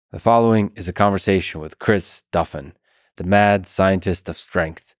The following is a conversation with Chris Duffin, the mad scientist of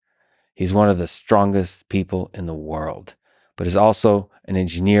strength. He's one of the strongest people in the world, but is also an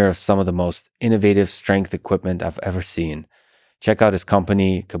engineer of some of the most innovative strength equipment I've ever seen. Check out his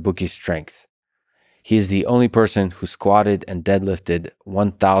company, Kabuki Strength. He is the only person who squatted and deadlifted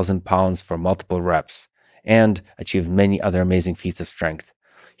 1,000 pounds for multiple reps and achieved many other amazing feats of strength.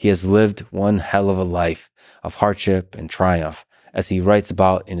 He has lived one hell of a life of hardship and triumph, as he writes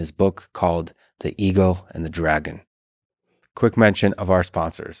about in his book called The Eagle and the Dragon. Quick mention of our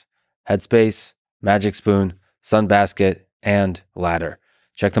sponsors: Headspace, Magic Spoon, Sunbasket, and Ladder.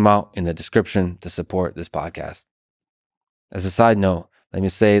 Check them out in the description to support this podcast. As a side note, let me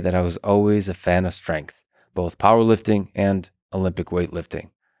say that I was always a fan of strength, both powerlifting and Olympic weightlifting,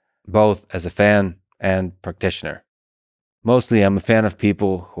 both as a fan and practitioner. Mostly, I'm a fan of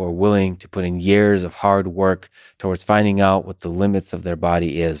people who are willing to put in years of hard work towards finding out what the limits of their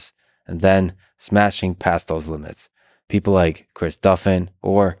body is, and then smashing past those limits. People like Chris Duffin,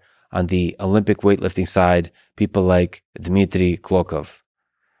 or on the Olympic weightlifting side, people like Dmitry Klokov.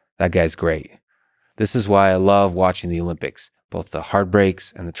 That guy's great. This is why I love watching the Olympics, both the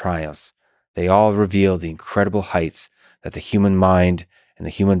heartbreaks and the triumphs. They all reveal the incredible heights that the human mind and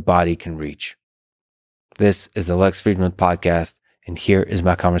the human body can reach. This is the Lex Fridman podcast, and here is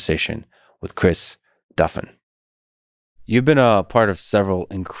my conversation with Chris Duffin. You've been a part of several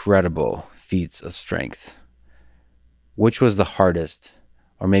incredible feats of strength. Which was the hardest,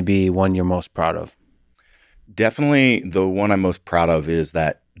 or maybe one you're most proud of? Definitely the one I'm most proud of is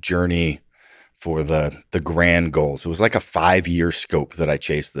that journey for the grand goals. It was like a 5-year scope that I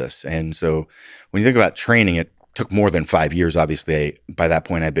chased this. And so when you think about training, it took more than 5 years. Obviously, by that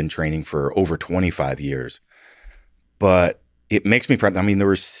point, I'd been training for over 25 years. But it makes me proud. I mean, there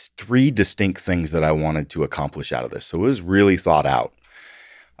were 3 distinct things that I wanted to accomplish out of this. So it was really thought out.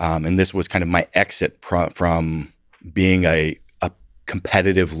 And this was kind of my exit from being a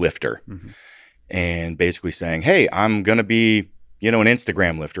competitive lifter, and basically saying, hey, I'm going to be, an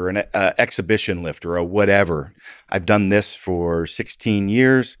Instagram lifter, an exhibition lifter, or whatever. I've done this for 16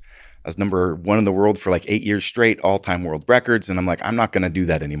 years. I was number 1 in the world for like 8 years straight, all-time world records. And I'm like, I'm not going to do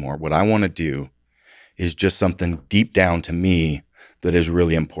that anymore. What I want to do is just something deep down to me that is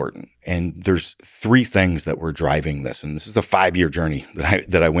really important. And there's 3 things that were driving this. And this is a 5-year journey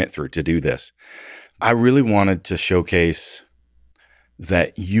that I went through to do this. I really wanted to showcase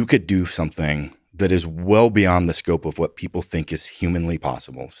that you could do something that is well beyond the scope of what people think is humanly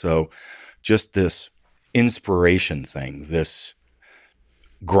possible. So just this inspiration thing, this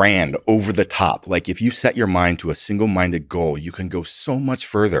grand, over the top. Like if you set your mind to a single-minded goal, you can go so much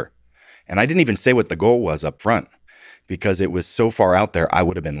further. And I didn't even say what the goal was up front because it was so far out there, I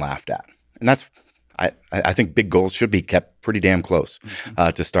would have been laughed at. And that's, I think big goals should be kept pretty damn close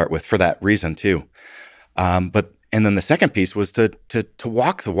to start with for that reason too. And then the second piece was to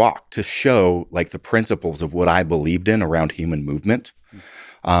walk the walk, to show like the principles of what I believed in around human movement,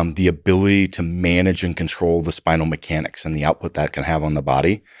 the ability to manage and control the spinal mechanics and the output that can have on the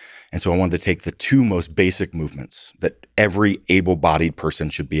body. And so I wanted to take the 2 most basic movements that every able-bodied person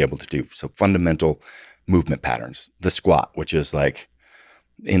should be able to do. So fundamental movement patterns, the squat, which is like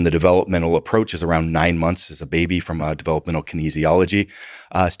in the developmental approach is around 9 months as a baby from a developmental kinesiology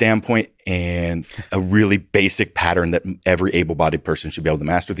standpoint, and a really basic pattern that every able-bodied person should be able to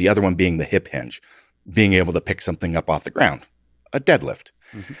master. The other one being the hip hinge, being able to pick something up off the ground, a deadlift.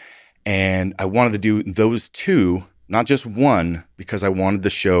 And I wanted to do those 2, not just 1, because I wanted to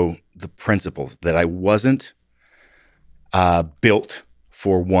show the principles that I wasn't built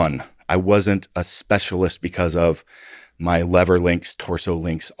for 1. I wasn't a specialist because of my lever links, torso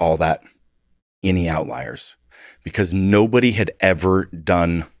links, all that, any outliers, because nobody had ever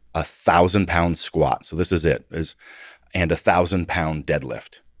done 1,000-pound squat. So this is it, and 1,000-pound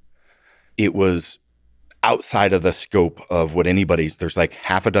deadlift. It was outside of the scope of what there's like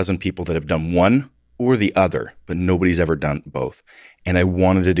half a dozen people that have done one or the other, but nobody's ever done both. And I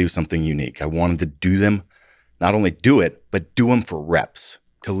wanted to do something unique. I wanted to do them, not only do it, but do them for reps,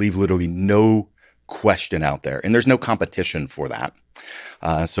 to leave literally no question out there. And there's no competition for that.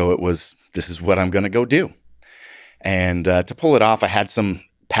 So it was, this is what I'm going to go do. And to pull it off, I had some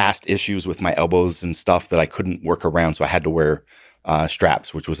past issues with my elbows and stuff that I couldn't work around. So I had to wear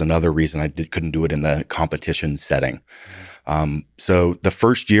straps, which was another reason I couldn't do it in the competition setting. So the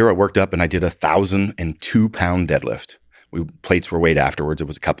first year I worked up and I did 1,002-pound deadlift. Plates were weighed afterwards. It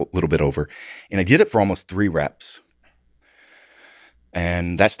was a little bit over. And I did it for almost 3 reps.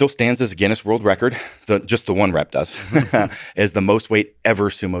 And that still stands as a Guinness World Record. Just the 1 rep does, as the most weight ever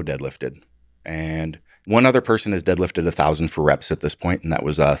sumo deadlifted. And One other person has deadlifted 1,000 for reps at this point, and that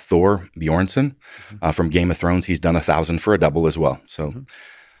was Thor Bjornsson from Game of Thrones. He's done 1,000 for a double as well. So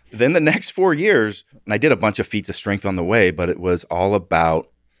then the next 4 years, and I did a bunch of feats of strength on the way, but it was all about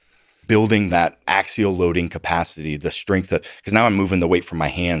building that axial loading capacity, the strength that, because now I'm moving the weight from my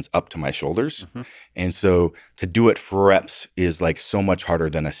hands up to my shoulders. And so to do it for reps is like so much harder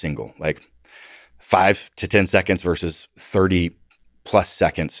than a single, like 5 to 10 seconds versus 30 plus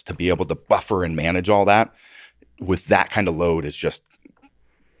seconds to be able to buffer and manage all that with that kind of load is just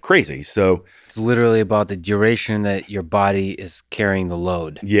crazy. So it's literally about the duration that your body is carrying the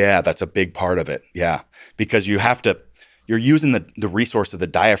load. Yeah, that's a big part of it. Yeah, because you're using the resource of the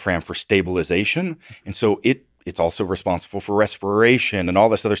diaphragm for stabilization. And so it's also responsible for respiration and all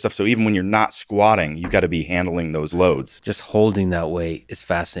this other stuff. So even when you're not squatting, you've got to be handling those loads. Just holding that weight is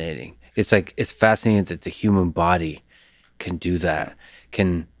fascinating. It's fascinating that the human body can do that,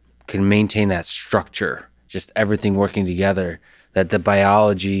 can maintain that structure, just everything working together, that the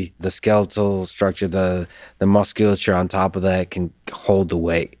biology, the skeletal structure, the musculature on top of that can hold the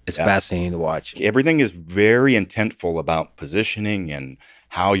weight. It's fascinating to watch. Everything is very intentful about positioning and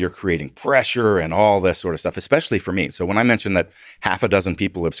how you're creating pressure and all this sort of stuff, especially for me. So when I mentioned that half a dozen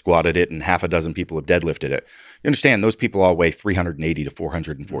people have squatted it and half a dozen people have deadlifted it, you understand those people all weigh 380 to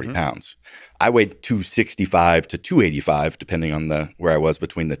 440 pounds. I weighed 265 to 285, depending on where I was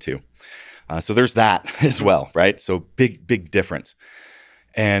between the two. So there's that as well, right? So big difference.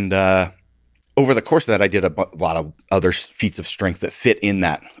 And over the course of that, I did a lot of other feats of strength that fit in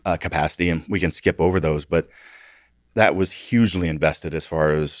that capacity, and we can skip over those. But that was hugely invested as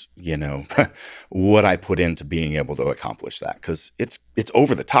far as, what I put into being able to accomplish that, because it's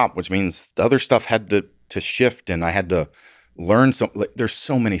over the top, which means the other stuff had to shift, and I had to learn there's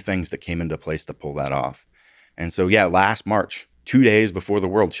so many things that came into place to pull that off. And so, last March, 2 days before the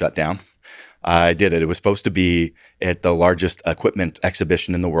world shut down, I did it. It was supposed to be at the largest equipment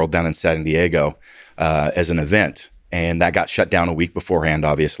exhibition in the world down in San Diego as an event. And that got shut down a week beforehand,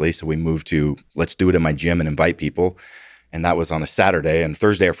 obviously. So we moved to, let's do it in my gym and invite people. And that was on a Saturday. And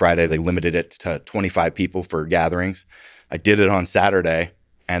Thursday or Friday, they limited it to 25 people for gatherings. I did it on Saturday.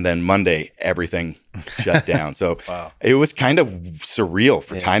 And then Monday, everything shut down. So It was kind of surreal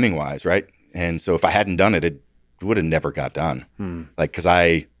for timing wise, right? And so if I hadn't done it, it would have never got done. Because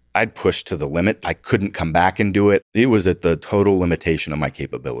I'd pushed to the limit. I couldn't come back and do it. It was at the total limitation of my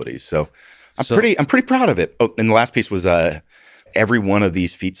capabilities. So I'm pretty proud of it. Oh, and the last piece was every one of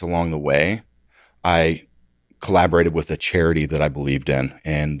these feats along the way, I collaborated with a charity that I believed in,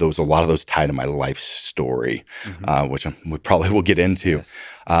 and a lot of those tied to my life story, which we probably will get into.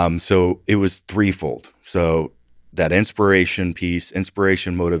 Yes. So it was threefold. So that inspiration piece,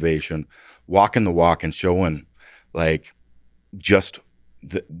 motivation, walking the walk, and showing just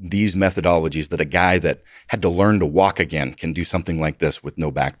these methodologies that a guy that had to learn to walk again can do something like this with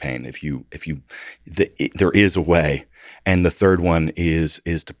no back pain. There is a way. And the third one is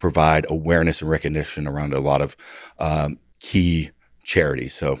to provide awareness and recognition around a lot of key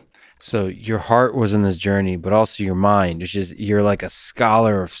charities. So your heart was in this journey, but also your mind, which is you're like a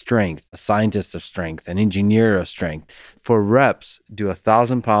scholar of strength, a scientist of strength, an engineer of strength. For reps, do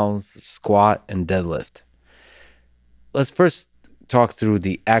 1,000 pounds squat and deadlift. Let's first talk through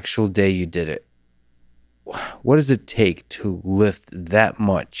the actual day you did it. What does it take to lift that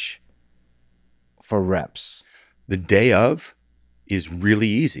much for reps? The day of is really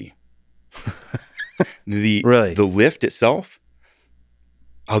easy. The lift itself,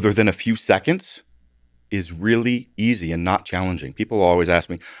 other than a few seconds, is really easy and not challenging. People always ask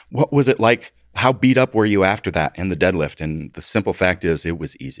me, what was it like? How beat up were you after that and the deadlift? And the simple fact is it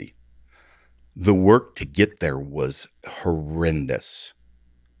was easy. The work to get there was horrendous.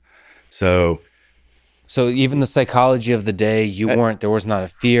 So even the psychology of the day, there was not a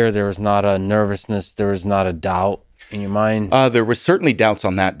fear, there was not a nervousness, there was not a doubt in your mind? There was certainly doubts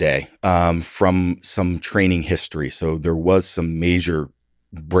on that day from some training history. So there was some major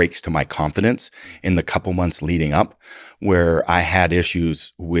breaks to my confidence in the couple months leading up where I had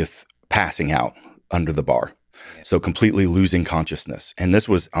issues with passing out under the bar. So completely losing consciousness. And this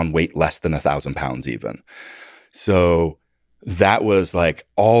was on weight less than 1,000 pounds even. So that was like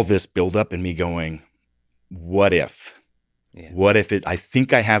all this buildup in me going, what if? What if I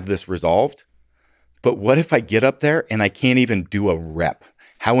think I have this resolved, but what if I get up there and I can't even do a rep?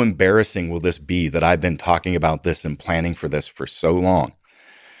 How embarrassing will this be that I've been talking about this and planning for this for so long?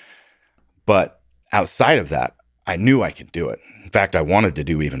 But outside of that, I knew I could do it. In fact, I wanted to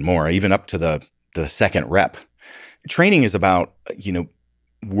do even more, even up to the second rep. Training is about,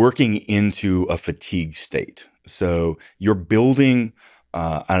 working into a fatigue state. So you're building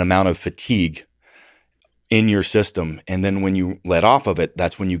an amount of fatigue in your system. And then when you let off of it,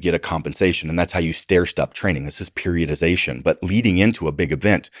 that's when you get a compensation. And that's how you stair-step training. This is periodization. But leading into a big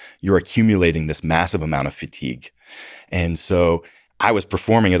event, you're accumulating this massive amount of fatigue. And so I was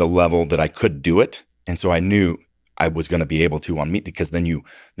performing at a level that I could do it. And so I knew I was going to be able to on meet, because then you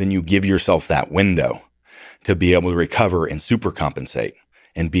give yourself that window to be able to recover and super compensate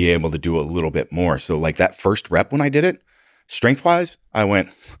and be able to do a little bit more. So like that first rep when I did it, strength-wise, I went,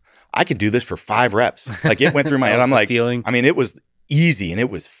 I could do this for 5 reps. Like it went through my head. I'm like, feeling. I mean, it was easy and it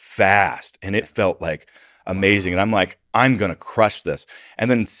was fast and it felt like amazing. And I'm like, I'm going to crush this.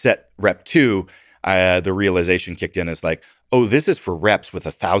 And then set rep 2, the realization kicked in. It's like, oh, this is for reps with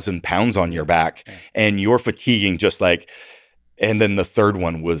 1,000 pounds on your back and you're fatiguing just like, and then the third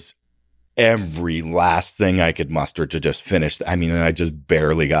one was every last thing I could muster to just finish. I mean, and I just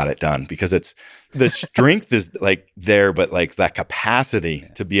barely got it done because it's the strength is like there, but like that capacity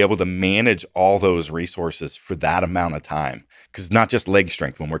to be able to manage all those resources for that amount of time. Because it's not just leg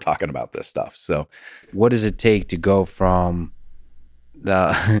strength when we're talking about this stuff. So what does it take to go from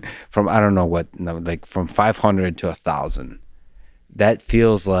from I don't know what, like from 500 to 1,000? That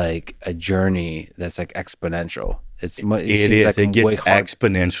feels like a journey that's like exponential. It is. Like it gets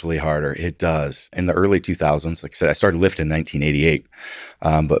exponentially harder. It does. In the early 2000s, like I said, I started lifting in 1988.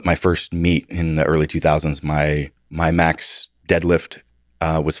 But my first meet in the early 2000s, my max deadlift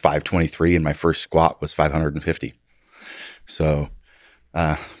was 523, and my first squat was 550. So,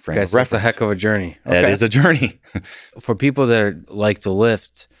 that's a heck of a journey. Okay. It is a journey. For people that like to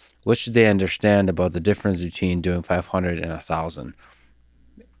lift, what should they understand about the difference between doing 500 and 1,000?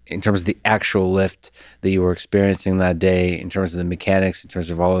 In terms of the actual lift that you were experiencing that day, in terms of the mechanics, in terms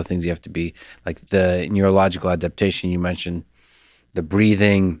of all the things you have to be, like the neurological adaptation you mentioned, the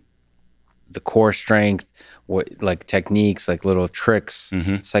breathing, the core strength, what like techniques, like little tricks,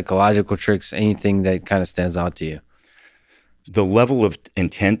 psychological tricks, anything that kind of stands out to you? The level of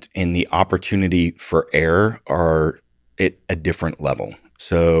intent and the opportunity for error are at a different level.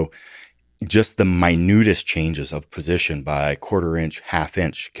 So just the minutest changes of position by quarter inch, half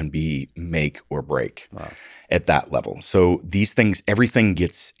inch can be make or break at that level. So these things, everything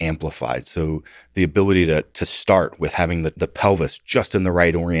gets amplified. So the ability to start with having the pelvis just in the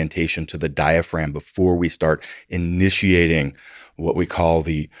right orientation to the diaphragm before we start initiating what we call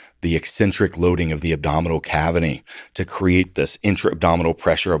the eccentric loading of the abdominal cavity to create this intra-abdominal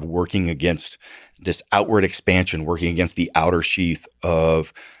pressure of working against this outward expansion, working against the outer sheath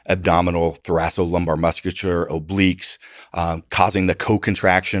of abdominal, thoracolumbar musculature, obliques, causing the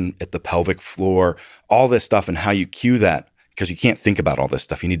co-contraction at the pelvic floor, all this stuff, and how you cue that, because you can't think about all this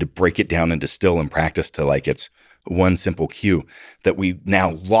stuff. You need to break it down and distill and practice to like it's one simple cue that we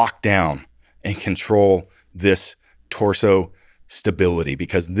now lock down and control this torso stability,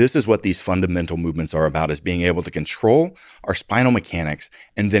 because this is what these fundamental movements are about, is being able to control our spinal mechanics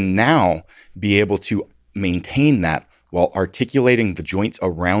and then now be able to maintain that while articulating the joints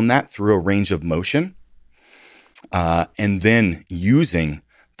around that through a range of motion, and then using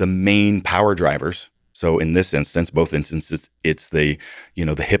the main power drivers. So in this instance, both instances, it's the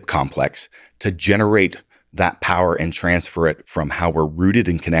hip complex to generate that power and transfer it from how we're rooted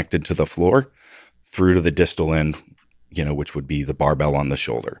and connected to the floor through to the distal end, which would be the barbell on the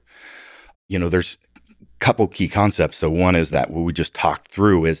shoulder. There's a couple key concepts. So one is that what we just talked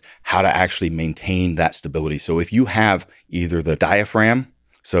through is how to actually maintain that stability. So if you have either the diaphragm,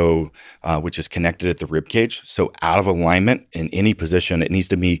 which is connected at the rib cage, so out of alignment in any position, it needs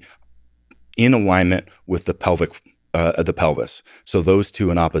to be in alignment with the pelvis. So those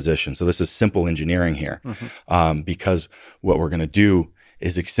two in opposition. So this is simple engineering here, because what we're going to do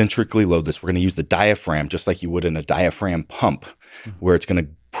is eccentrically load this. We're going to use the diaphragm just like you would in a diaphragm pump, where it's going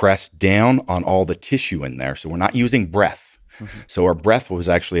to press down on all the tissue in there. So we're not using breath. So our breath was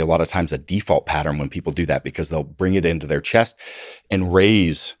actually a lot of times a default pattern when people do that, because they'll bring it into their chest and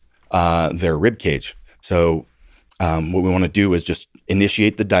raise their rib cage. So what we want to do is just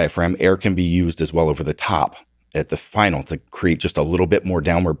initiate the diaphragm. Air can be used as well over the top at the final to create just a little bit more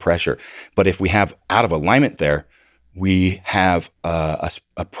downward pressure. But if we have out of alignment there, we have a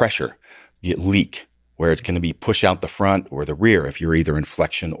pressure leak where it's going to be push out the front or the rear if you're either in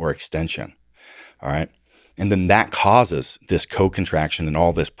flexion or extension. All right. And then that causes this co-contraction and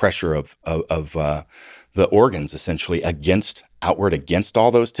all this pressure of the organs essentially outward against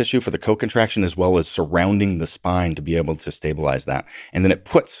all those tissue for the co-contraction, as well as surrounding the spine to be able to stabilize that. And then it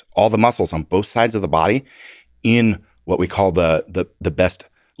puts all the muscles on both sides of the body in what we call the best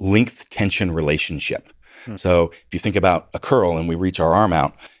length tension relationship. So if you think about a curl and we reach our arm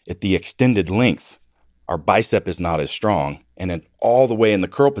out at the extended length, our bicep is not as strong. And then all the way in the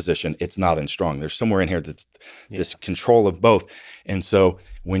curl position, it's not as strong. There's somewhere in here that's this control of both. And so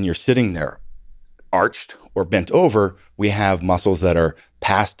when you're sitting there arched or bent over, we have muscles that are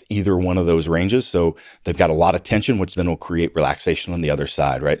past either one of those ranges. So they've got a lot of tension, which then will create relaxation on the other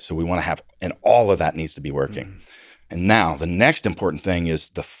side, right? So we want to have, and all of that needs to be working. And now the next important thing is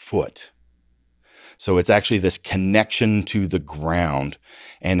the foot. So it's actually this connection to the ground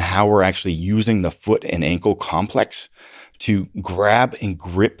and how we're actually using the foot and ankle complex to grab and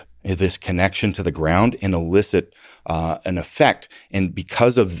grip this connection to the ground and elicit an effect. And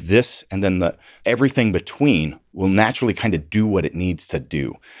because of this, and then everything between will naturally kind of do what it needs to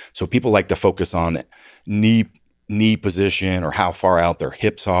do. So people like to focus on knee position or how far out their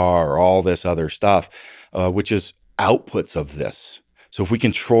hips are or all this other stuff, which is outputs of this. So if we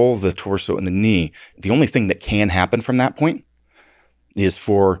control the torso and the knee, the only thing that can happen from that point is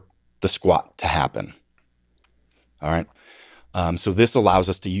for the squat to happen. All right. So this allows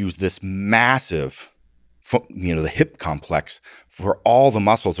us to use this massive, the hip complex for all the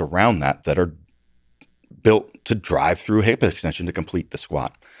muscles around that are built to drive through hip extension to complete the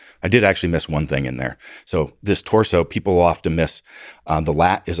squat. I did actually miss one thing in there. So this torso, people often miss the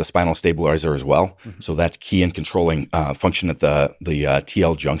lat is a spinal stabilizer as well. So that's key in controlling function at the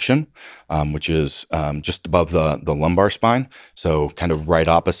TL junction, which is just above the lumbar spine. So kind of right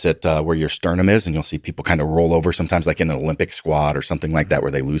opposite where your sternum is. And you'll see people kind of roll over sometimes like in an Olympic squat or something like that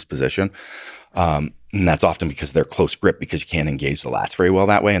where they lose position. And that's often because they're close grip because you can't engage the lats very well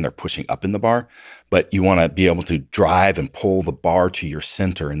that way and they're pushing up in the bar. But you want to be able to drive and pull the bar to your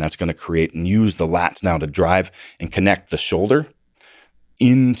center, and that's going to create and use the lats now to drive and connect the shoulder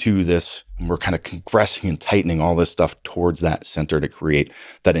into this. And we're kind of compressing and tightening all this stuff towards that center to create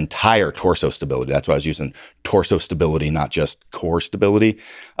that entire torso stability. That's why I was using torso stability, not just core stability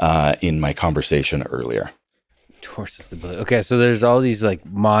in my conversation earlier. Torso stability. Okay, so there's all these like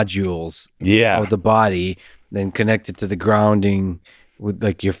modules of the body, then connected to the grounding with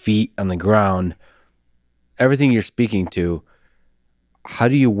like your feet on the ground. Everything you're speaking to, how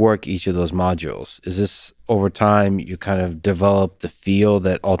do you work each of those modules? Is this over time you kind of develop the feel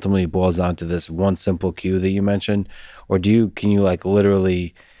that ultimately boils down to this one simple cue that you mentioned? Or can you like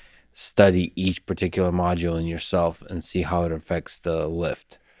literally study each particular module in yourself and see how it affects the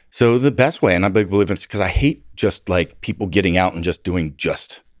lift? So the best way, and I believe it's because I hate just like people getting out and just doing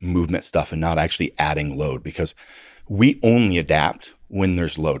just movement stuff and not actually adding load, because we only adapt when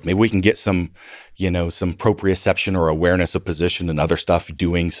there's load. Maybe we can get some proprioception or awareness of position and other stuff,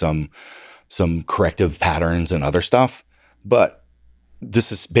 doing some corrective patterns and other stuff. But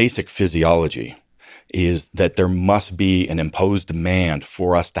this is basic physiology, is that there must be an imposed demand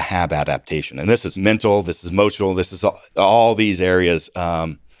for us to have adaptation. And this is mental, this is emotional, this is all these areas.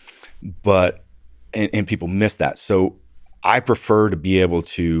 But people miss that. So I prefer to be able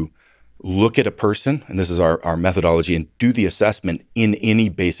to look at a person, and this is our methodology, and do the assessment in any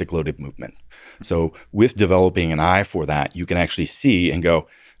basic loaded movement. So with developing an eye for that, you can actually see and go,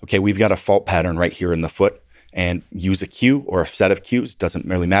 okay, we've got a fault pattern right here in the foot, and use a cue or a set of cues. Doesn't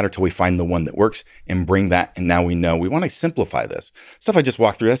really matter till we find the one that works and bring that. And now we know we want to simplify this stuff I just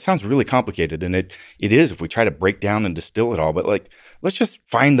walked through. That sounds really complicated. And it is if we try to break down and distill it all, but like, let's just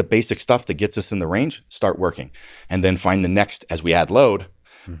find the basic stuff that gets us in the range, start working, and then find the next as we add load.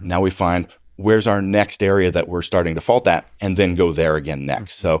 Now we find where's our next area that we're starting to fault at, and then go there again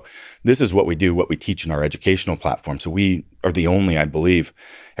next. So this is what we do, what we teach in our educational platform. So we are the only, I believe,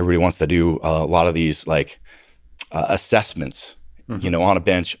 everybody wants to do a lot of these like assessments, on a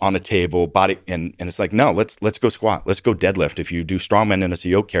bench, on a table, body, and it's like, no, let's go squat, let's go deadlift. If you do strongman and it's a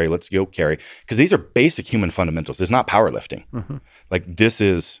yoke carry, let's yoke carry, because these are basic human fundamentals. It's not powerlifting. Like this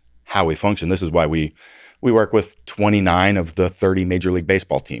is how we function. This is why we work with 29 of the 30 Major League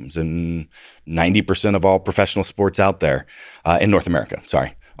Baseball teams and 90% of all professional sports out there in North America.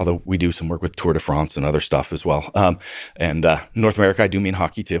 Sorry. Although we do some work with Tour de France and other stuff as well. And North America, I do mean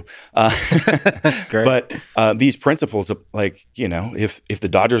hockey too. But these principles of like, if the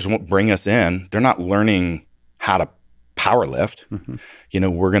Dodgers won't bring us in, they're not learning how to power lift.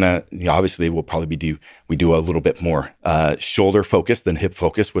 We're going to, obviously we'll probably we do a little bit more shoulder focus than hip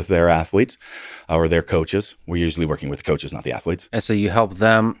focus with their athletes or their coaches. We're usually working with the coaches, not the athletes. And so you help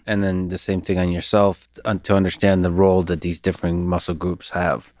them, and then the same thing on yourself to understand the role that these different muscle groups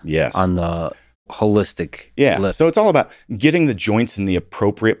have on the holistic lift. So it's all about getting the joints in the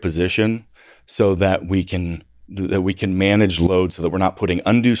appropriate position so that we can manage load, so that we're not putting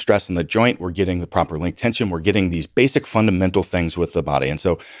undue stress on the joint. We're getting the proper length tension. We're getting these basic fundamental things with the body. And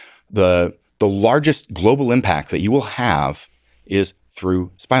so the largest global impact that you will have is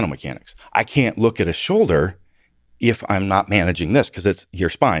through spinal mechanics. I can't look at a shoulder if I'm not managing this, because it's your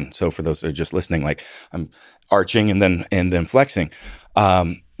spine. So for those that are just listening, like I'm arching and then flexing,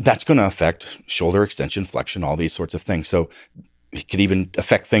 that's going to affect shoulder extension, flexion, all these sorts of things. So it could even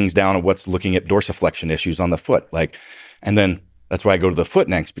affect things down at what's looking at dorsiflexion issues on the foot. And then that's why I go to the foot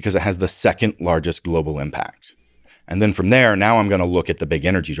next, because it has the second largest global impact. And then from there, now I'm going to look at the big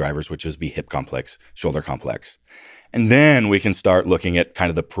energy drivers, which is be hip complex, shoulder complex. And then we can start looking at kind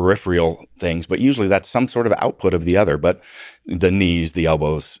of the peripheral things, but usually that's some sort of output of the other, but the knees, the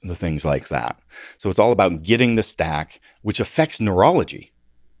elbows, the things like that. So it's all about getting the stack, which affects neurology.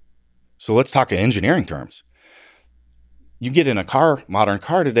 So let's talk in engineering terms. You get in a car, modern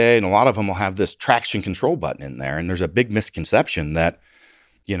car today, and a lot of them will have this traction control button in there. And there's a big misconception that,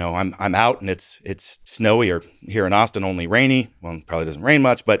 you know, I'm out and it's snowy, or here in Austin, only rainy. Well, it probably doesn't rain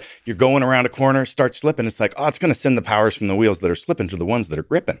much, but you're going around a corner, start slipping. It's like, oh, it's going to send the powers from the wheels that are slipping to the ones that are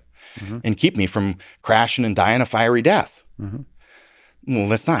gripping and keep me from crashing and dying a fiery death. Well,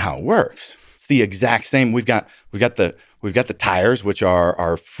 that's not how it works. It's the exact same. We've got the tires, which are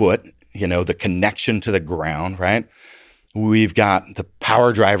our foot, you know, the connection to the ground, right? We've got the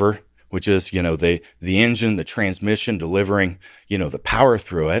power driver, which is, you know, the engine, the transmission delivering, you know, the power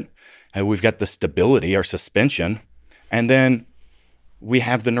through it. And we've got the stability, our suspension. And then we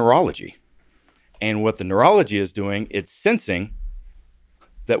have the neurology. And what the neurology is doing, it's sensing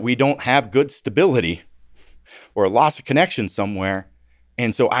that we don't have good stability or a loss of connection somewhere.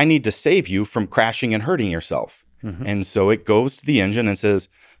 And so I need to save you from crashing and hurting yourself. And so it goes to the engine and says,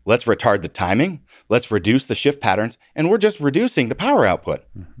 let's retard the timing, let's reduce the shift patterns, and we're just reducing the power output.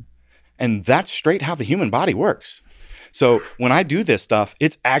 And that's straight how the human body works. So when I do this stuff,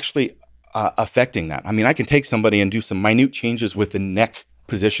 it's actually affecting that. I mean, I can take somebody and do some minute changes with the neck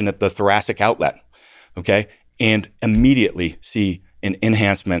position at the thoracic outlet, okay, and immediately see an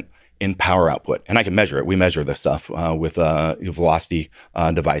enhancement in power output. And I can measure it. We measure this stuff with velocity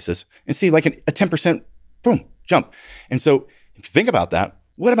devices and see like a 10% boom, jump. And so if you think about that,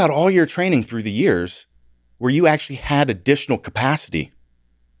 what about all your training through the years where you actually had additional capacity,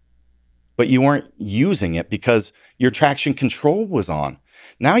 but you weren't using it because your traction control was on?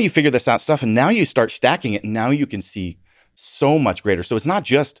 Now you figure this out stuff, and now you start stacking it, and now you can see so much greater. So it's not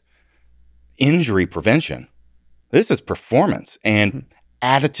just injury prevention. This is performance and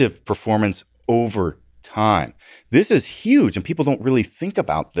additive performance over time. This is huge, and people don't really think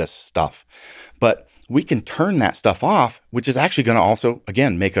about this stuff. But we can turn that stuff off, which is actually going to also,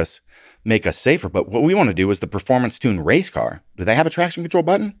 again, make us safer. But what we want to do is the performance tune race car. Do they have a traction control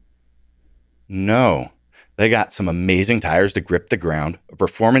button? No. They got some amazing tires to grip the ground, a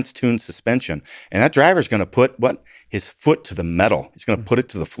performance tuned suspension, and that driver's going to put his foot to the metal. He's going to put it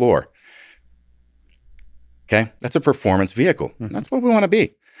to the floor. Okay? That's a performance vehicle. That's what we want to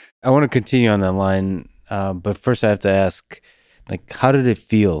be. I want to continue on that line, but first I have to ask, like, how did it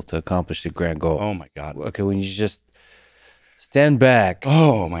feel to accomplish the grand goal? Oh my God. Okay, when you just stand back,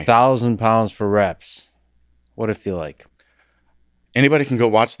 oh my 1,000 pounds for reps, what did it feel like? Anybody can go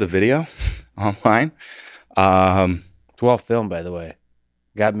watch the video online. It's well filmed, by the way.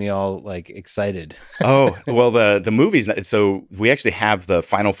 Got me all like excited. Oh, well, the movie's so we actually have the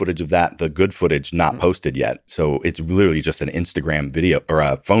final footage of that, the good footage, not posted yet. So it's literally just an Instagram video or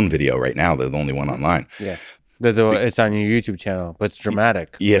a phone video right now. They're the only one online. Yeah. It's on your YouTube channel, but it's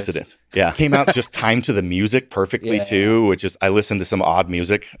dramatic. Yes, it is. Yeah. Came out just timed to the music perfectly too, which is, I listened to some odd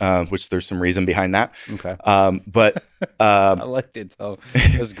music, which there's some reason behind that. Okay. But I liked it though.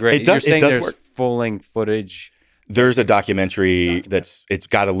 It was great. You're saying there's full-length footage. There's a documentary it's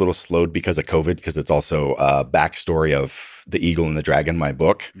got a little slowed because of COVID, because it's also a backstory of The Eagle and the Dragon, my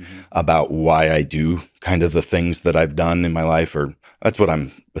book, about why I do kind of the things that I've done in my life, or that's what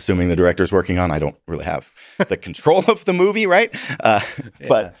I'm assuming the director's working on. I don't really have the control of the movie, right?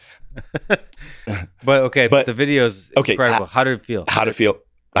 But the video's incredible. How did it feel? How did it feel?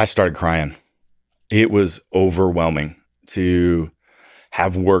 I started crying. It was overwhelming to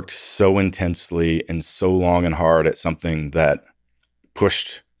have worked so intensely and so long and hard at something that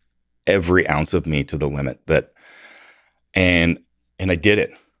pushed every ounce of me to the limit. And I did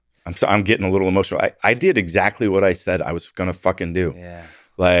it. I'm getting a little emotional. I did exactly what I said I was gonna fucking do. Yeah.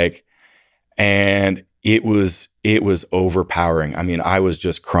 And it was overpowering. I mean, I was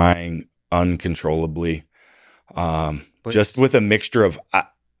just crying uncontrollably, just with a mixture of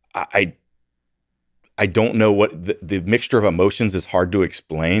I don't know what the mixture of emotions is hard to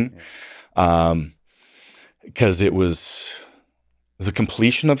explain, because it was the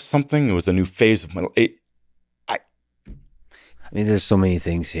completion of something. It was a new phase of my life. I mean, there's so many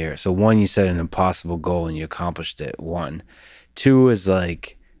things here. So one, you set an impossible goal and you accomplished it. One, Two is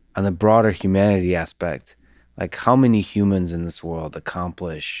like on the broader humanity aspect, like how many humans in this world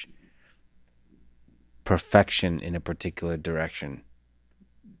accomplish perfection in a particular direction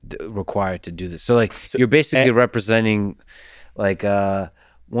required to do this? So like you're basically representing like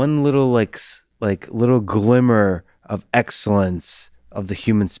one little like little glimmer of excellence of the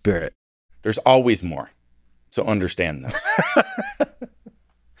human spirit. There's always more. So understand this.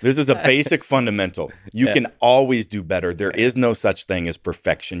 This is a basic fundamental. You can always do better. There is no such thing as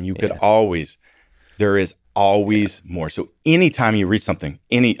perfection. You could always, there is always more. So anytime you reach something,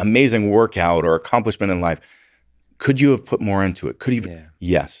 any amazing workout or accomplishment in life, could you have put more into it? Could you?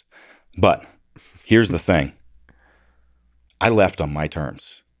 Yes. But here's the thing. I left on my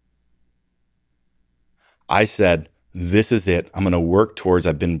terms. I said, this is it. I'm going to work towards,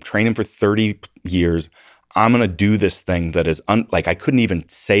 I've been training for 30 years. I'm going to do this thing that is, like I couldn't even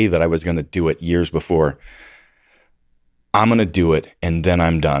say that I was going to do it years before. I'm going to do it and then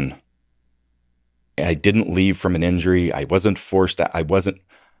I'm done. And I didn't leave from an injury. I wasn't forced to,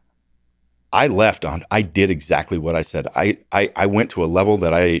 I left on, I did exactly what I said. I went to a level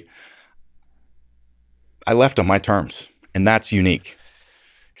that I left on my terms, and that's unique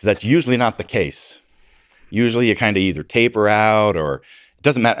because that's usually not the case. Usually you kind of either taper out or it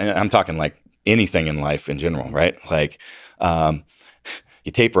doesn't matter. I'm talking like anything in life in general, right? Like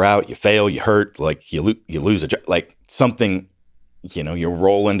you taper out, you fail, you hurt, like you lose a job, like something, you know, you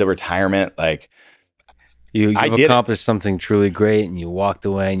roll into retirement. Like you've accomplished something truly great and you walked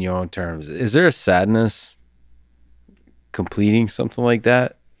away on your own terms. Is there a sadness completing something like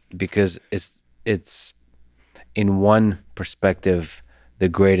that? Because it's in one perspective, the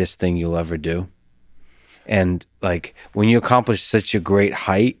greatest thing you'll ever do. And like when you accomplish such a great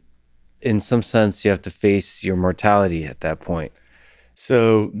height, in some sense, you have to face your mortality at that point.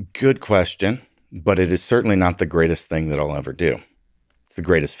 So good question, but it is certainly not the greatest thing that I'll ever do. It's the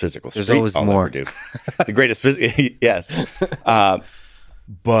greatest physical streak There's always I'll more. ever do. The greatest physical, yes.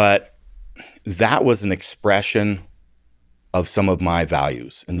 But that was an expression of some of my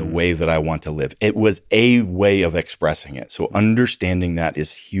values and the way that I want to live. It was a way of expressing it. So understanding that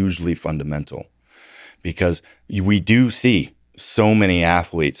is hugely fundamental because we do see so many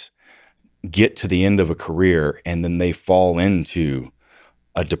athletes get to the end of a career and then they fall into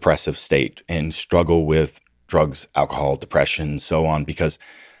a depressive state and struggle with drugs, alcohol, depression, so on, because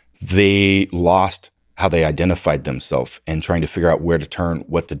they lost how they identified themselves and trying to figure out where to turn,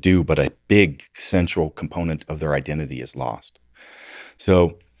 what to do, but a big central component of their identity is lost.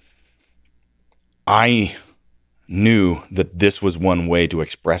 So I knew that this was one way to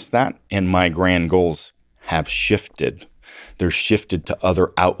express that, and my grand goals have shifted. They're shifted to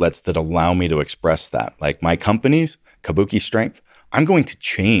other outlets that allow me to express that. Like my company's Kabuki Strength, I'm going to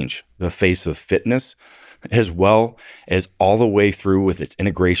change the face of fitness as well as all the way through with its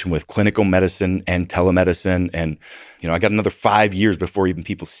integration with clinical medicine and telemedicine. And, you know, I got another 5 years before even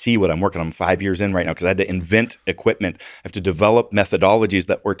people see what I'm working on. I'm 5 years in right now because I had to invent equipment. I have to develop methodologies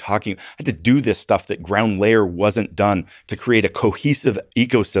that we're talking. I had to do this stuff that ground layer wasn't done to create a cohesive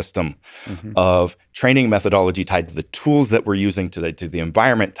ecosystem of training methodology tied to the tools that we're using, to the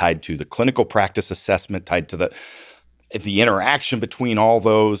environment, tied to the clinical practice assessment, tied to the interaction between all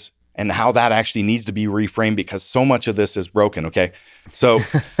those, and how that actually needs to be reframed because so much of this is broken, okay? So,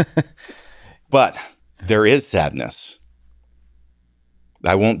 but there is sadness.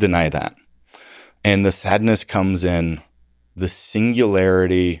 I won't deny that. And the sadness comes in the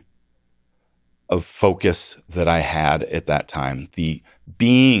singularity of focus that I had at that time, the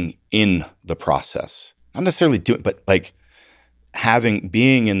being in the process, not necessarily doing, but like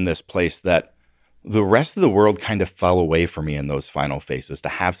being in this place that the rest of the world kind of fell away from me in those final phases, to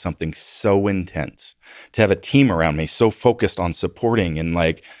have something so intense, to have a team around me so focused on supporting. And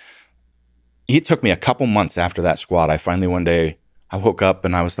like, it took me a couple months after that squat. I finally, one day I woke up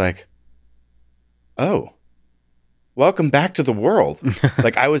and I was like, oh, welcome back to the world.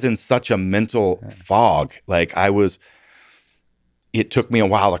 Like I was in such a mental fog. Like it took me a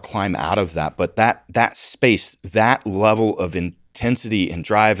while to climb out of that, but that space, that level of intensity and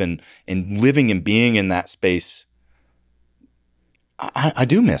drive and living and being in that space, I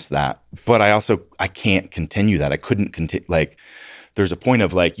do miss that. But I can't continue that. I couldn't continue. Like there's a point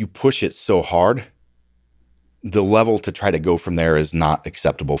of like, you push it so hard, the level to try to go from there is not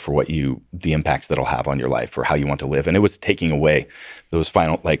acceptable for the impacts that'll have on your life or how you want to live. And it was taking away those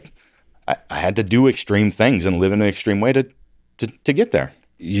final, like I had to do extreme things and live in an extreme way to get there.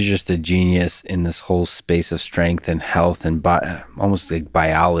 You're just a genius in this whole space of strength and health and almost like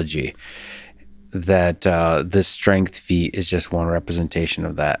biology, that this strength feat is just one representation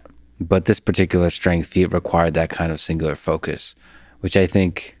of that. But this particular strength feat required that kind of singular focus, which I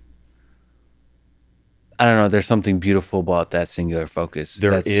think, I don't know, there's something beautiful about that singular focus.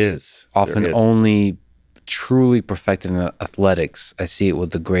 There is. Often only truly perfected in athletics. I see it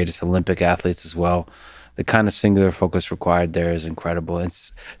with the greatest Olympic athletes as well. The kind of singular focus required there is incredible.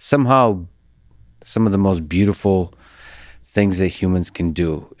 It's somehow some of the most beautiful things that humans can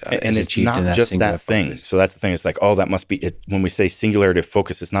do. And it's not just that thing. So that's the thing. It's like, oh, that must be it. When we say singularity of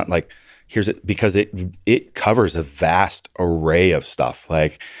focus, it's not like, here's it, because it covers a vast array of stuff.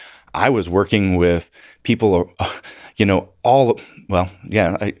 Like, I was working with people, all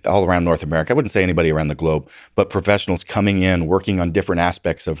around North America. I wouldn't say anybody around the globe, but professionals coming in, working on different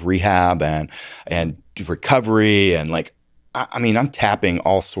aspects of rehab and recovery. And like, I mean, I'm tapping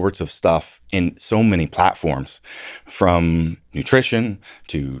all sorts of stuff in so many platforms, from nutrition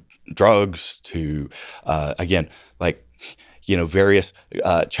to drugs to, again, like, various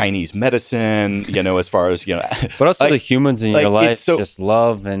Chinese medicine, as far as, But also the humans in your life, so, just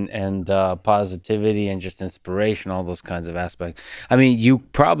love and positivity and just inspiration, all those kinds of aspects. I mean, you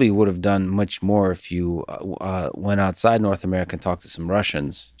probably would have done much more if you went outside North America and talked to some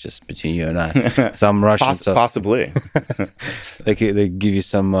Russians, just between you and I. Some Russians. Possibly. they give you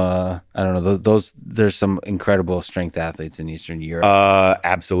some, I don't know, there's some incredible strength athletes in Eastern Europe.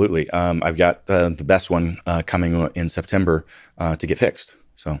 Absolutely. I've got the best one coming in September to get fixed.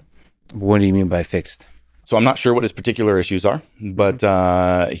 So, what do you mean by fixed? So I'm not sure what his particular issues are, but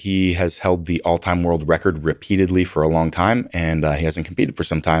he has held the all-time world record repeatedly for a long time, and he hasn't competed for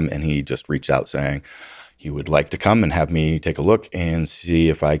some time. And he just reached out saying he would like to come and have me take a look and see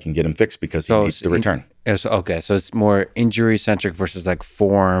if I can get him fixed, because he needs to return. Okay, so it's more injury-centric versus like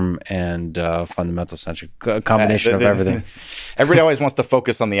form and fundamental-centric, combination of everything. Everybody always wants to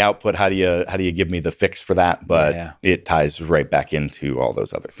focus on the output. How do you give me the fix for that? But it ties right back into all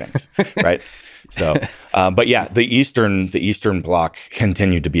those other things, right? So, but yeah, the Eastern Bloc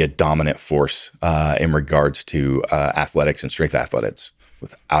continued to be a dominant force in regards to athletics and strength athletics,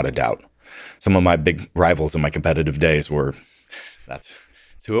 without a doubt. Some of my big rivals in my competitive days were, that's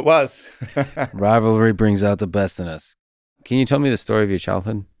who it was. Rivalry brings out the best in us. Can you tell me the story of your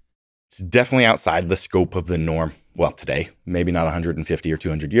childhood? It's definitely outside the scope of the norm. Well, today, maybe not 150 or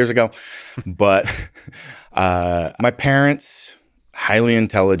 200 years ago, but my parents, highly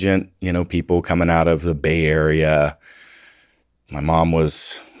intelligent, people coming out of the Bay Area. My mom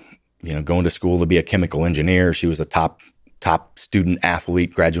was, going to school to be a chemical engineer. She was a top student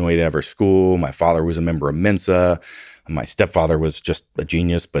athlete, graduated out of her school. My father was a member of Mensa. My stepfather was just a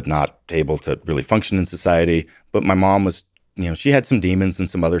genius, but not able to really function in society. But my mom was, she had some demons and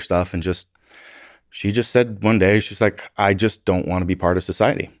some other stuff. And she just said one day, she's like, I just don't want to be part of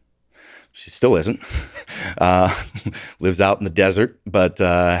society. She still isn't. Lives out in the desert, but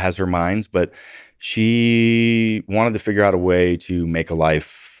has her minds. But she wanted to figure out a way to make a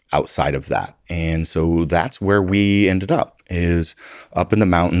life outside of that. And so that's where we ended up, is up in the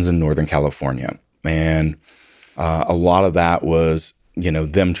mountains in Northern California. And a lot of that was,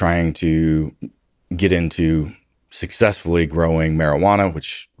 them trying to get into successfully growing marijuana,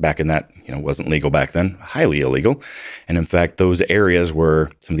 which back in that, wasn't legal back then, highly illegal. And in fact, those areas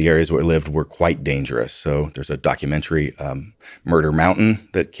some of the areas where we lived were quite dangerous. So there's a documentary, Murder Mountain,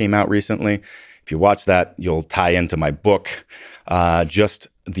 that came out recently. If you watch that, you'll tie into my book, just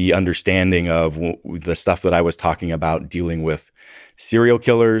the understanding of the stuff that I was talking about, dealing with serial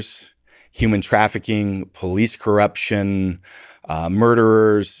killers, human trafficking, police corruption,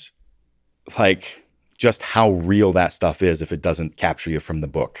 murderers, like just how real that stuff is if it doesn't capture you from the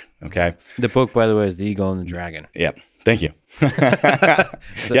book. Okay. The book, by the way, is The Eagle and the Dragon. Yeah. Thank you.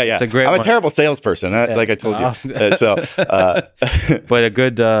 It's a great I'm one. a terrible salesperson, like I told you. But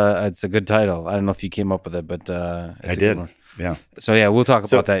it's a good title. I don't know if you came up with it, but I did. Yeah. So yeah, we'll talk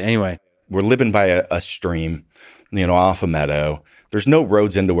about that anyway. We're living by a stream, off a meadow. There's no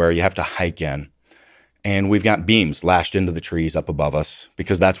roads into where you have to hike in. And we've got beams lashed into the trees up above us,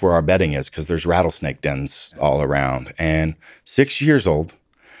 because that's where our bedding is, because there's rattlesnake dens all around. And 6 years old,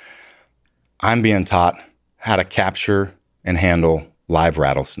 I'm being taught how to capture and handle live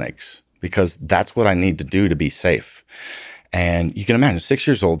rattlesnakes, because that's what I need to do to be safe. And you can imagine 6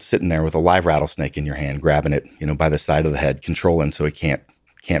 years old sitting there with a live rattlesnake in your hand, grabbing it, by the side of the head, controlling so it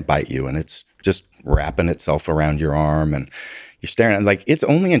can't bite you. And it's just wrapping itself around your arm, and you're staring at it, like its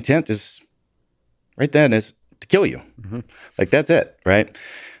only intent is right then is to kill you. Mm-hmm. Like that's it, right?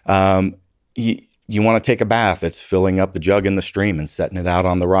 You want to take a bath, it's filling up the jug in the stream and setting it out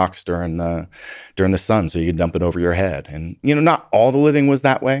on the rocks during the sun so you can dump it over your head. And, not all the living was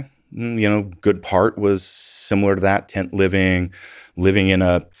that way, good part was similar to that, tent living in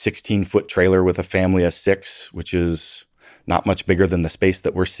a 16-foot trailer with a family of 6, which is not much bigger than the space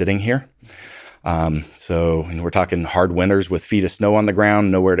that we're sitting here. So we're talking hard winters with feet of snow on the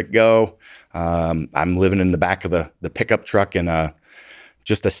ground, nowhere to go. I'm living in the back of the pickup truck in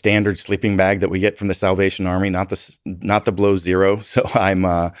just a standard sleeping bag that we get from the Salvation Army, not the below zero. So I'm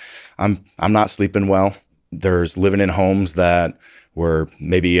not sleeping well. There's living in homes that were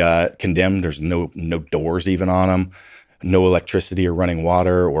maybe condemned. There's no doors even on them, no electricity or running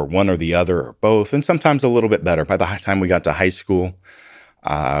water, or one or the other or both, and sometimes a little bit better. By the time we got to high school,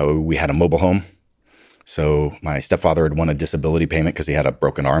 we had a mobile home. So my stepfather had won a disability payment because he had a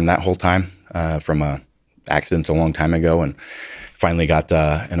broken arm that whole time from a accident a long time ago, and finally got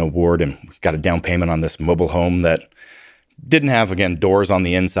an award and got a down payment on this mobile home that didn't have, again, doors on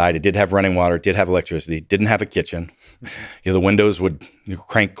the inside. It did have running water. It did have electricity. It didn't have a kitchen. The windows would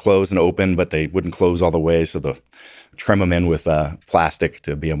crank close and open, but they wouldn't close all the way. So the trim them in with plastic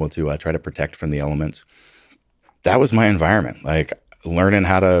to be able to try to protect from the elements. That was my environment, like learning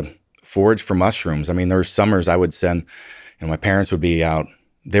how to forage for mushrooms. I mean, there were summers I would send, my parents would be out.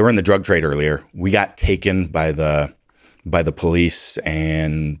 They were in the drug trade earlier. We got taken by the police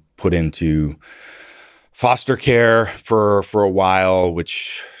and put into foster care for a while,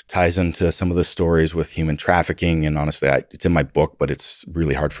 which ties into some of the stories with human trafficking. And honestly, it's in my book, but it's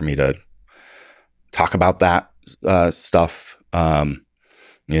really hard for me to talk about that stuff. And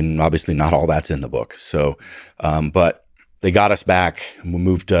obviously not all that's in the book. So, but they got us back. We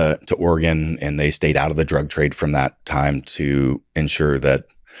moved to Oregon, and they stayed out of the drug trade from that time to ensure that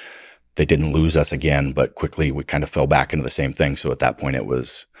they didn't lose us again. But quickly we kind of fell back into the same thing. So at that point it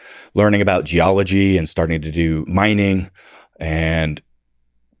was learning about geology and starting to do mining and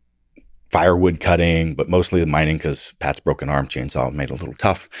firewood cutting, but mostly the mining because Pat's broken arm chainsaw made it a little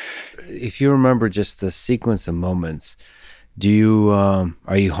tough. If you remember just the sequence of moments, do you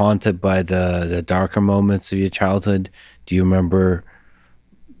are you haunted by the darker moments of your childhood? Do you remember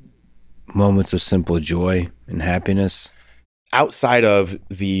moments of simple joy and happiness? Outside of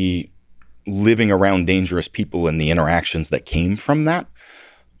the living around dangerous people and the interactions that came from that,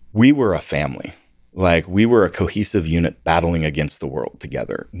 we were a family. Like, we were a cohesive unit battling against the world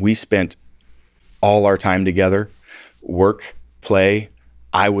together. We spent all our time together, work, play.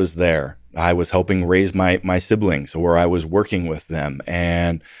 I was there. I was helping raise my siblings, or I was working with them.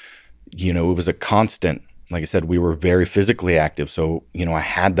 And, it was a constant. Like I said, we were very physically active. So, I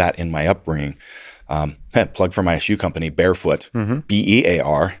had that in my upbringing. Plug for my shoe company, Barefoot,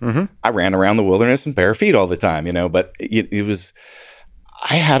 BEAR. I ran around the wilderness in bare feet all the time, but it was,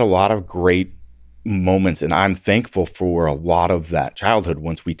 I had a lot of great moments, and I'm thankful for a lot of that childhood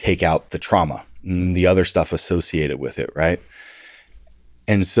once we take out the trauma and the other stuff associated with it, right?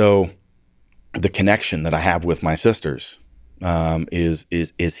 And so the connection that I have with my sisters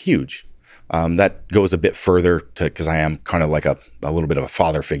is huge. That goes a bit further because I am kind of like a little bit of a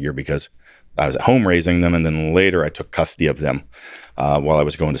father figure, because I was at home raising them, and then later I took custody of them while I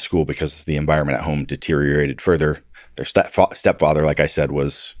was going to school because the environment at home deteriorated further. Their stepfather, like I said,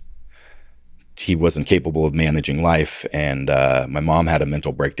 he wasn't capable of managing life, and my mom had a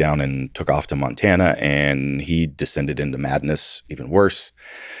mental breakdown and took off to Montana, and he descended into madness, even worse.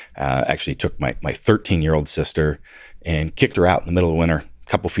 Actually took my 13-year-old sister and kicked her out in the middle of winter, a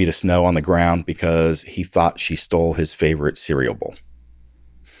couple feet of snow on the ground, because he thought she stole his favorite cereal bowl.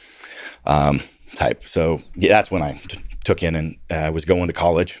 Type. So yeah, that's when I took in, and I was going to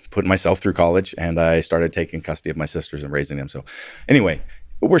college, putting myself through college, and I started taking custody of my sisters and raising them. So anyway,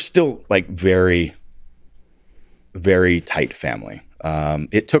 we're still like very, very tight family.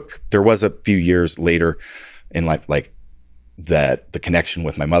 There was a few years later in life, like, that the connection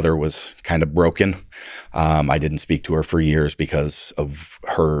with my mother was kind of broken. I didn't speak to her for years because of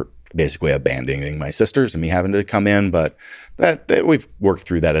her basically abandoning my sisters and me having to come in, but that we've worked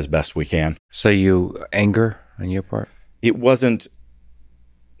through that as best we can. So anger on your part? It wasn't,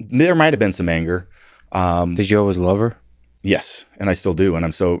 there might've been some anger. Did you always love her? Yes. And I still do.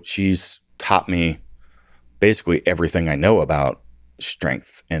 And she's taught me basically everything I know about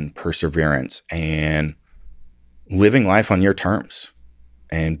strength and perseverance and living life on your terms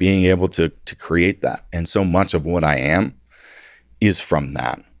and being able to create that. And so much of what I am is from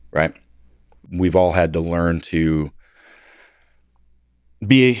that. Right? We've all had to learn to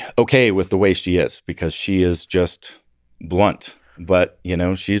be okay with the way she is, because she is just blunt. But,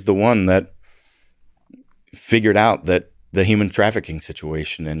 she's the one that figured out that the human trafficking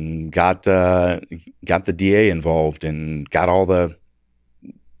situation and got the DA involved and got all the.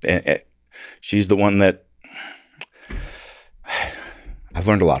 She's the one that I've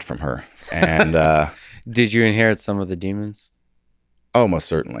learned a lot from her. And Did you inherit some of the demons? oh, most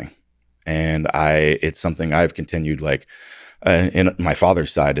certainly. And it's something I've continued, like, in my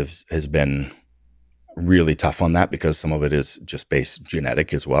father's side has been really tough on that because some of it is just based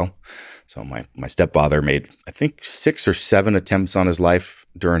genetic as well. So my stepfather made, I think, 6 or 7 attempts on his life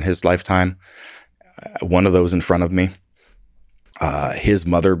during his lifetime. One of those in front of me. His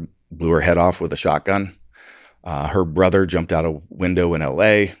mother blew her head off with a shotgun. Her brother jumped out a window in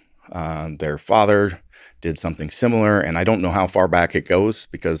LA. Their father did something similar. And I don't know how far back it goes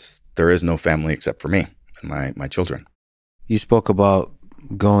because there is no family except for me and my children. You spoke about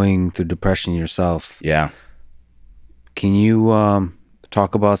going through depression yourself. Yeah. Can you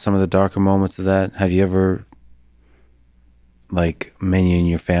talk about some of the darker moments of that? Have you ever, like many in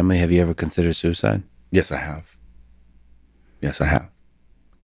your family, have you ever considered suicide? Yes, I have. Yes, I have.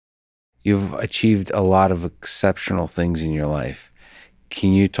 You've achieved a lot of exceptional things in your life.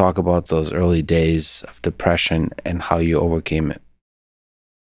 Can you talk about those early days of depression and how you overcame it?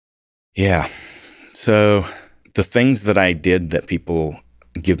 Yeah. So the things that I did that people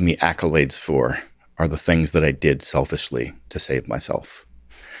give me accolades for are the things that I did selfishly to save myself.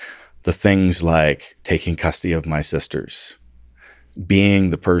 The things like taking custody of my sisters, being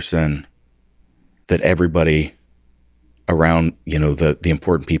the person that everybody around, the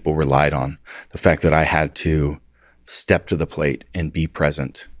important people relied on. The fact that I had to step to the plate and be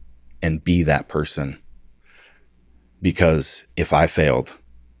present and be that person. Because if I failed,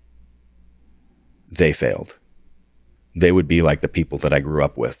 they failed. They would be like the people that I grew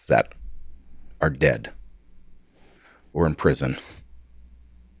up with that are dead or in prison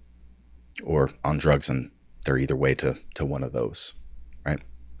or on drugs, and they're either way to one of those, right?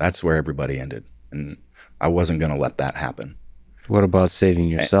 That's where everybody ended. And I wasn't going to let that happen. What about saving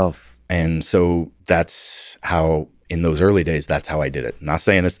yourself? And so that's how, in those early days, that's how I did it. Not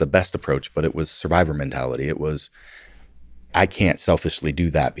saying it's the best approach, but it was survivor mentality. It was, I can't selfishly do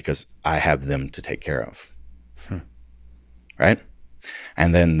that because I have them to take care of. Right?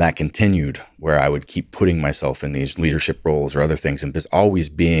 And then that continued where I would keep putting myself in these leadership roles or other things and just always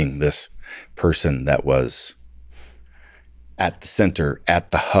being this person that was at the center,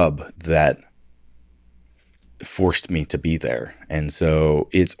 at the hub that forced me to be there. And so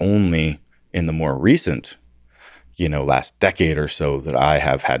it's only in the more recent, last decade or so that I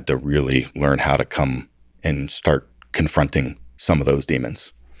have had to really learn how to come and start confronting some of those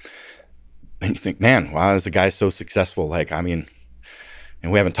demons. And you think, man, wow, this guy so successful. And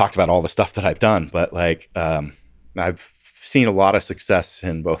we haven't talked about all the stuff that I've done, but I've seen a lot of success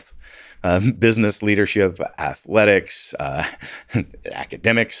in both business leadership, athletics,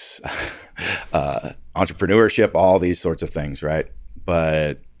 academics, entrepreneurship, all these sorts of things, right?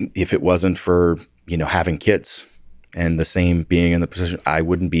 But if it wasn't for, having kids and the same being in the position, I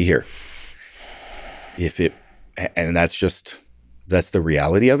wouldn't be here. And that's the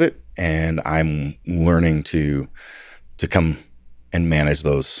reality of it. And I'm learning to come and manage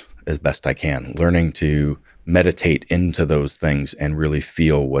those as best I can, learning to meditate into those things and really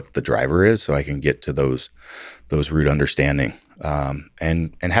feel what the driver is so I can get to those root understanding,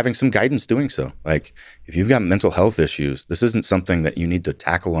 and having some guidance doing so. Like if you've got mental health issues, this isn't something that you need to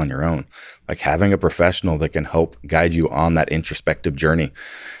tackle on your own. Like having a professional that can help guide you on that introspective journey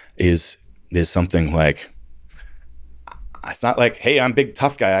is something like, it's not like, hey, I'm big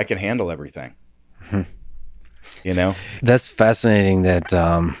tough guy, I can handle everything. That's fascinating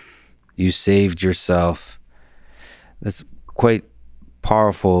that you saved yourself. That's quite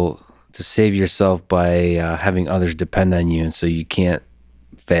powerful to save yourself by having others depend on you, and so you can't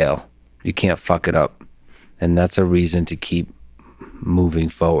fail, you can't fuck it up, and that's a reason to keep moving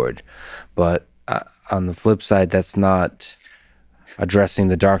forward. But on the flip side, that's not addressing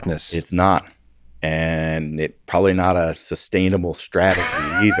the darkness. It's not. And it's probably not a sustainable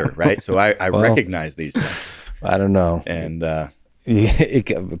strategy either, right? So I recognize these things. I don't know. And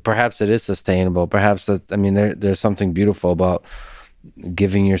perhaps it is sustainable. Perhaps there's something beautiful about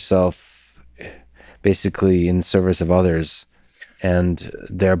giving yourself basically in service of others and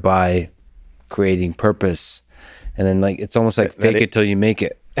thereby creating purpose. And then it's almost like fake it till you make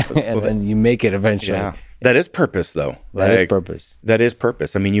it. And then you make it eventually. Yeah. That is purpose though. That is purpose. That is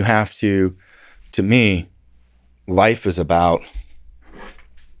purpose. You have to me, life is about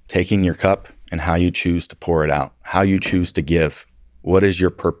taking your cup and how you choose to pour it out, how you choose to give. What is your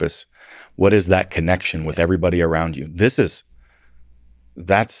purpose? What is that connection with everybody around you? That's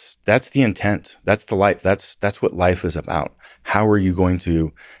the intent. That's the life. That's what life is about. How are you going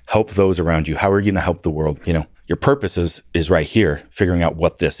to help those around you? How are you going to help the world? Your purpose is right here, figuring out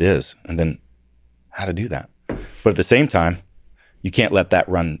what this is and then how to do that. But at the same time, you can't let that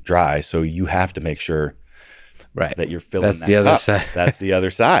run dry. So you have to make sure that you're filling That's that the other cup. side. That's the other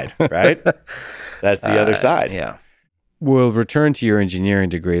side, right? That's the other side. Yeah. We'll return to your engineering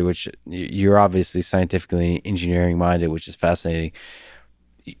degree, which you're obviously scientifically engineering minded, which is fascinating.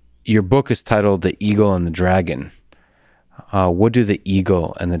 Your book is titled The Eagle and the Dragon. What do the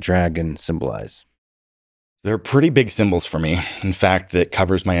eagle and the dragon symbolize? They're pretty big symbols for me. In fact, that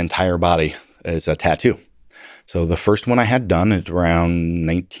covers my entire body as a tattoo. So the first one I had done is around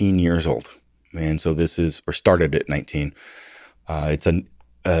 19 years old. And so this is, or started at 19. It's an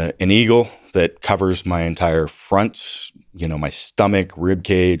eagle that covers my entire front, you know, my stomach, rib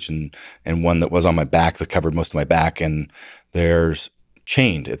cage, and one that was on my back that covered most of my back. And there's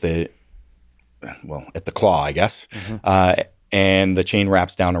chained at the claw, I guess. Mm-hmm. And the chain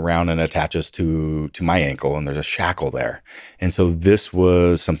wraps down around and attaches to my ankle, and there's a shackle there. And so this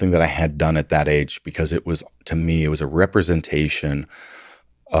was something that I had done at that age because it was, to me, it was a representation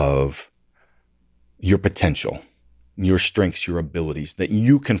of your potential, your strengths, your abilities, that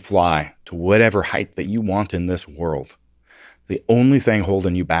you can fly to whatever height that you want in this world. The only thing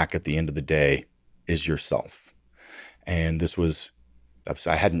holding you back at the end of the day is yourself. And this was,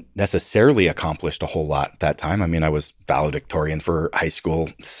 I hadn't necessarily accomplished a whole lot at that time. I mean, I was valedictorian for high school,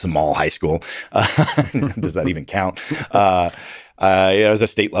 small high school. Does that even count? I was a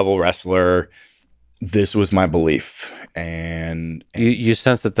state level wrestler. This was my belief. And you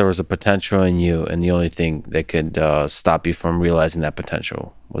sense that there was a potential in you, and the only thing that could stop you from realizing that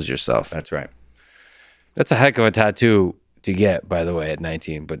potential was yourself. That's right. That's a heck of a tattoo to get, by the way, at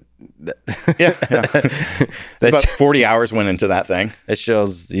 19. But yeah. About 40 hours went into that thing. It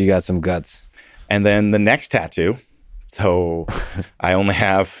shows you got some guts. And then the next tattoo, so I only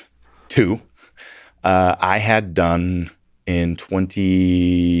have two, I had done in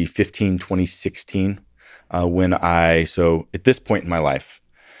 2015, 2016, so at this point in my life,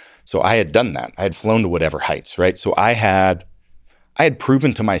 so I had done that. I had flown to whatever heights, right? So I had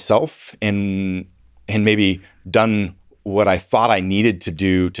proven to myself and maybe done what I thought I needed to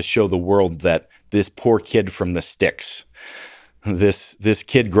do to show the world that this poor kid from the sticks, this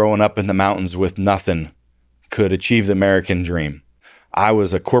kid growing up in the mountains with nothing, could achieve the American dream. I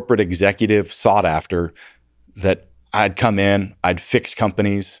was a corporate executive sought after, that I'd come in, I'd fix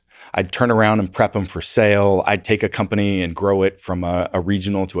companies, I'd turn around and prep them for sale. I'd take a company and grow it from a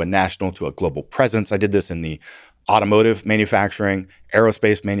regional to a national to a global presence. I did this in the automotive manufacturing,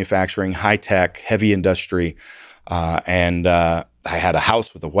 aerospace manufacturing, high tech, heavy industry. And I had a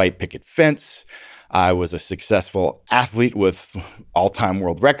house with a white picket fence. I was a successful athlete with all-time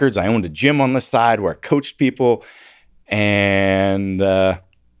world records. I owned a gym on the side where I coached people. And I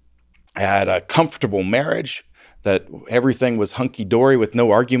had a comfortable marriage, that everything was hunky-dory with no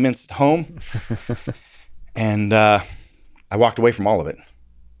arguments at home. And I walked away from all of it.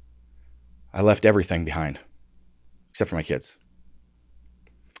 I left everything behind, except for my kids.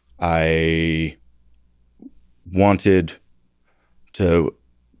 I wanted to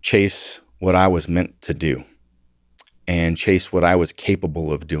chase what I was meant to do and chase what I was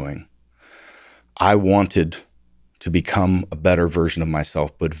capable of doing. I wanted to become a better version of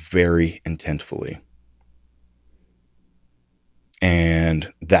myself, but very intentfully.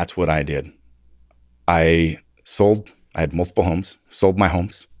 And that's what I did. I had multiple homes, sold my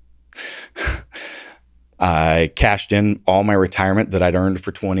homes. I cashed in all my retirement that I'd earned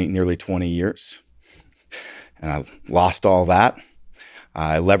for nearly 20 years. And I lost all that.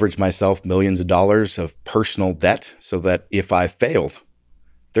 I leveraged myself millions of dollars of personal debt so that if I failed,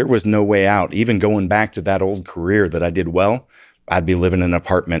 there was no way out. Even going back to that old career that I did well, I'd be living in an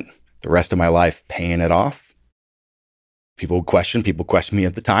apartment the rest of my life paying it off. People questioned me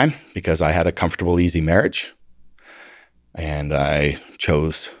at the time because I had a comfortable, easy marriage. And I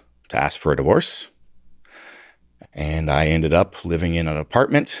chose to ask for a divorce. And I ended up living in an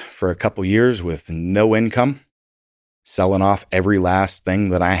apartment for a couple years with no income, selling off every last thing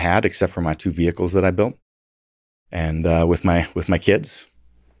that I had except for my 2 vehicles that I built, and with my kids.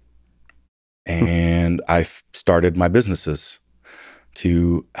 And I started my businesses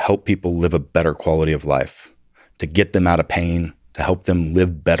to help people live a better quality of life, to get them out of pain, to help them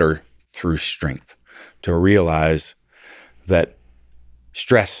live better through strength, to realize that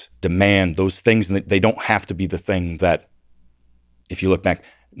stress, demand, those things, they don't have to be the thing that, if you look back,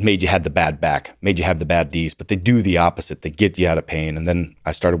 made you have the bad back, made you have the bad D's, but they do the opposite. They get you out of pain. And then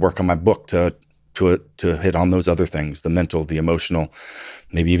I started work on my book to hit on those other things, the mental, the emotional,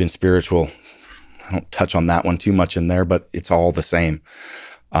 maybe even spiritual. I don't touch on that one too much in there, but it's all the same.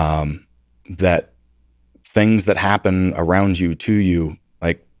 That things that happen around you, to you,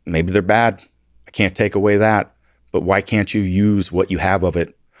 like maybe they're bad. I can't take away that, but why can't you use what you have of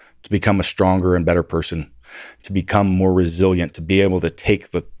it to become a stronger and better person, to become more resilient, to be able to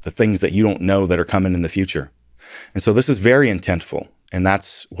take the things that you don't know that are coming in the future? And so this is very intentful. And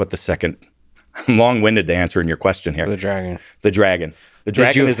that's what the second, I'm long-winded to answer in your question here. The dragon. The dragon. The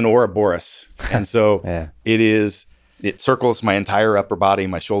dragon is an Ouroboros. And so Yeah. it circles my entire upper body,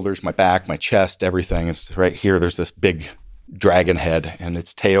 my shoulders, my back, my chest, everything. It's right here. There's this big dragon head, and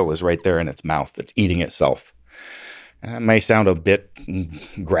its tail is right there in its mouth. It's eating itself. And that may sound a bit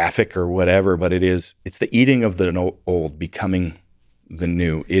graphic or whatever, but it's the eating of the old, becoming the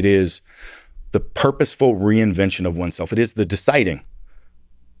new. It is the purposeful reinvention of oneself. It is the deciding,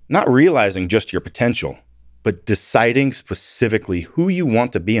 not realizing just your potential, but deciding specifically who you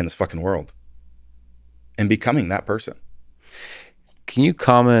want to be in this fucking world and becoming that person. Can you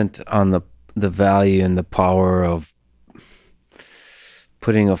comment on the value and the power of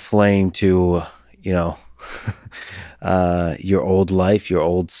putting a flame to, your old life, your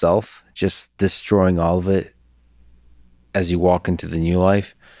old self, just destroying all of it as you walk into the new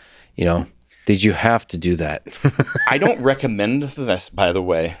life? Did you have to do that? I don't recommend this, by the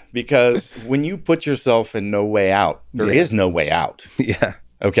way, because when you put yourself in no way out, there is no way out. Yeah.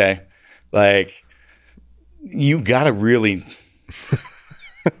 Okay. Like, you got to really,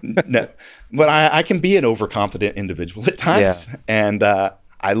 no, but I can be an overconfident individual at times. Yeah. And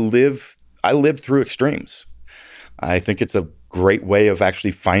I live through extremes. I think it's a great way of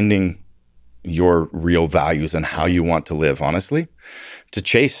actually finding your real values and how you want to live, honestly, to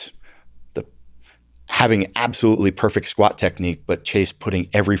chase having absolutely perfect squat technique, but chase putting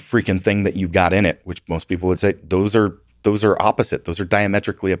every freaking thing that you've got in it, which most people would say those are opposite. Those are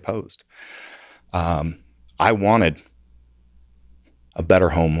diametrically opposed. I wanted a better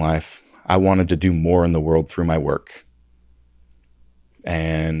home life. I wanted to do more in the world through my work.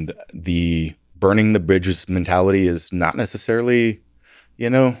 And the burning the bridges mentality is not necessarily,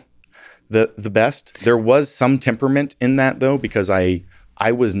 the best. There was some temperament in that, though, because I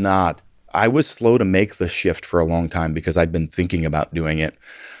was slow to make the shift for a long time because I'd been thinking about doing it,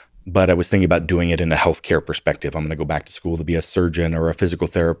 but I was thinking about doing it in a healthcare perspective. I'm going to go back to school to be a surgeon or a physical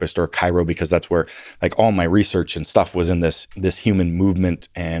therapist or a chiro, because that's where like all my research and stuff was in this human movement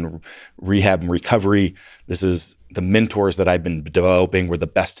and rehab and recovery. This is the mentors that I've been developing were the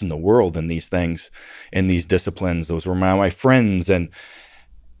best in the world in these things, in these disciplines. Those were my friends.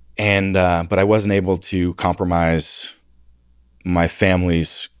 But I wasn't able to compromise my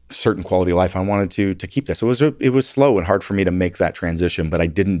family's certain quality of life. I wanted to keep that. So it was slow and hard for me to make that transition, but I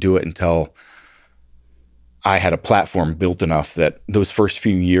didn't do it until I had a platform built enough that those first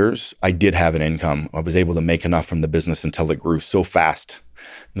few years I did have an income. I was able to make enough from the business until it grew so fast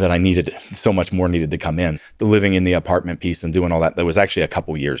that I needed so much more needed to come in. The living in the apartment piece and doing all that was actually a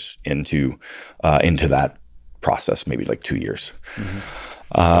couple years into that process, maybe like 2 years. Mm-hmm.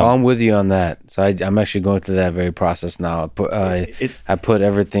 I'm with you on that. So I'm actually going through that very process now. I quit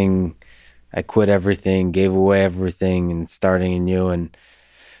everything, gave away everything, and starting anew. And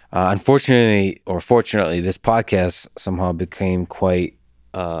unfortunately, or fortunately, this podcast somehow became quite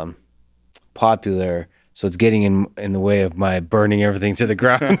popular. So it's getting in the way of my burning everything to the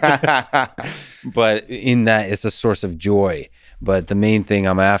ground. But in that, it's a source of joy. But the main thing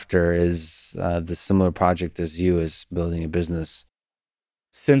I'm after is the similar project as you, is building a business.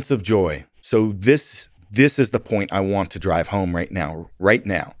 Sense of joy. So this is the point I want to drive home right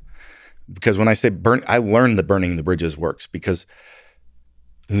now. Because when I say I learned that burning the bridges works, because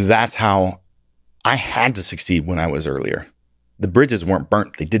that's how I had to succeed when I was earlier. The bridges weren't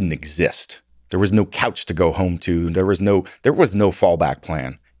burnt. They didn't exist. There was no couch to go home to. There was no fallback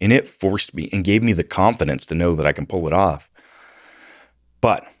plan. And it forced me and gave me the confidence to know that I can pull it off.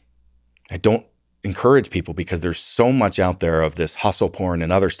 But I don't encourage people, because there's so much out there of this hustle porn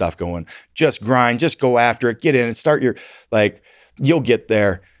and other stuff going, just grind, just go after it, get in and start you'll get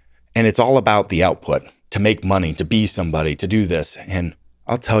there. And it's all about the output, to make money, to be somebody, to do this. And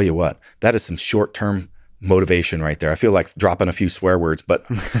I'll tell you what, that is some short-term motivation right there. I feel like dropping a few swear words, but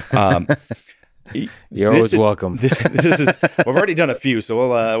you're always welcome. We've already done a few, so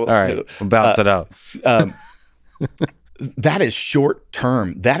we'll all right, we'll balance it out. That is short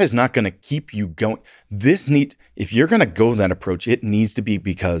term. That is not going to keep you going. If you're going to go that approach, it needs to be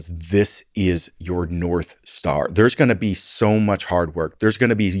because this is your North Star. There's going to be so much hard work. There's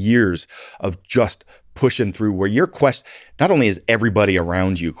going to be years of just pushing through where not only is everybody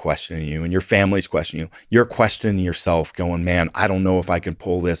around you questioning you and your family's questioning you, you're questioning yourself going, man, I don't know if I can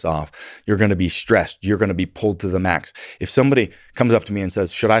pull this off. You're going to be stressed. You're going to be pulled to the max. If somebody comes up to me and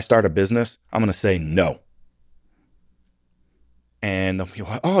says, should I start a business? I'm going to say no. And they'll be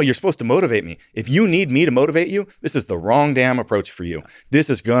like, oh, you're supposed to motivate me. If you need me to motivate you, this is the wrong damn approach for you. This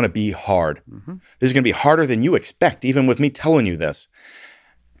is going to be hard. This is going to be harder than you expect, even with me telling you this.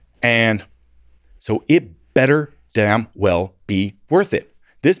 And so it better damn well be worth it.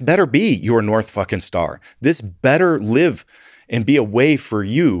 This better be your North fucking Star. This better live and be a way for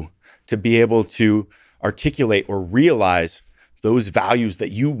you to be able to articulate or realize those values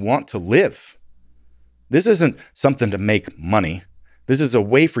that you want to live. This isn't something to make money. This is a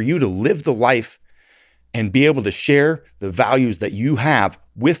way for you to live the life and be able to share the values that you have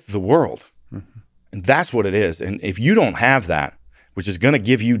with the world. And that's what it is. And if you don't have that, which is going to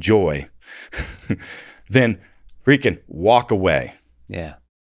give you joy, then freaking walk away. Yeah.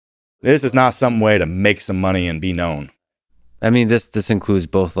 This is not some way to make some money and be known. I mean, this includes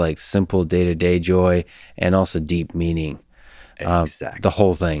both like simple day-to-day joy and also deep meaning. Exactly. The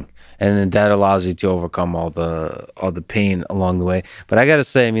whole thing. And then that allows you to overcome all the pain along the way. But I got to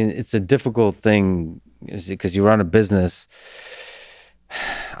say, I mean, it's a difficult thing because you run a business.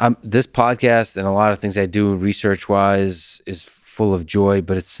 This podcast and a lot of things I do research-wise is full of joy,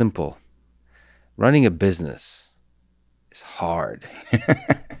 but it's simple. Running a business is hard.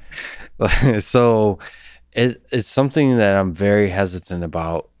 So it's something that I'm very hesitant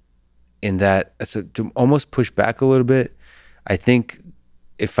about, in that, so to almost push back a little bit, I think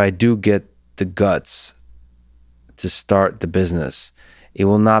if I do get the guts to start the business, it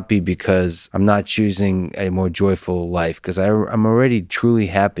will not be because I'm not choosing a more joyful life, because I'm already truly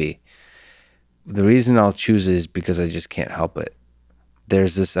happy. The reason I'll choose it is because I just can't help it.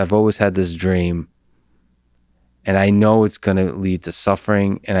 I've always had this dream, and I know it's going to lead to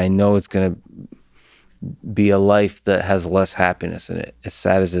suffering, and I know it's going to be a life that has less happiness in it, as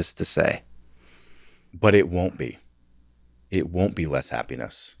sad as it's to say. But it won't be. It won't be less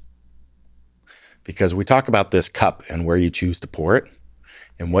happiness. Because we talk about this cup and where you choose to pour it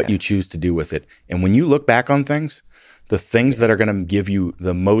and what you choose to do with it. And when you look back on things, the things that are going to give you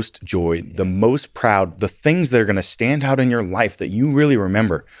the most joy, the most proud, the things that are going to stand out in your life that you really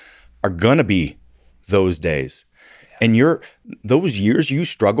remember are going to be those days. And those years you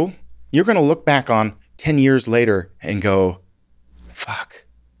struggle, you're going to look back on 10 years later and go, fuck,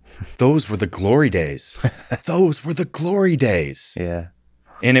 those were the glory days. Those were the glory days. Yeah.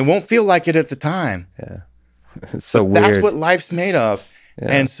 And it won't feel like it at the time. Yeah. It's so weird. That's what life's made of. Yeah.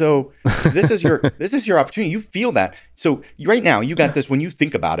 And so this is your opportunity. You feel that. So right now you got this, when you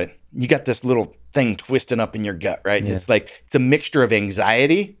think about it, you got this little thing twisting up in your gut, right? Yeah. It's a mixture of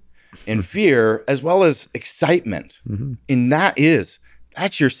anxiety and fear as well as excitement. And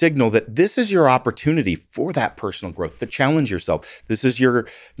that's your signal that this is your opportunity for that personal growth, to challenge yourself. This is your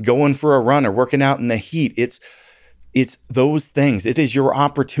going for a run or working out in the heat. It's those things. It is your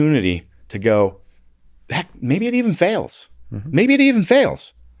opportunity to go, heck, maybe it even fails. Maybe it even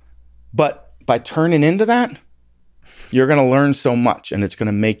fails. But by turning into that, you're going to learn so much, and it's going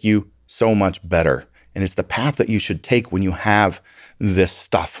to make you so much better. And it's the path that you should take when you have this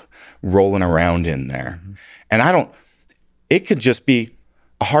stuff rolling around in there. And it could just be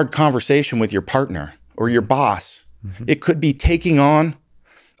a hard conversation with your partner or your boss. It could be taking on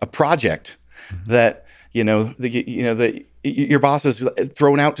a project that, that your boss is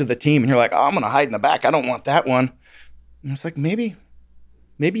thrown out to the team, and you're like, oh, I'm going to hide in the back. I don't want that one. And it's like, maybe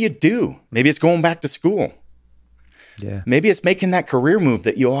you do. Maybe it's going back to school. Yeah. Maybe it's making that career move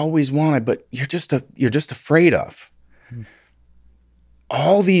that you always wanted, but you're just afraid of.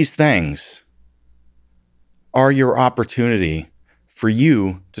 All these things are your opportunity for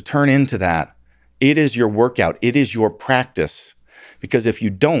you to turn into that. It is your workout. It is your practice. Because if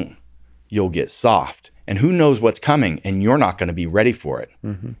you don't, you'll get soft. And who knows what's coming, and you're not going to be ready for it.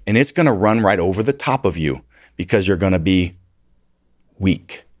 And it's going to run right over the top of you because you're going to be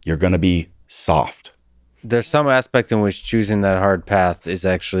weak. You're going to be soft. There's some aspect in which choosing that hard path is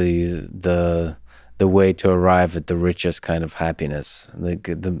actually the way to arrive at the richest kind of happiness, like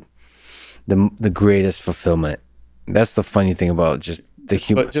the greatest fulfillment. That's the funny thing about just the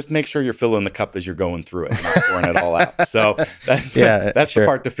human. But just make sure you're filling the cup as you're going through it, not pouring it all out. So that's the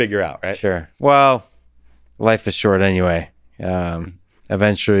part to figure out, right? Sure. Well, life is short anyway.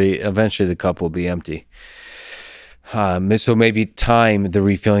 Eventually the cup will be empty. So maybe time the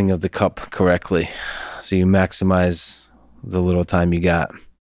refilling of the cup correctly, so you maximize the little time you got.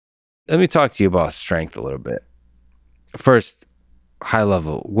 Let me talk to you about strength a little bit. First, high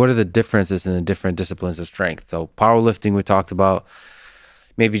level, what are the differences in the different disciplines of strength? So powerlifting we talked about.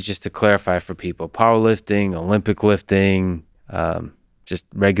 Maybe just to clarify for people, powerlifting, Olympic lifting, just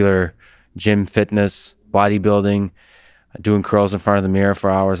regular gym fitness, bodybuilding, doing curls in front of the mirror for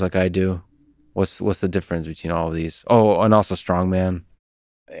hours like I do. What's the difference between all of these? Oh, and also strongman.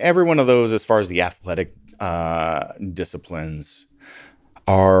 Every one of those, as far as the athletic disciplines,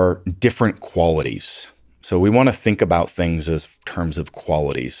 are different qualities. So we want to think about things as terms of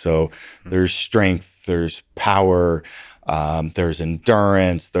qualities. So there's strength, there's power, there's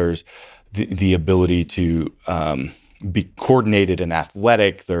endurance, there's the ability to be coordinated and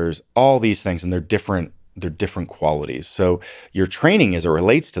athletic. There's all these things, and they're different qualities. So your training, as it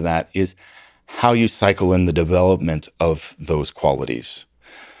relates to that, is how you cycle in the development of those qualities.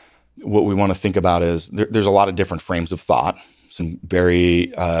 What we want to think about is there's a lot of different frames of thought, some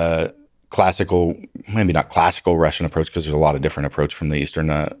very classical, maybe not classical Russian approach, because there's a lot of different approach from the Eastern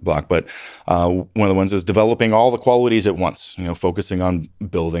Bloc, but one of the ones is developing all the qualities at once, focusing on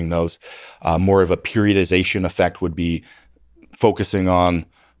building those. More of a periodization effect would be focusing on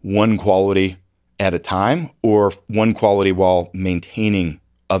one quality at a time, or one quality while maintaining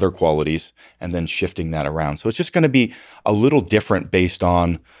other qualities and then shifting that around. So it's just going to be a little different based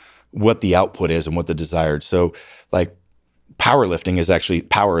on what the output is and what the desired. So like powerlifting is actually,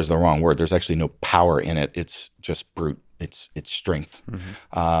 power is the wrong word. There's actually no power in it. It's just brute. It's strength.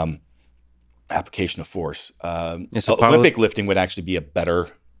 Application of force. Olympic lifting would actually be a better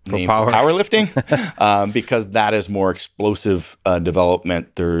name for powerlifting because that is more explosive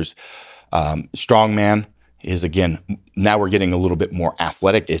development. There's strongman is, again, now we're getting a little bit more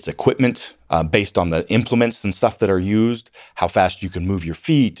athletic. It's equipment based on the implements and stuff that are used, how fast you can move your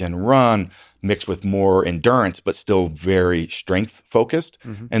feet and run, mixed with more endurance, but still very strength focused.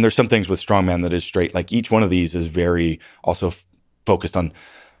 And there's some things with strongman that is straight. Like each one of these is very also focused on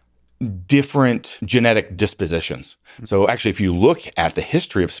different genetic dispositions. So actually, if you look at the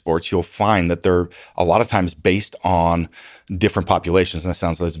history of sports, you'll find that they're a lot of times based on different populations. And that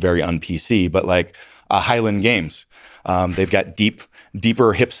sounds like it's very un-PC, but like Highland Games, they've got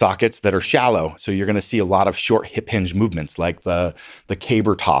deeper hip sockets that are shallow. So you're going to see a lot of short hip hinge movements like the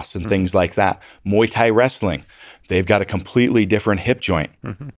caber toss and things like that. Muay Thai wrestling, they've got a completely different hip joint.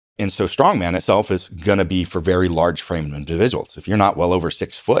 And so strongman itself is going to be for very large frame individuals. If you're not well over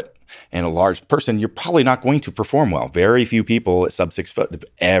 6 foot and a large person, you're probably not going to perform well. Very few people at sub 6 foot have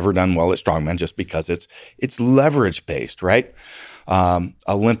ever done well at strongman just because it's leverage based, right?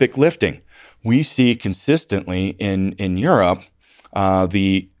 Olympic lifting, we see consistently in Europe,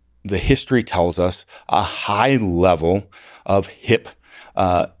 the history tells us a high level of hip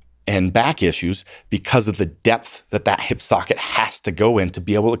and back issues because of the depth that hip socket has to go in to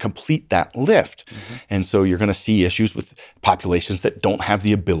be able to complete that lift. And so you're going to see issues with populations that don't have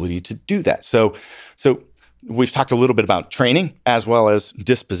the ability to do that. So we've talked a little bit about training as well as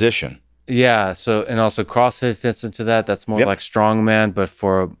disposition. Yeah. So, and also CrossFit fits into that. That's more like strongman, but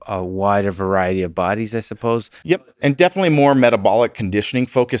for a wider variety of bodies, I suppose. Yep. And definitely more metabolic conditioning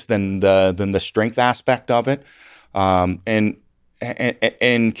focused than the strength aspect of it. And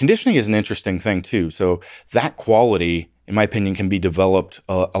conditioning is an interesting thing too. So that quality, in my opinion, can be developed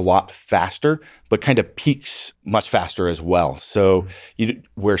a lot faster, but kind of peaks much faster as well. So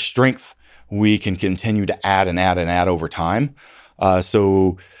where strength, we can continue to add and add and add over time.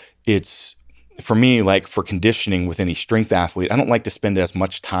 So it's, for me, like for conditioning with any strength athlete, I don't like to spend as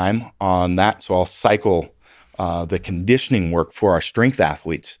much time on that. So I'll cycle the conditioning work for our strength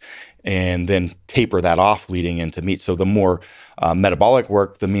athletes and then taper that off leading into meet. So the more metabolic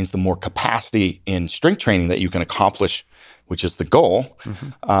work, that means the more capacity in strength training that you can accomplish, which is the goal,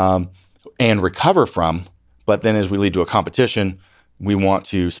 and recover from. But then as we lead to a competition, we want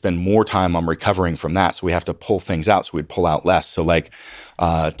to spend more time on recovering from that. So we have to pull things out. So we'd pull out less. So like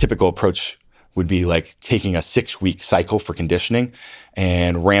typical approach would be like taking a 6-week cycle for conditioning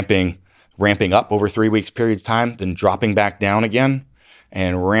and ramping up over 3 weeks periods of time, then dropping back down again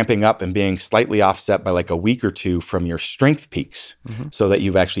and ramping up and being slightly offset by like a week or two from your strength peaks so that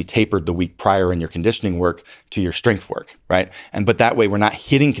you've actually tapered the week prior in your conditioning work to your strength work, right? But that way we're not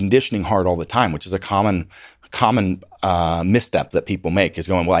hitting conditioning hard all the time, which is a common misstep that people make, is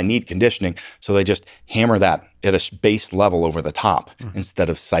going, well, I need conditioning. So they just hammer that at a base level over the top instead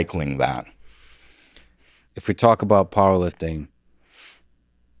of cycling that. If we talk about powerlifting,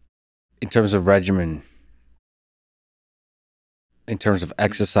 in terms of regimen, in terms of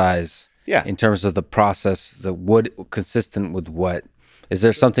exercise, in terms of the process, consistent with what? Is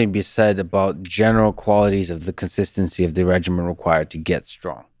there something to be said about general qualities of the consistency of the regimen required to get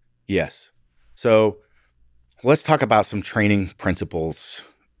strong? Yes. So let's talk about some training principles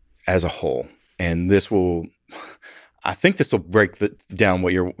as a whole. And I think this will break down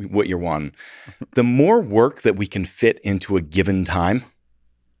what you're wanting. The more work that we can fit into a given time,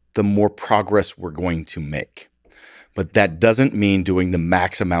 the more progress we're going to make. But that doesn't mean doing the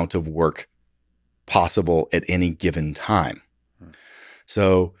max amount of work possible at any given time.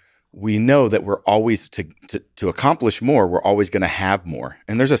 So we know that we're always, to accomplish more, we're always going to have more.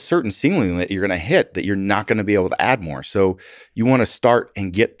 And there's a certain ceiling that you're going to hit that you're not going to be able to add more. So you want to start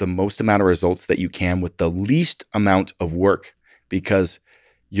and get the most amount of results that you can with the least amount of work, because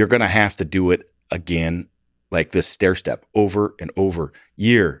you're going to have to do it again, like this stair step, over and over,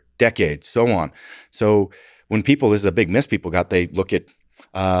 year, decade, so on. So when people, this is a big miss people got, they look at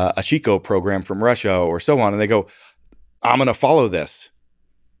a Chico program from Russia or so on, and they go, I'm going to follow this.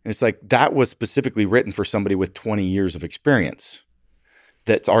 And it's like, that was specifically written for somebody with 20 years of experience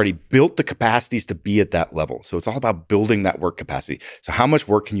that's already built the capacities to be at that level. So it's all about building that work capacity. So how much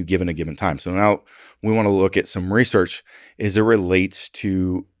work can you give in a given time? So now we want to look at some research as it relates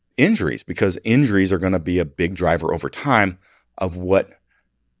to injuries, because injuries are going to be a big driver over time of what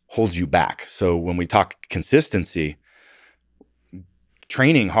holds you back. So when we talk consistency,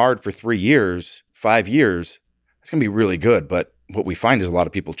 training hard for 3 years, 5 years, it's going to be really good. But what we find is a lot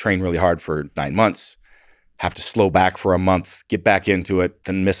of people train really hard for 9 months, have to slow back for a month, get back into it,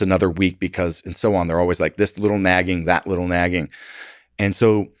 then miss another week because, and so on. They're always like this little nagging, that little nagging. And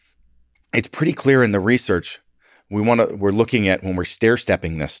so it's pretty clear in the research. We're looking at, when we're stair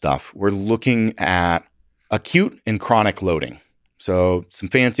stepping this stuff, we're looking at acute and chronic loading. So some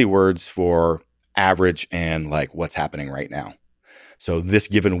fancy words for average and like what's happening right now. So this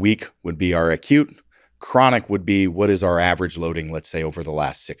given week would be our acute. Chronic would be what is our average loading, let's say, over the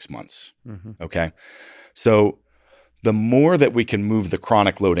last 6 months. Okay. So the more that we can move the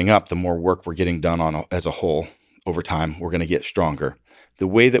chronic loading up, the more work we're getting done on as a whole over time, we're going to get stronger. The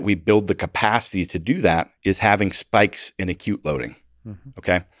way that we build the capacity to do that is having spikes in acute loading.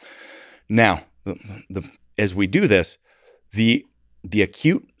 Okay. Now, as we do this, the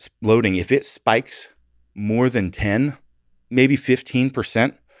acute loading, if it spikes more than 10, maybe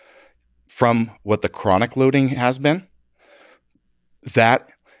 15% from what the chronic loading has been, that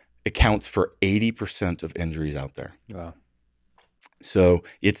accounts for 80% of injuries out there. Wow. So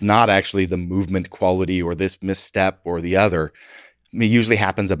it's not actually the movement quality or this misstep or the other. It usually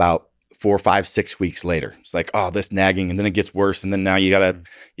happens about 4, 5, 6 weeks later. It's like, oh, this nagging, and then it gets worse, and then now you gotta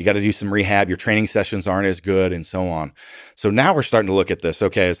do some rehab. Your training sessions aren't as good, and so on. So now we're starting to look at this.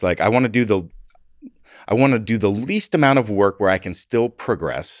 Okay, it's like I want to do the least amount of work where I can still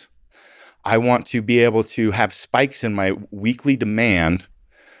progress. I want to be able to have spikes in my weekly demand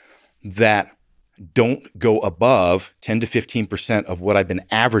that don't go above 10 to 15% of what I've been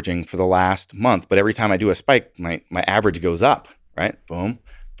averaging for the last month. But every time I do a spike, my average goes up, right? Boom,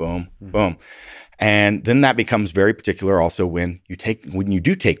 boom, boom. And then that becomes very particular also when you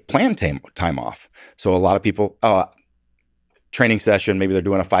do take planned time off. So a lot of people, training session, maybe they're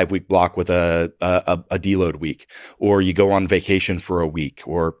doing a 5-week block with a deload week, or you go on vacation for a week,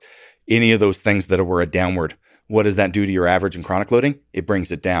 or any of those things that were a downward. What does that do to your average and chronic loading? It brings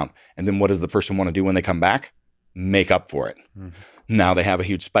it down. And then what does the person want to do when they come back? Make up for it. Now they have a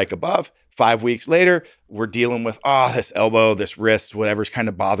huge spike above. 5 weeks later, we're dealing with, this elbow, this wrist, whatever's kind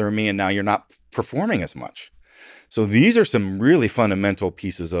of bothering me. And now you're not performing as much. So these are some really fundamental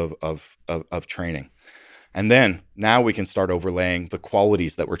pieces of training. And then now we can start overlaying the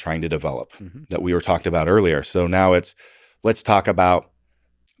qualities that we're trying to develop that we were talked about earlier. So now let's talk about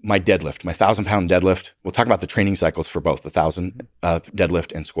my deadlift, my 1,000-pound deadlift. We'll talk about the training cycles for both the 1,000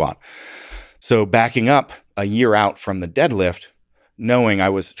 deadlift and squat. So backing up a year out from the deadlift, knowing I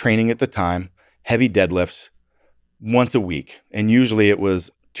was training at the time, heavy deadlifts once a week. And usually it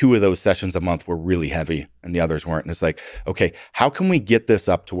was 2 of those sessions a month were really heavy and the others weren't. And it's like, okay, how can we get this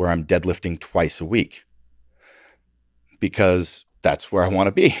up to where I'm deadlifting twice a week? Because that's where I want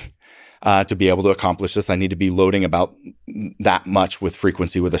to be. To be able to accomplish this, I need to be loading about that much with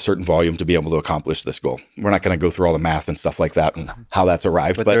frequency with a certain volume to be able to accomplish this goal. We're not going to go through all the math and stuff like that and how that's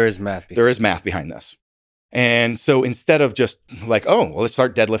arrived. But there is math. There is math behind this. And so instead of just like, let's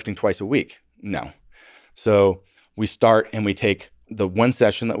start deadlifting twice a week. No. So we start and we take the one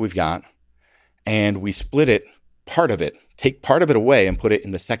session that we've got and we split it, take part of it away and put it in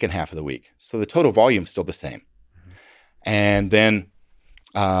the second half of the week. So the total volume is still the same. And then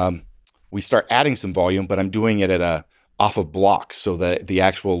we start adding some volume, but I'm doing it off of blocks so that the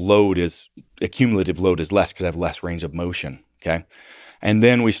actual cumulative load is less because I have less range of motion, okay? And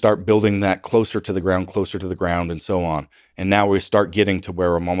then we start building that closer to the ground, and so on. And now we start getting to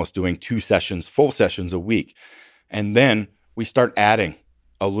where I'm almost doing 2 sessions, full sessions a week. And then we start adding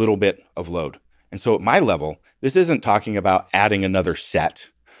a little bit of load. And so at my level, this isn't talking about adding another set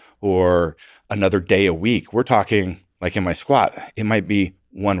or another day a week. We're talking, like in my squat, it might be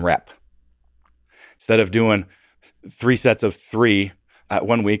 1 rep. Instead of doing 3 sets of 3 at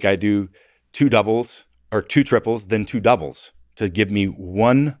 1 week, I do 2 doubles or 2 triples, then 2 doubles to give me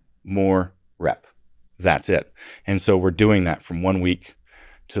 1 more rep. That's it. And so we're doing that from 1 week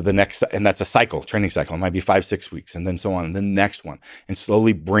to the next, and that's a cycle, training cycle. It might be 5, 6 weeks, and then so on, and then the next one, and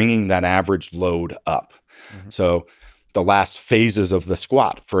slowly bringing that average load up. So the last phases of the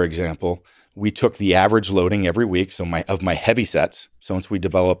squat, for example, we took the average loading every week, so of my heavy sets. So once we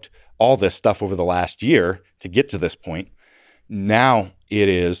developed all this stuff over the last year to get to this point, now it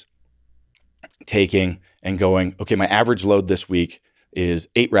is taking and going, okay, my average load this week is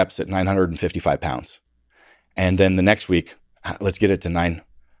 8 reps at 955 pounds. And then the next week, let's get it to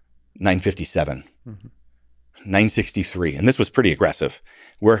 957, 963. And this was pretty aggressive,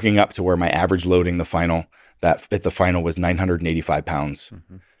 working up to where my average loading at the final was 985 pounds,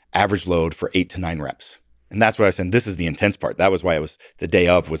 average load for 8 to 9 reps. And that's what I was saying. This is the intense part. That was why it was the day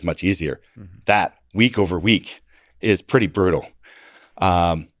of was much easier. That week over week is pretty brutal.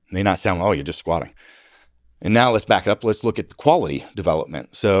 May not sound, oh, you're just squatting. And now let's back up. Let's look at the quality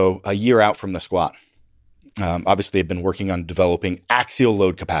development. So a year out from the squat, obviously I've been working on developing axial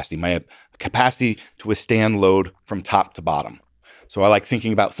load capacity, my capacity to withstand load from top to bottom. So I like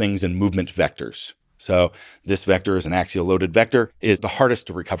thinking about things in movement vectors. So this vector is an axial loaded vector, is the hardest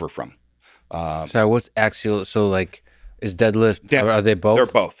to recover from. So what's axial? So like, is deadlift, are they both? They're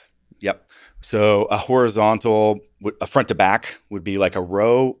both. Yep. So a horizontal, a front to back would be like a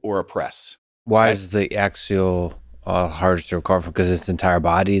row or a press. Why is the axial hardest to recover from? Because it's entire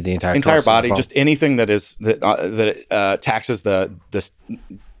body, the entire body, just anything that is taxes the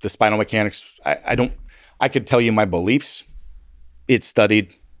spinal mechanics. I could tell you my beliefs. It's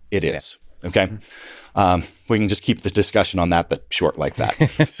studied. It is. Okay. We can just keep the discussion on that short like that.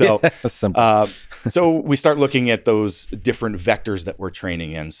 So, so we start looking at those different vectors that we're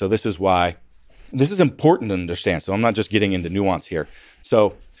training in. So this is why this is important to understand. So I'm not just getting into nuance here.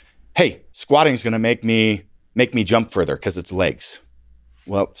 So, hey, squatting is going to make me jump further because it's legs.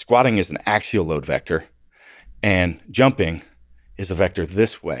 Well, squatting is an axial load vector, and jumping is a vector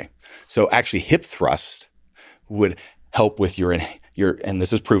this way. So actually, hip thrust would help with your, and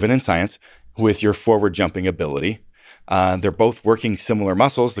this is proven in science, with your forward jumping ability. They're both working similar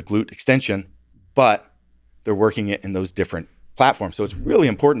muscles, the glute extension, but they're working it in those different platforms. So it's really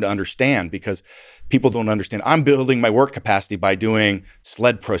important to understand because people don't understand. I'm building my work capacity by doing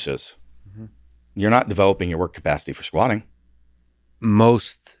sled pushes. You're not developing your work capacity for squatting.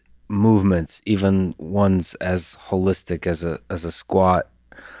 Most movements, even ones as holistic as a squat,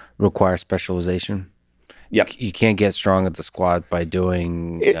 require specialization. Yep. You can't get strong at the squat by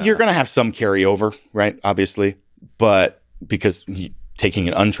doing... You're going to have some carryover, right? Obviously. But because taking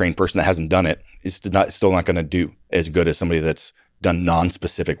an untrained person that hasn't done it is still not going to do as good as somebody that's done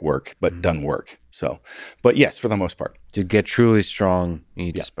non-specific work, but done work. So, but yes, for the most part. To get truly strong, you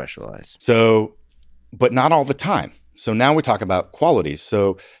need to specialize. So, but not all the time. So now we talk about qualities.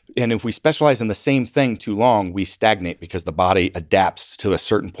 So, and if we specialize in the same thing too long, we stagnate because the body adapts to a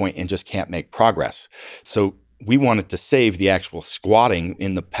certain point and just can't make progress. So we wanted to save the actual squatting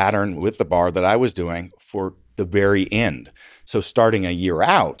in the pattern with the bar that I was doing for the very end. So starting a year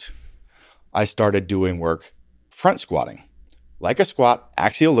out, I started doing work front squatting, like a squat,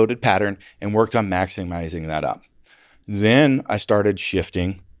 axial loaded pattern, and worked on maximizing that up. Then I started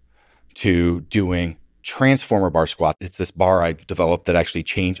shifting to doing transformer bar squat. It's this bar I developed that actually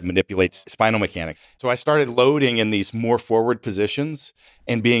manipulates spinal mechanics. So I started loading in these more forward positions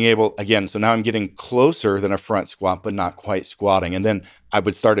and being able, again, so now I'm getting closer than a front squat, but not quite squatting. And then I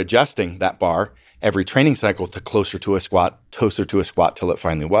would start adjusting that bar every training cycle to closer to a squat till it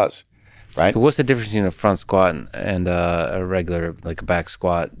finally was, right? So what's the difference between a front squat and a regular, like a back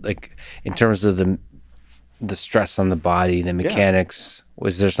squat? Like in terms of the stress on the body, the mechanics,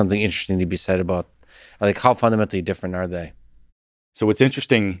 was there something interesting to be said about, like how fundamentally different are they? So what's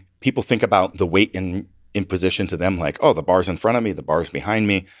interesting, people think about the weight in position to them like, oh, the bar's in front of me, the bar's behind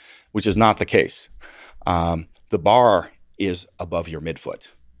me, which is not the case. The bar is above your midfoot.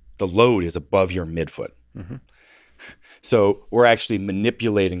 The load is above your midfoot. So we're actually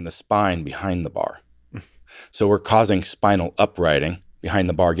manipulating the spine behind the bar. So we're causing spinal uprighting behind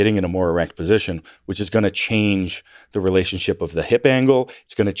the bar, getting in a more erect position, which is going to change the relationship of the hip angle.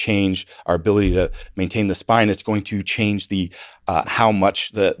 It's going to change our ability to maintain the spine. It's going to change the how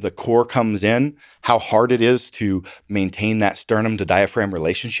much the core comes in, how hard it is to maintain that sternum to diaphragm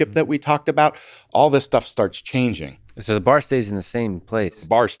relationship that we talked about. All this stuff starts changing. So the bar stays in the same place. The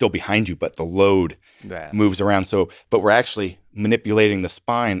bar is still behind you, but the load moves around. So, but we're actually manipulating the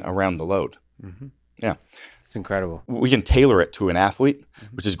spine around the load. Yeah. It's incredible. We can tailor it to an athlete,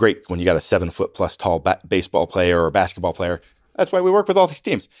 which is great when you got a 7 foot plus tall baseball player or basketball player. That's why we work with all these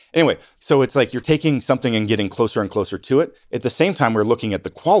teams. Anyway, so it's like you're taking something and getting closer and closer to it. At the same time, we're looking at the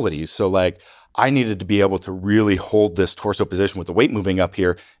qualities. So like I needed to be able to really hold this torso position with the weight moving up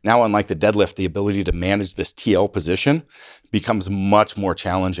here. Now, unlike the deadlift, the ability to manage this TL position becomes much more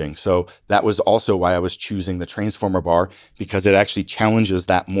challenging. So that was also why I was choosing the transformer bar, because it actually challenges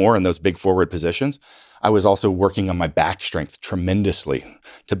that more in those big forward positions. I was also working on my back strength tremendously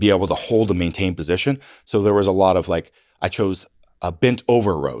to be able to hold a maintained position. So there was a lot of like, I chose bent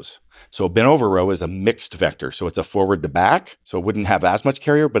over rows. So a bent over row is a mixed vector. So it's a forward to back. So it wouldn't have as much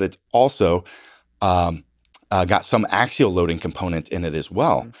carrier, but it's also got some axial loading component in it as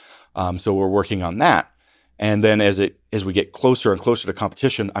well. So we're working on that. And then as we get closer and closer to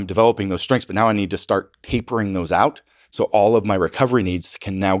competition, I'm developing those strengths, but now I need to start tapering those out. So all of my recovery needs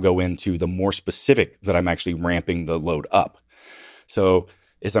can now go into the more specific that I'm actually ramping the load up. So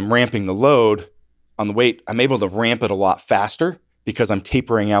as I'm ramping the load on the weight, I'm able to ramp it a lot faster because I'm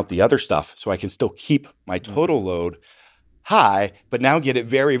tapering out the other stuff. So I can still keep my total load high, but now get it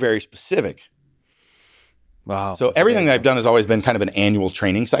very, very specific. Wow. So everything that I've done has always been kind of an annual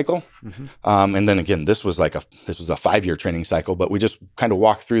training cycle. And then again, this was a 5-year training cycle, but we just kind of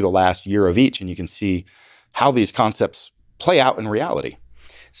walked through the last year of each, and you can see how these concepts play out in reality.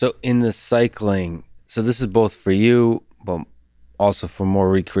 So in the cycling, so this is both for you, but also for more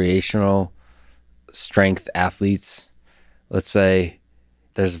recreational strength athletes. Let's say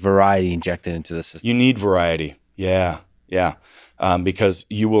there's variety injected into the system. You need variety. Yeah. Because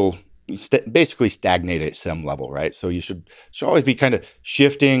you will basically stagnate at some level, right? So you should always be kind of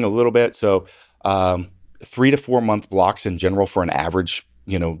shifting a little bit. So 3 to 4 month blocks in general for an average,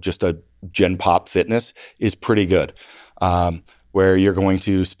 just a Gen Pop fitness is pretty good. Where you're going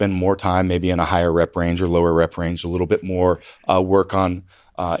to spend more time maybe in a higher rep range or lower rep range, a little bit more work on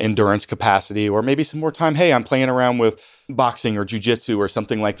endurance capacity, or maybe some more time. Hey, I'm playing around with boxing or jujitsu or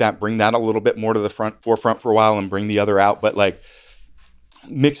something like that. Bring that a little bit more to the forefront for a while and bring the other out. But like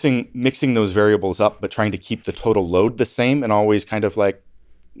mixing those variables up, but trying to keep the total load the same, and always kind of like,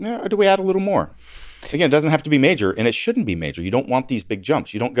 do we add a little more? Again, it doesn't have to be major, and it shouldn't be major. You don't want these big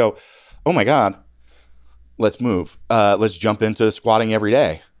jumps. You don't go, oh my God, let's move. Let's jump into squatting every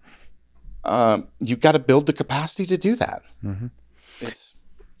day. You've got to build the capacity to do that. It's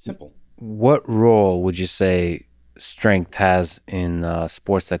simple. What role would you say strength has in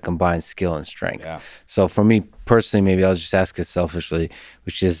sports that combine skill and strength? Yeah. So for me personally, maybe I'll just ask it selfishly,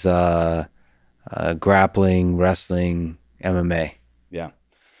 which is grappling, wrestling, MMA. Yeah.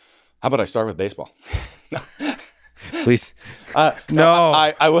 How about I start with baseball? Please. No.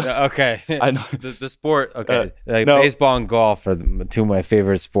 I will. Okay. I know. The sport. Okay. No. Baseball and golf are two of my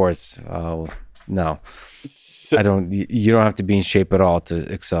favorite sports. No. I don't. You don't have to be in shape at all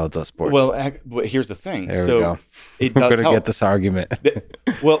to excel at those sports. Well, here's the thing. There we go. It We're does gonna help. get this argument.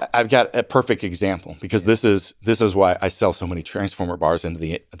 Well, I've got a perfect example, because this is why I sell so many transformer bars into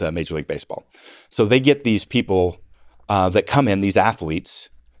the Major League Baseball. So they get these people that come in, these athletes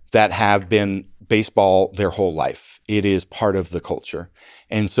that have been baseball their whole life. It is part of the culture.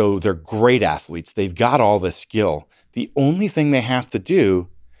 And so they're great athletes. They've got all the skill. The only thing they have to do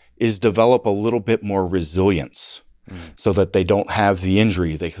is develop a little bit more resilience so that they don't have the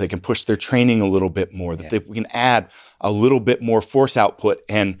injury. They can push their training a little bit more, that we can add a little bit more force output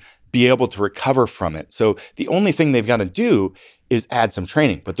and be able to recover from it. So the only thing they've got to do is add some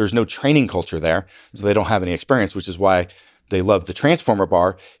training, but there's no training culture there. So they don't have any experience, which is why they love the transformer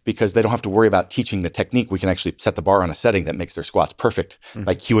bar, because they don't have to worry about teaching the technique. We can actually set the bar on a setting that makes their squats perfect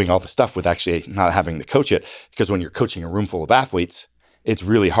by cueing all the stuff with actually not having to coach it. Because when you're coaching a room full of athletes, it's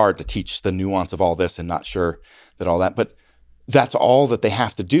really hard to teach the nuance of all this and not sure that all that. But that's all that they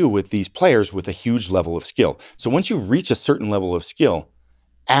have to do with these players with a huge level of skill. So once you reach a certain level of skill,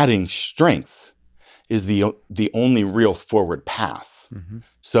 adding strength is the only real forward path.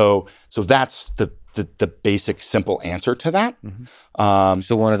 So that's the basic simple answer to that.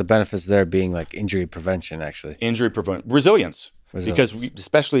 So one of the benefits there being like injury prevention, actually. Injury prevention, resilience. Because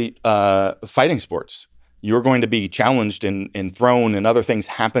especially fighting sports, you're going to be challenged and thrown, and other things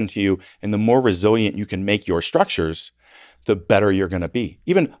happen to you. And the more resilient you can make your structures, the better you're going to be.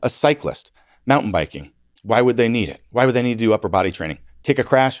 Even a cyclist, mountain biking, why would they need it? Why would they need to do upper body training? Take a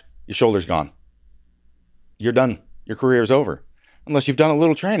crash, your shoulder's gone. You're done. Your career's over. Unless you've done a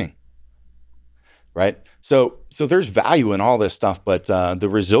little training, right? So there's value in all this stuff, but the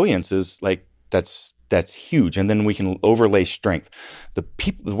resilience is like, that's huge. And then we can overlay strength.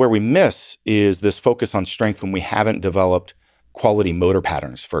 Where we miss is this focus on strength when we haven't developed quality motor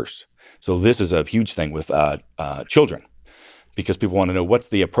patterns first. So this is a huge thing with children, because people want to know what's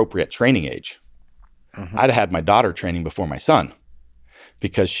the appropriate training age. I'd had my daughter training before my son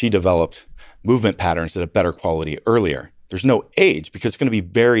because she developed movement patterns at a better quality earlier. There's no age because it's going to be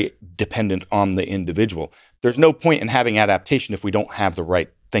very dependent on the individual. There's no point in having adaptation if we don't have the right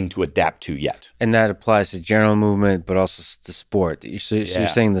thing to adapt to yet. And that applies to general movement, but also to sport. So you're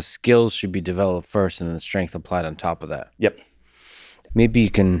saying the skills should be developed first and then the strength applied on top of that. Yep. Maybe you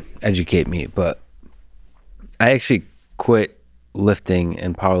can educate me, but I actually quit lifting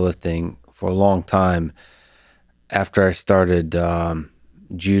and powerlifting for a long time after I started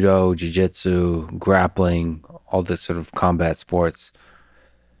judo, jiu-jitsu, grappling, all this sort of combat sports,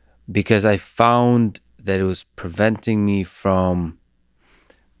 because I found that it was preventing me from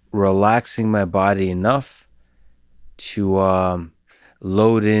relaxing my body enough to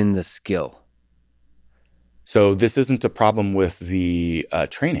load in the skill. So this isn't a problem with the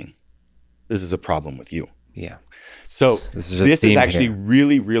training. This is a problem with you. Yeah. So this is actually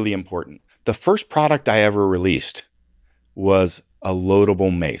really, really important. The first product I ever released was a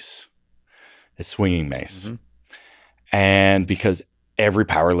loadable mace, a swinging mace. Mm-hmm. And because every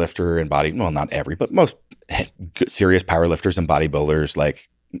power lifter and not every, but most serious power lifters and bodybuilders, like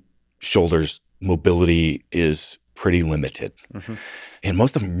shoulders mobility is pretty limited. Mm-hmm. And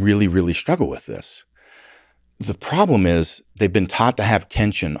most of them really, really struggle with this. The problem is they've been taught to have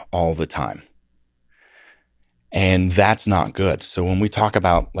tension all the time. And that's not good. So when we talk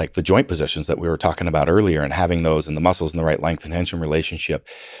about like the joint positions that we were talking about earlier and having those and the muscles in the right length and tension relationship,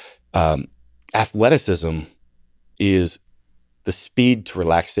 athleticism is the speed to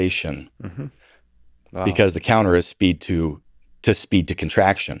relaxation. Mm-hmm. Wow. Because the counter is speed to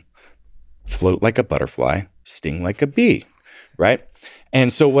contraction. Float like a butterfly, sting like a bee, right?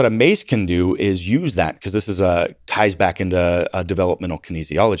 And so what a mace can do is use that, because this is ties back into developmental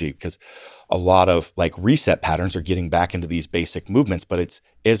kinesiology, because a lot of like reset patterns are getting back into these basic movements, but it's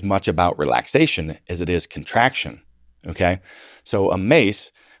as much about relaxation as it is contraction, okay? So a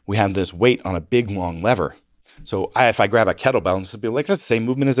mace, we have this weight on a big, long lever. So if I grab a kettlebell, and just be like, that's the same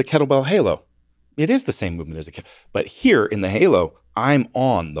movement as a kettlebell halo. It is the same movement as a kettlebell. But here in the halo, I'm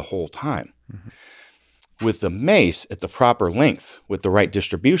on the whole time. Mm-hmm. With the mace at the proper length, with the right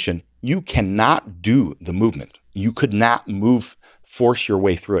distribution, you cannot do the movement. You could not force your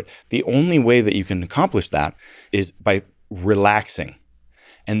way through it. The only way that you can accomplish that is by relaxing.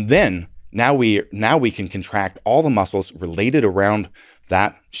 And then now we can contract all the muscles related around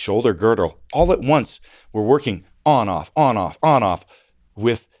that shoulder girdle all at once. We're working on, off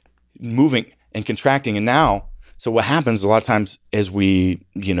with moving and contracting. And now, so what happens a lot of times as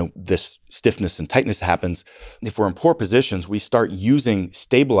this stiffness and tightness happens, if we're in poor positions, we start using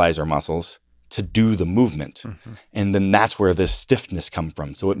stabilizer muscles to do the movement. Mm-hmm. And then that's where this stiffness comes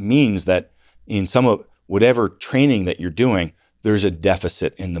from. So it means that in some of whatever training that you're doing, there's a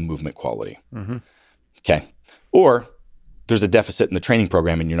deficit in the movement quality. Mm-hmm. Okay. Or there's a deficit in the training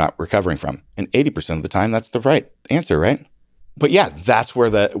program and you're not recovering from. And 80% of the time, that's the right answer, right? But yeah, that's where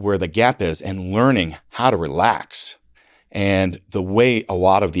the gap is, and learning how to relax. And the way a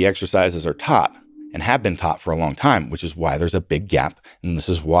lot of the exercises are taught and have been taught for a long time, which is why there's a big gap. And this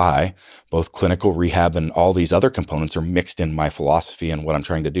is why both clinical rehab and all these other components are mixed in my philosophy and what I'm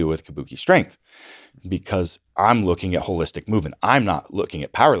trying to do with Kabuki Strength, because I'm looking at holistic movement. I'm not looking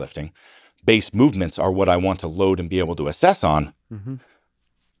at powerlifting. Base movements are what I want to load and be able to assess on. Mm-hmm.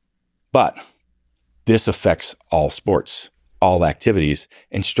 But this affects all sports, all activities,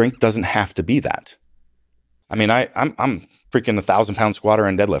 and strength doesn't have to be that. I mean, I'm freaking 1,000-pound squatter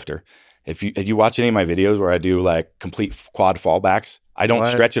and deadlifter. If you watch any of my videos where I do like complete quad fallbacks, I don't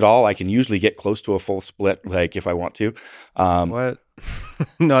stretch at all. I can usually get close to a full split, like if I want to. What?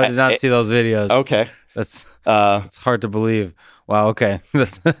 No, I did not see those videos. Okay, it's hard to believe. Wow. Okay.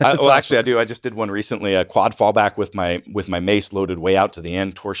 That's awesome. Actually, I do. I just did one recently, a quad fallback with my mace loaded way out to the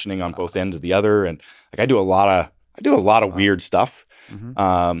end, torsioning on both ends of the other, and like I do a lot of weird stuff.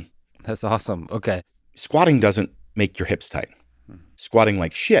 Mm-hmm. That's awesome. Okay. Squatting doesn't make your hips tight. Squatting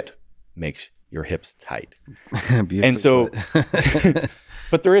like shit makes your hips tight. And so,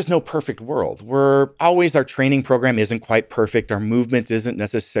 but there is no perfect world. Our training program isn't quite perfect. Our movement isn't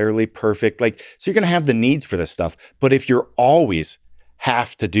necessarily perfect. So you're going to have the needs for this stuff. But if you're always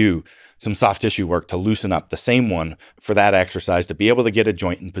have to do some soft tissue work to loosen up the same one for that exercise to be able to get a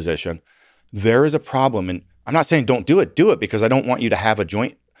joint in position, there is a problem. And I'm not saying don't do it because I don't want you to have a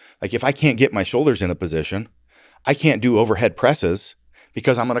joint. Like if I can't get my shoulders in a position, I can't do overhead presses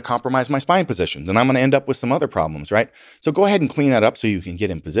because I'm going to compromise my spine position. Then I'm going to end up with some other problems, right? So go ahead and clean that up so you can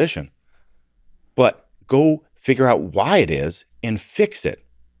get in position. But go figure out why it is and fix it.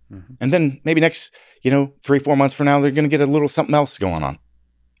 Mm-hmm. And then maybe next, 3-4 months from now, they're going to get a little something else going on.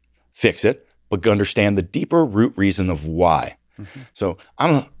 Fix it, but understand the deeper root reason of why. So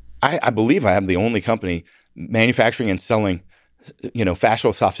I believe I am the only company manufacturing and selling,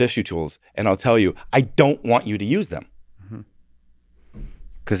 fascial soft tissue tools. And I'll tell you, I don't want you to use them.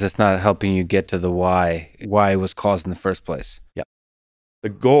 Because it's not helping you get to the why it was caused in the first place. Yeah. The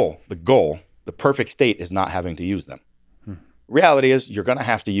goal, the perfect state is not having to use them. Reality is you're going to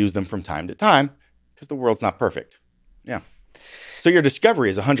have to use them from time to time because the world's not perfect. Yeah. So your discovery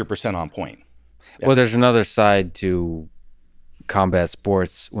is 100% on point. Yeah. Well, there's another side to combat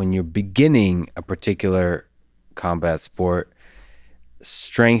sports. When you're beginning a particular combat sport,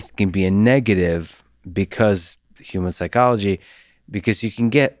 strength can be a negative because human psychology, because you can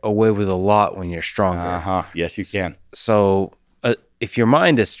get away with a lot when you're stronger. Yes, you can. So if your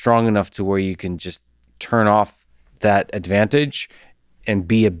mind is strong enough to where you can just turn off that advantage and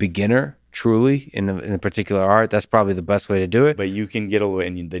be a beginner truly in a particular art, that's probably the best way to do it. But you can get away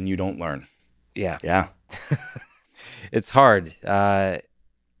and then you don't learn. Yeah. Yeah. It's hard.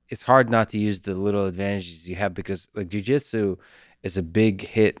 It's hard not to use the little advantages you have, because like jiu-jitsu is a big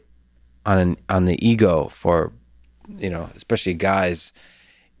hit on the ego for, especially guys.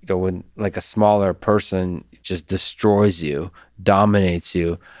 When like a smaller person just destroys you, dominates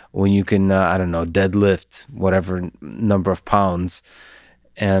you, when you can, deadlift whatever number of pounds.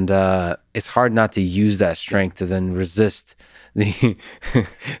 And it's hard not to use that strength to then resist the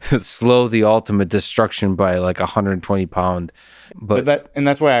slow the ultimate destruction by like 120 pound. But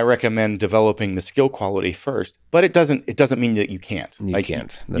that's why I recommend developing the skill quality first. But it doesn't mean that you can't. You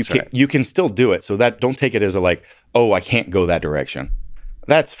can't. That's right. You can still do it. So don't take it as I can't go that direction.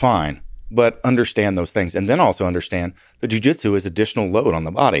 That's fine. But understand those things. And then also understand the jiu-jitsu is additional load on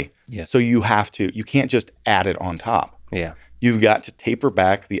the body. Yeah. So you can't just add it on top. Yeah. You've got to taper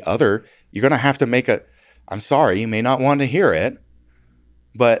back the other. You're going to have to make I'm sorry, you may not want to hear it,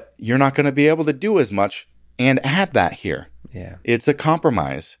 but you're not going to be able to do as much and add that here. Yeah. It's a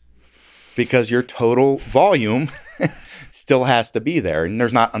compromise because your total volume still has to be there. And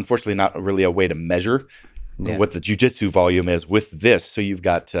there's unfortunately not really a way to measure what the jiu-jitsu volume is with this. So you've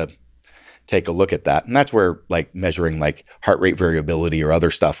got to take a look at that. And that's where measuring heart rate variability or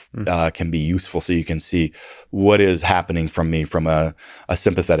other stuff can be useful, so you can see what is happening from me from a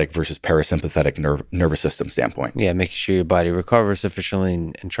sympathetic versus parasympathetic nervous system standpoint. Yeah, making sure your body recovers sufficiently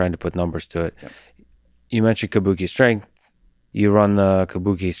and trying to put numbers to it. Yep. You mentioned Kabuki Strength. You run the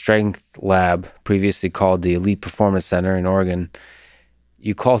Kabuki Strength Lab, previously called the Elite Performance Center in Oregon.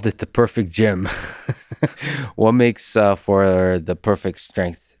 You called it the perfect gym. What makes for the perfect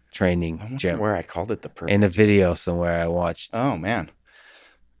strength training gym? Where I called it the perfect in a video somewhere I watched. Oh man.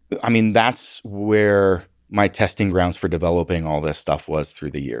 I mean, that's where my testing grounds for developing all this stuff was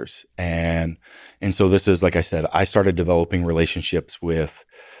through the years. And so this is, like I said, I started developing relationships with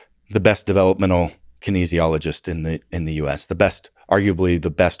the best developmental kinesiologist in the US, arguably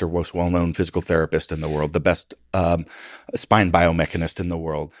the best or most well-known physical therapist in the world, the best spine biomechanist in the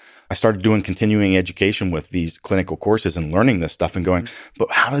world. I started doing continuing education with these clinical courses and learning this stuff and going,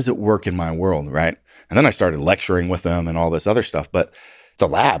 but how does it work in my world, right? And then I started lecturing with them and all this other stuff. But the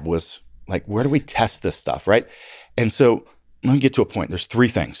lab was like, where do we test this stuff, right? And so let me get to a point. There's three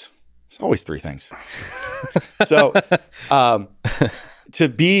things. There's always three things. So to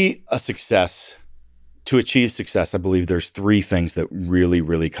be a success, to achieve success, I believe there's three things that really,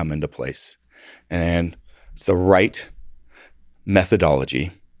 really come into place. And it's the right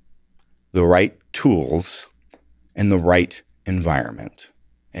methodology, the right tools, and the right environment.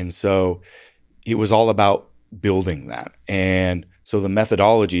 And so it was all about building that. And so the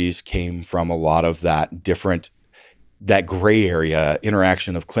methodologies came from a lot of that gray area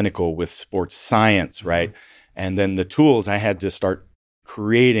interaction of clinical with sports science, right? And then the tools I had to start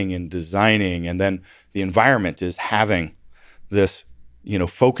creating and designing. And then the environment is having this,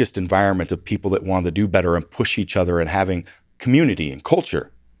 focused environment of people that want to do better and push each other and having community and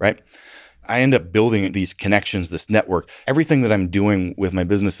culture, right? I end up building these connections, this network. Everything that I'm doing with my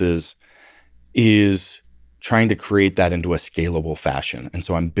businesses is trying to create that into a scalable fashion. And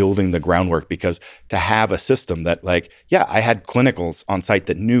so I'm building the groundwork, because to have a system that I had clinicals on site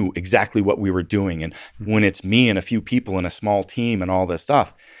that knew exactly what we were doing. And when it's me and a few people in a small team and all this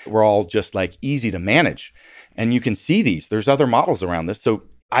stuff, we're all just easy to manage. And you can see there's other models around this. So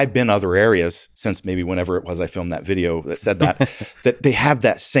I've been other areas since maybe whenever it was I filmed that video that said that, that they have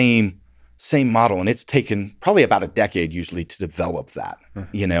that same model. And it's taken probably about a decade usually to develop that,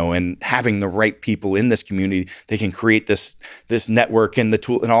 and having the right people in this community, they can create this network and the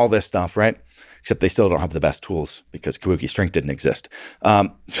tool and all this stuff, right? Except they still don't have the best tools because Kabuki Strength didn't exist. But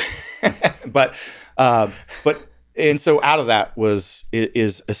And so out of that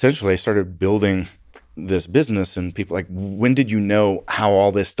is essentially I started building this business, and people like, when did you know how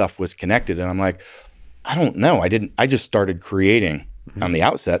all this stuff was connected? And I'm like, I don't know. I just started creating on the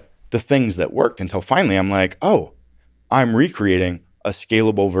outset the things that worked until finally I'm like, oh, I'm recreating a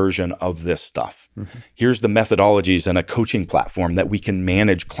scalable version of this stuff. Here's the methodologies and a coaching platform that we can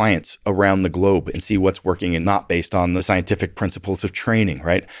manage clients around the globe and see what's working and not, based on the scientific principles of training,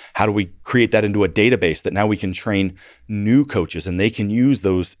 right? How do we create that into a database that now we can train new coaches and they can use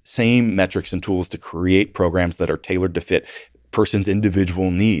those same metrics and tools to create programs that are tailored to fit person's individual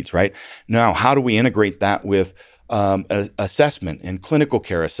needs, right? Now, how do we integrate that with assessment and clinical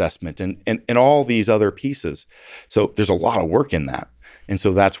care assessment and all these other pieces? So there's a lot of work in that. And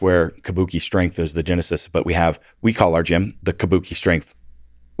so that's where Kabuki Strength is the genesis. But we call our gym the Kabuki Strength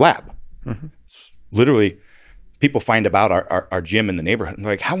Lab. Literally, people find about our gym in the neighborhood and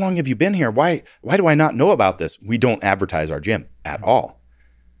they're like, how long have you been here? Why do I not know about this? We don't advertise our gym at all.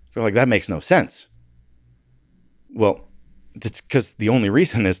 They're like, that makes no sense. Well, it's because the only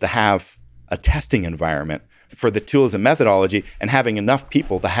reason is to have a testing environment for the tools and methodology, and having enough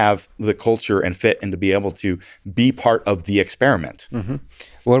people to have the culture and fit and to be able to be part of the experiment.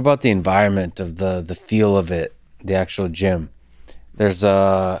 What about the environment of the feel of it, the actual gym? There's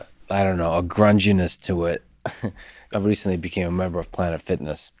I don't know, a grunginess to it. I recently became a member of Planet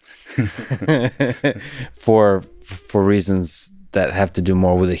Fitness for reasons that have to do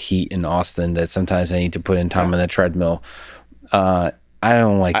more with the heat in Austin, that sometimes I need to put in time on the treadmill. I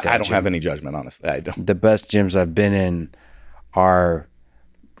don't like that. I don't have any judgment, honestly. I don't. The best gyms I've been in are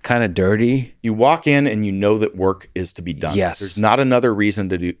kind of dirty. You walk in and you know that work is to be done. Yes. There's not another reason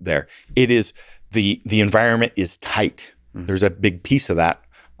to do there. It is the environment is tight. There's a big piece of that.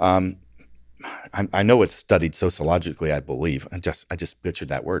 I know it's studied sociologically, I believe. I just butchered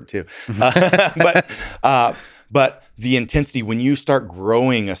that word too. But the intensity, when you start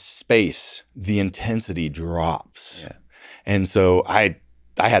growing a space, the intensity drops. Yeah. And so I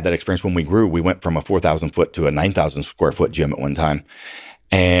had that experience when we grew. We went from a 4,000 foot to a 9,000 square foot gym at one time.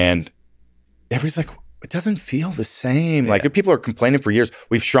 And everybody's like, it doesn't feel the same. Yeah. Like, if people are complaining for years,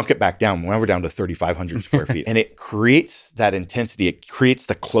 we've shrunk it back down. Now we're down to 3,500 square feet. And it creates that intensity. It creates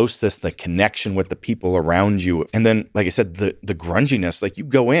the closeness, the connection with the people around you. And then, like I said, the grunginess, like, you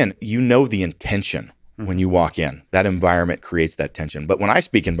go in, you know the intention. When you walk in, that environment creates that tension. But when I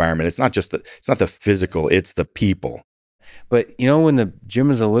speak environment, it's not the physical, it's the people. But you know, when the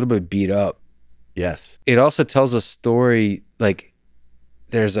gym is a little bit beat up, yes, it also tells a story. Like,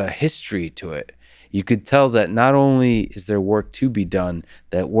 there's a history to it. You could tell that not only is there work to be done,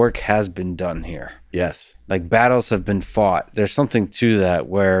 that work has been done here. Yes. Like, battles have been fought. There's something to that,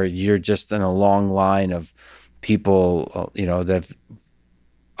 where you're just in a long line of people, that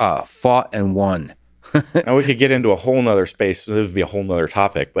have fought and won. Now we could get into a whole nother space. This would be a whole nother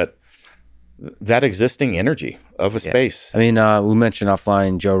topic, but that existing energy of a space. I mean, we mentioned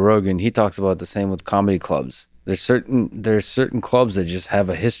offline Joe Rogan. He talks about the same with comedy clubs. There's certain clubs that just have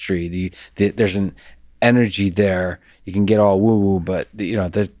a history. There's an energy there. You can get all woo woo, but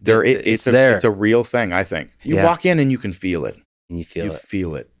it's there. It's a real thing. I think you walk in and you can feel it. And you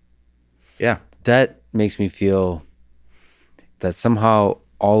feel it. Yeah. That makes me feel that somehow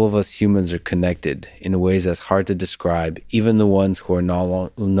all of us humans are connected in ways that's hard to describe, even the ones who are no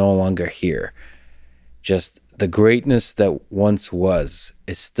longer here. Just the greatness that once was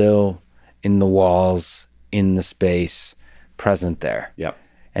is still in the walls, in the space, present there. Yep.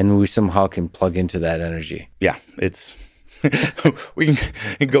 And we somehow can plug into that energy. Yeah, it's we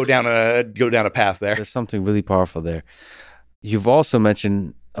can go down a path there. There's something really powerful there. You've also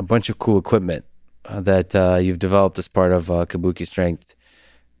mentioned a bunch of cool equipment that you've developed as part of Kabuki Strength.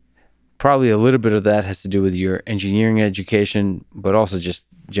 Probably a little bit of that has to do with your engineering education, but also just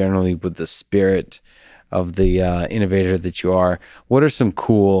generally with the spirit of the innovator that you are. What are some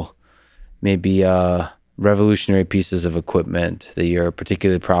cool, maybe revolutionary pieces of equipment that you're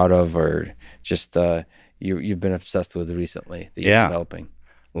particularly proud of, or just you've been obsessed with recently that you're developing?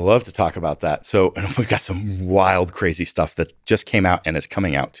 Love to talk about that. So we've got some wild, crazy stuff that just came out and is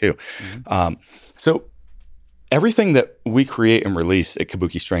coming out too. So everything that we create and release at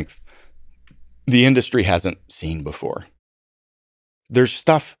Kabuki Strength, the industry hasn't seen before. There's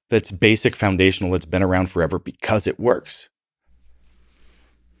stuff that's basic, foundational, that's been around forever because it works.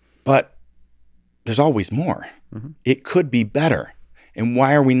 But there's always more. It could be better. And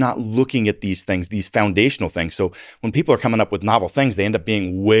why are we not looking at these things, these foundational things? So when people are coming up with novel things, they end up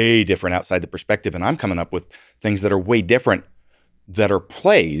being way different outside the perspective. And I'm coming up with things that are way different, that are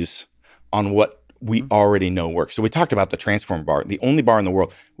plays on what we already know works. So we talked about the transform bar, the only bar in the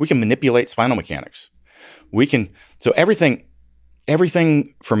world. We can manipulate spinal mechanics. We can, so everything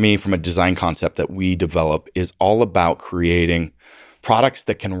for me from a design concept that we develop is all about creating products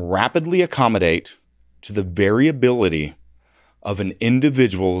that can rapidly accommodate to the variability of an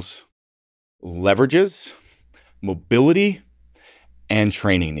individual's leverages, mobility, and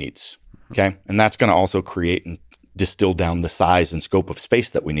training needs. Okay. And that's going to also create and distill down the size and scope of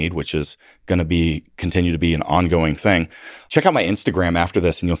space that we need, which is going to continue to be an ongoing thing. Check out my Instagram after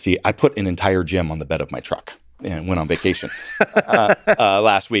this and you'll see I put an entire gym on the bed of my truck and went on vacation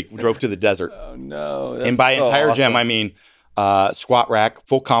last week. We drove to the desert. Oh no. And by so entire awesome. Gym, I mean squat rack,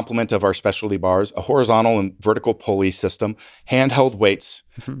 full complement of our specialty bars, a horizontal and vertical pulley system, handheld weights,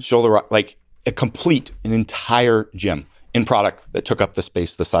 shoulder, like an entire gym in product that took up the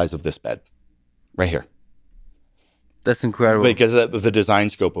space the size of this bed right here. That's incredible. Because of the design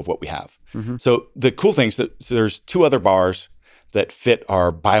scope of what we have. So the cool thing is that there's 2 other bars that fit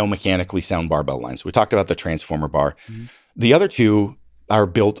our biomechanically sound barbell line. So we talked about the transformer bar. The other 2 are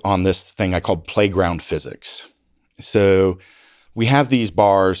built on this thing I call playground physics. So we have these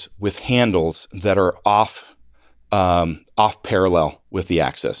bars with handles that are off parallel with the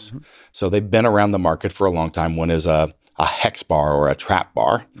axis. So they've been around the market for a long time. One is a hex bar or a trap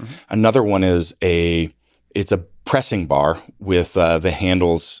bar. Another one is it's a pressing bar with the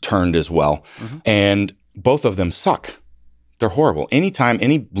handles turned as well. And both of them suck. They're horrible. Anytime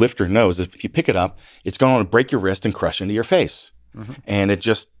any lifter knows if you pick it up, it's going to break your wrist and crush into your face. And it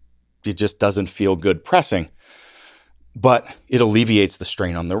just doesn't feel good pressing. But it alleviates the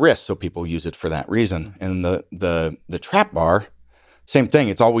strain on the wrist, so people use it for that reason. And the trap bar, same thing.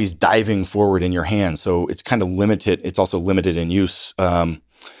 It's always diving forward in your hand, so it's kind of limited. It's also limited in use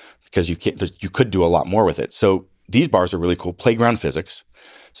because you could do a lot more with it. So these bars are really cool. Playground physics.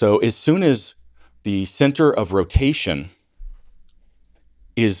 So as soon as the center of rotation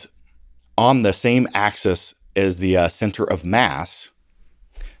is on the same axis as the center of mass,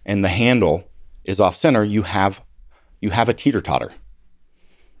 and the handle is off center, you have a teeter-totter.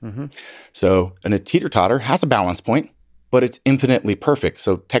 So, and a teeter-totter has a balance point, but it's infinitely perfect.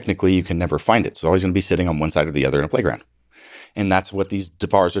 So technically you can never find it. It's always going to be sitting on one side or the other in a playground. And that's what these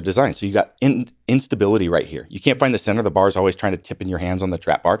bars are designed. So you got instability right here. You can't find the center. The bar is always trying to tip in your hands on the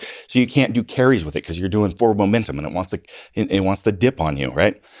trap bar. So you can't do carries with it because you're doing forward momentum and it wants to dip on you,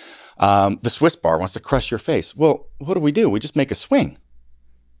 right? The Swiss bar wants to crush your face. Well, what do? We just make a swing.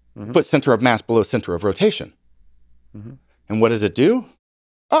 Put center of mass below center of rotation. And what does it do?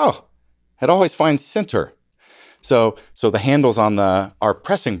 Oh, it always finds center. So the handles on our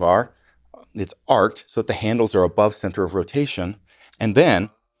pressing bar, it's arced so that the handles are above center of rotation. And then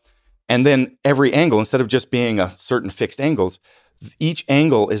every angle, instead of just being a certain fixed angles, each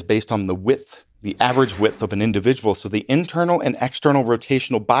angle is based on the width, the average width of an individual. So the internal and external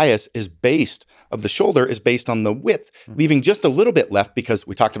rotational bias of the shoulder is based on the width, leaving just a little bit left because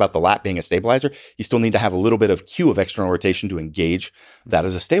we talked about the lat being a stabilizer. You still need to have a little bit of cue of external rotation to engage that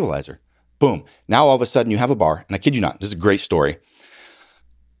as a stabilizer. Boom. Now all of a sudden you have a bar, and I kid you not, this is a great story.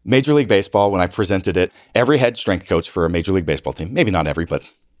 Major League Baseball, when I presented it, every head strength coach for a Major League Baseball team, maybe not every, but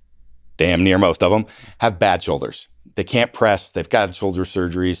damn near most of them, have bad shoulders. They can't press, they've got shoulder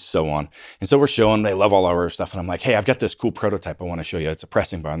surgeries, so on. And so we're showing, they love all our stuff. And I'm like, hey, I've got this cool prototype I want to show you. It's a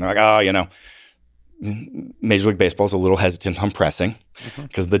pressing bar. And they're like, Major League Baseball is a little hesitant on pressing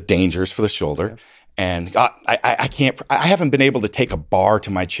because of the dangers for the shoulder. And I haven't been able to take a bar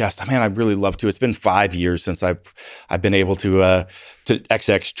to my chest. Man, I'd really love to. It's been 5 years since I've been able to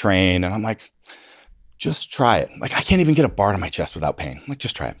XX train. And I'm like, just try it. Like, I can't even get a bar to my chest without pain. I'm like,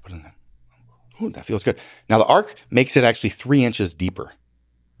 just try it. Put it in there. Ooh, that feels good. Now the arc makes it actually 3 inches deeper.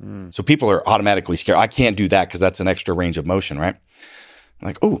 So people are automatically scared. I can't do that because that's an extra range of motion, right? I'm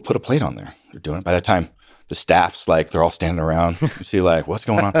like, oh, put a plate on there. They're doing it. By that time, the staff's like, they're all standing around. You see like, what's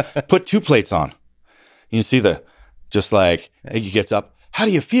going on? Put 2 plates on. You see he gets up. How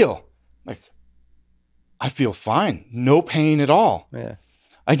do you feel? Like, I feel fine. No pain at all. Yeah.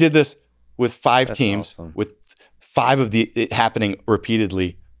 I did this with 5 teams, awesome. With 5 of it happening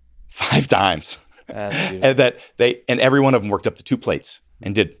repeatedly 5 times. And every one of them worked up to 2 plates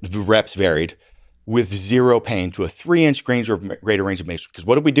and the reps varied with 0 pain to a 3-inch greater range of motion. Because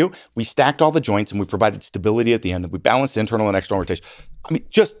what did we do? We stacked all the joints and we provided stability at the end. And we balanced internal and external rotation. I mean,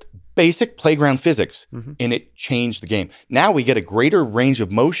 just basic playground physics, and it changed the game. Now we get a greater range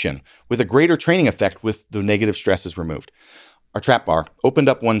of motion with a greater training effect with the negative stresses removed. Our trap bar opened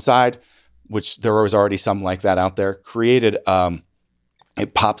up one side, which there was already some like that out there, created,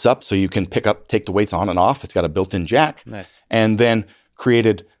 it pops up so you can take the weights on and off. It's got a built-in jack. Nice. And then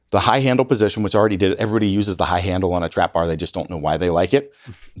created The high handle position, which already did, everybody uses the high handle on a trap bar. They just don't know why they like it.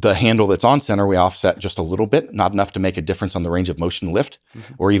 The handle that's on center, we offset just a little bit, not enough to make a difference on the range of motion lift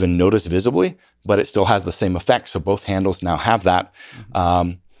or even notice visibly, but it still has the same effect. So both handles now have that.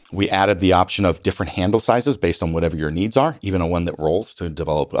 We added the option of different handle sizes based on whatever your needs are, even a one that rolls to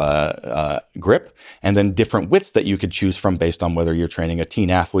develop grip, and then different widths that you could choose from based on whether you're training a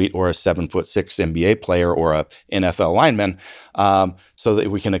teen athlete or a 7'6" NBA player or a NFL lineman, so that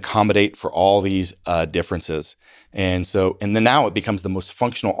we can accommodate for all these differences. And then now it becomes the most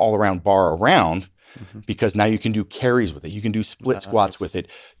functional all-around bar around, because now you can do carries with it. You can do split squats with it.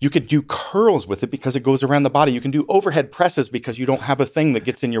 You could do curls with it because it goes around the body. You can do overhead presses because you don't have a thing that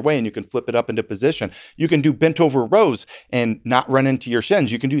gets in your way and you can flip it up into position. You can do bent over rows and not run into your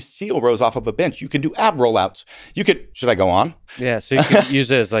shins. You can do seal rows off of a bench. You can do ab rollouts. Should I go on? Yeah, so you could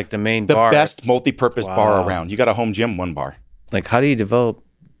use it as like the main bar. The best multi-purpose bar around. You got a home gym, one bar. Like, how do you develop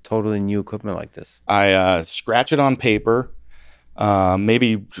totally new equipment like this? I scratch it on paper.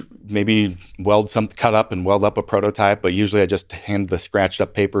 Maybe cut up and weld up a prototype, but usually I just hand the scratched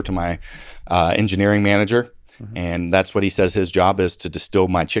up paper to my engineering manager, and that's what he says his job is, to distill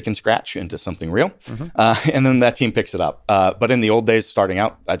my chicken scratch into something real, and then that team picks it up. But in the old days, starting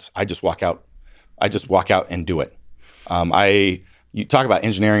out, I just walk out and do it. You talk about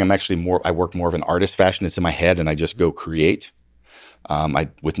engineering. I work more of an artist fashion. It's in my head, and I just go create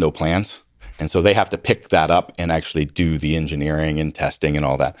with no plans. And so they have to pick that up and actually do the engineering and testing and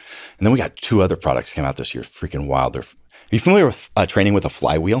all that. And then we got 2 other products came out this year. Freaking wild. Are you familiar with training with a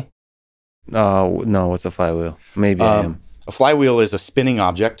flywheel? No, what's a flywheel? Maybe I am. A flywheel is a spinning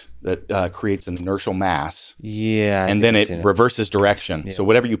object that creates an inertial mass. Yeah. And then it reverses direction. Yeah. So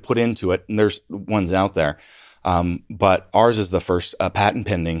whatever you put into it, and there's ones out there, but ours is the first patent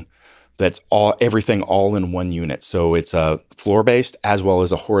pending that's everything all in one unit. So it's a floor-based as well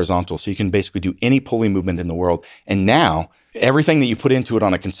as a horizontal. So you can basically do any pulley movement in the world. And now everything that you put into it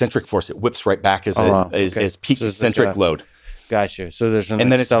on a concentric force, it whips right back as peak concentric load. Gotcha. So there's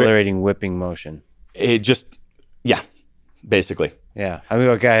an accelerating whipping motion. It just, basically. Yeah. I mean,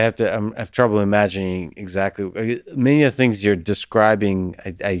 okay, I have trouble imagining exactly. Many of the things you're describing,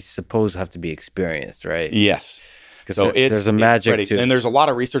 I suppose, have to be experienced, right? Yes. So there's a magic to it. And there's a lot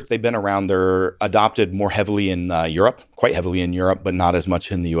of research. They've been around. They're adopted more heavily in Europe, quite heavily in Europe, but not as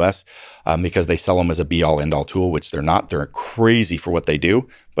much in the US, because they sell them as a be-all, end-all tool, which they're not. They're crazy for what they do,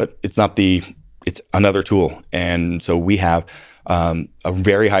 but it's another tool. And so we have a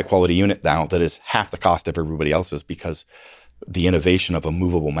very high-quality unit now that is half the cost of everybody else's, because the innovation of a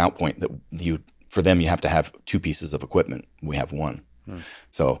movable mount point for them, you have to have 2 pieces of equipment. We have 1.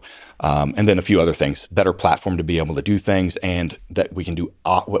 So, and then a few other things, better platform to be able to do things, and that we can do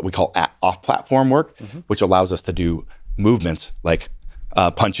what we call off-platform work, which allows us to do movements like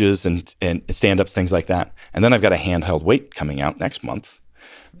punches and stand-ups, things like that. And then I've got a handheld weight coming out next month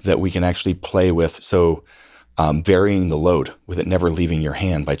that we can actually play with. So varying the load with it never leaving your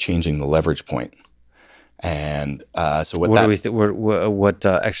hand by changing the leverage point. And so what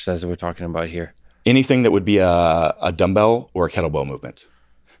exercise are we talking about here? Anything that would be a dumbbell or a kettlebell movement.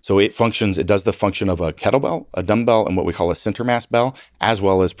 So it does the function of a kettlebell, a dumbbell, and what we call a center mass bell, as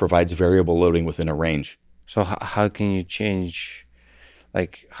well as provides variable loading within a range. So how can you change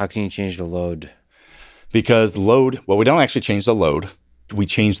the load? Because we don't actually change the load. We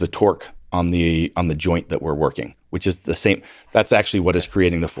change the torque on the joint that we're working, which is the same. That's actually what is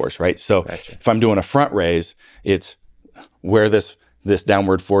creating the force, right? So if I'm doing a front raise, it's where this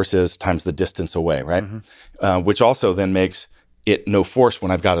downward force is times the distance away, right? Which also then makes it no force when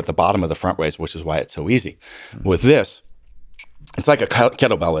I've got at the bottom of the front raise, which is why it's so easy. With this, it's like a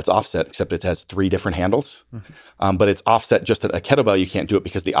kettlebell. It's offset, except it has 3 different handles. But it's offset just at a kettlebell. You can't do it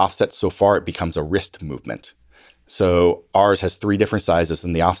because the offset so far, it becomes a wrist movement. So ours has 3 different sizes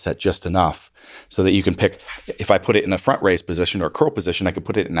and the offset just enough so that you can pick, if I put it in a front raise position or curl position, I could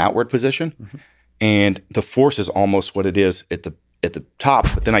put it in an outward position. And the force is almost what it is at the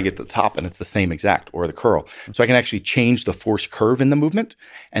top, but then I get to the top and it's the same exact, or the curl. So I can actually change the force curve in the movement,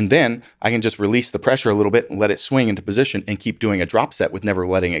 and then I can just release the pressure a little bit and let it swing into position and keep doing a drop set with never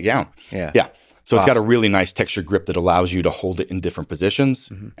letting it down. Yeah. So it's got a really nice textured grip that allows you to hold it in different positions.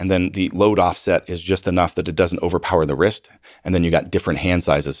 And then the load offset is just enough that it doesn't overpower the wrist. And then you got different hand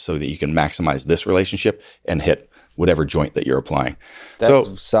sizes so that you can maximize this relationship and hit whatever joint that you're applying.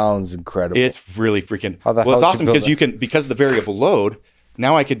 That sounds incredible. It's really freaking, it's awesome because of the variable load,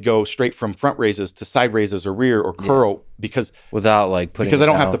 now I could go straight from front raises to side raises or rear or curl because I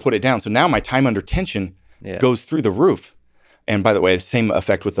don't have to put it down. So now my time under tension goes through the roof. And by the way, same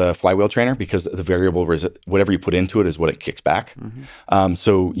effect with the flywheel trainer, because the variable, whatever you put into it is what it kicks back.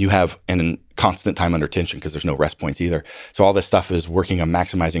 So you have a constant time under tension because there's no rest points either. So all this stuff is working on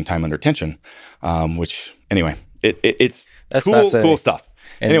maximizing time under tension, which anyway, it's cool stuff.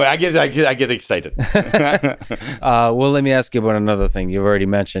 And anyway, I get excited. Well, let me ask you about another thing you've already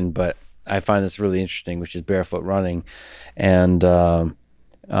mentioned, but I find this really interesting, which is barefoot running, and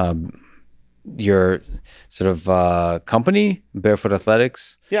your sort of company, Barefoot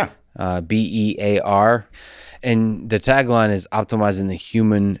Athletics. Yeah. BEAR. And the tagline is optimizing the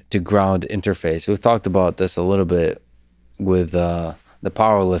human to ground interface. We've talked about this a little bit with the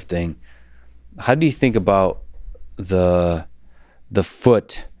powerlifting. How do you think about the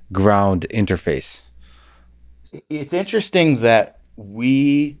foot ground interface? It's interesting that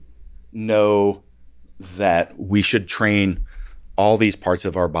we know that we should train all these parts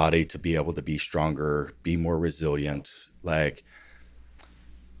of our body to be able to be stronger, be more resilient,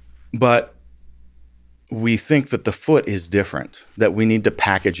 but we think that the foot is different, that we need to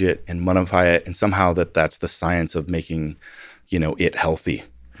package it and modify it, and somehow that's the science of making, it healthy.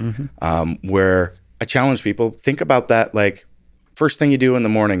 Where I challenge people, think about that. First thing you do in the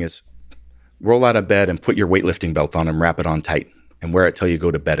morning is roll out of bed and put your weightlifting belt on and wrap it on tight and wear it till you go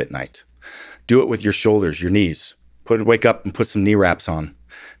to bed at night. Do it with your shoulders, your knees. Wake up and put some knee wraps on,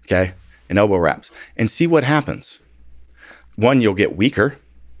 okay, and elbow wraps, and see what happens. One, you'll get weaker,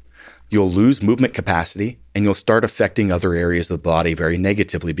 you'll lose movement capacity, and you'll start affecting other areas of the body very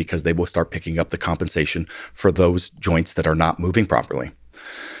negatively because they will start picking up the compensation for those joints that are not moving properly.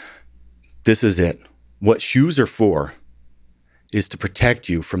 This is it. What shoes are for is to protect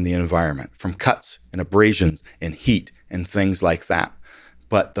you from the environment, from cuts and abrasions and heat and things like that.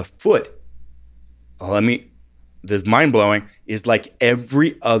 But the foot, the mind-blowing, is like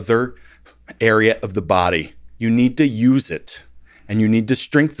every other area of the body. You need to use it, and you need to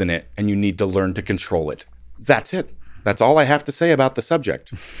strengthen it, and you need to learn to control it. That's it. That's all I have to say about the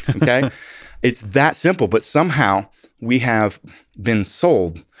subject, okay? It's that simple, but somehow we have been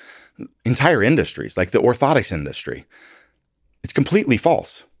sold entire industries, like the orthotics industry. It's completely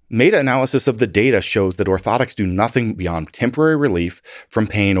false. Meta-analysis of the data shows that orthotics do nothing beyond temporary relief from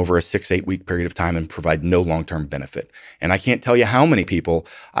pain over a 6-8 week period of time and provide no long-term benefit. And I can't tell you how many people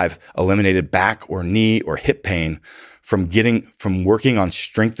I've eliminated back or knee or hip pain from working on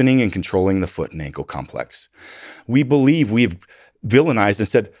strengthening and controlling the foot and ankle complex. We believe we've villainized and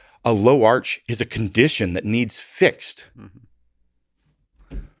said a low arch is a condition that needs fixed.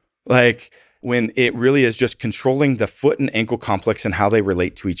 When it really is just controlling the foot and ankle complex and how they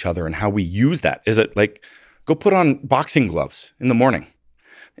relate to each other and how we use that. Is it go put on boxing gloves in the morning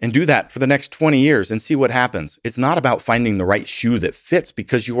and do that for the next 20 years and see what happens. It's not about finding the right shoe that fits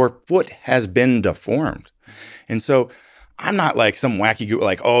because your foot has been deformed. And so I'm not some wacky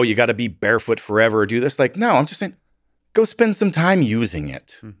guru, oh, you got to be barefoot forever or do this. No, I'm just saying, go spend some time using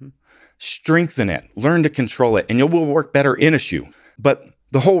it. Strengthen it, learn to control it, and you will work better in a shoe. But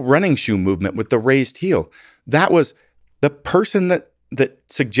the whole running shoe movement with the raised heel, that was the person that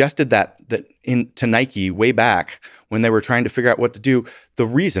suggested that to Nike way back when they were trying to figure out what to do. The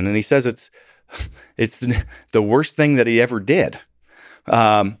reason, and he says it's the worst thing that he ever did,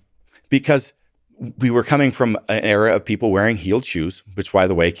 because we were coming from an era of people wearing heeled shoes, which, by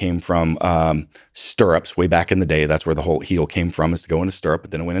the way, came from stirrups way back in the day. That's where the whole heel came from, is to go into stirrup,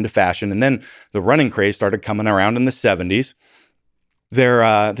 but then it went into fashion. And then the running craze started coming around in the 70s.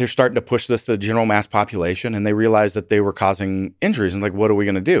 They're starting to push this to the general mass population, and they realized that they were causing injuries. And what are we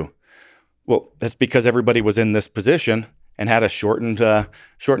going to do? Well, that's because everybody was in this position and had a shortened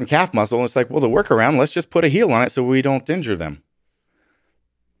calf muscle. And it's the workaround, let's just put a heel on it so we don't injure them.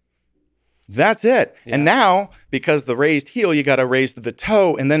 That's it. Yeah. And now, because the raised heel, you got to raise the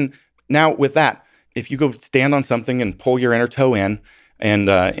toe. And then now with that, if you go stand on something and pull your inner toe in and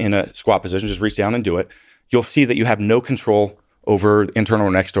in a squat position, just reach down and do it, you'll see that you have no control over internal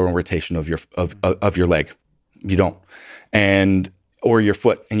and external rotation of your leg. You don't. Or your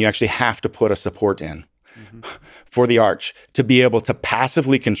foot. And you actually have to put a support in for the arch to be able to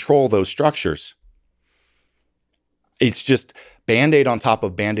passively control those structures. It's just Band-Aid on top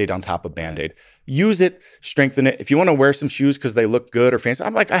of Band-Aid on top of Band-Aid. Use it, strengthen it. If you want to wear some shoes because they look good or fancy,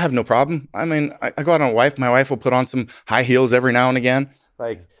 I have no problem. I go out on a wife. My wife will put on some high heels every now and again.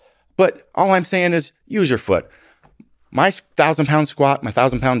 But all I'm saying is use your foot. My 1,000-pound squat, my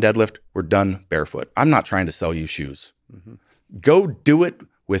 1,000-pound deadlift, we're done barefoot. I'm not trying to sell you shoes. Go do it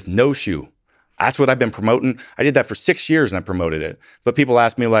with no shoe. That's what I've been promoting. I did that for 6 years and I promoted it. But people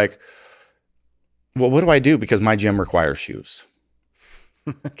ask me well, what do I do? Because my gym requires shoes.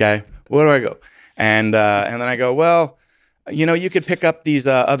 Okay, where do I go? And then I go, you know, you could pick up these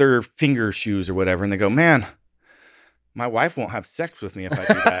other finger shoes or whatever, and they go, man, my wife won't have sex with me if I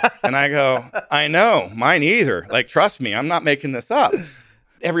do that. And I go, I know, mine either. Like, trust me, I'm not making this up.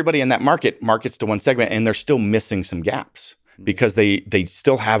 Everybody in that market markets to one segment, and they're still missing some gaps because they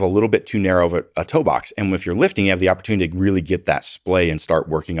still have a little bit too narrow of a toe box. And if you're lifting, you have the opportunity to really get that splay and start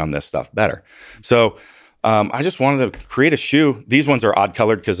working on this stuff better. So I just wanted to create a shoe. These ones are odd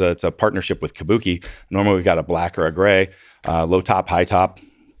colored because it's a partnership with Kabuki. Normally we've got a black or a gray, low top, high top,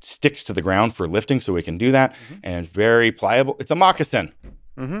 sticks to the ground for lifting, so we can do that. And very pliable. It's a moccasin.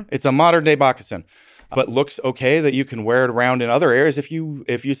 It's a modern day moccasin, but looks okay that you can wear it around in other areas if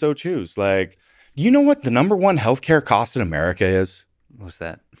you so choose. Like, you know what the #1 healthcare cost in America is? What's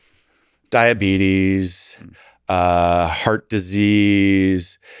that? Diabetes, heart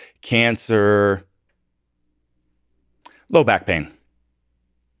disease, cancer, low back pain.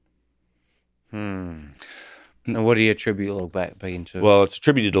 And what do you attribute low back pain to? Well, it's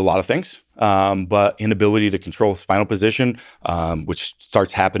attributed to a lot of things, but inability to control spinal position, which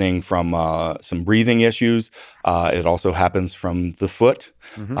starts happening from some breathing issues. It also happens from the foot.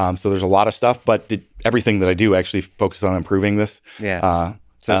 So there's a lot of stuff, but everything that I do actually focuses on improving this. Yeah.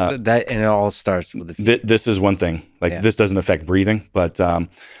 So that, and it all starts with the feet. This is one thing. Like, this doesn't affect breathing, but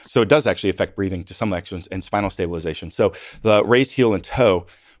so it does actually affect breathing to some extent and spinal stabilization. So the raised heel and toe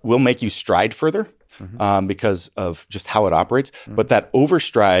will make you stride further. Because of just how it operates. But that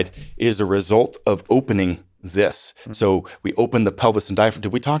overstride is a result of opening this. So we open the pelvis and diaphragm.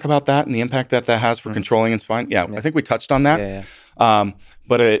 Did we talk about that and the impact that that has for controlling and spine? Yeah, I think we touched on that.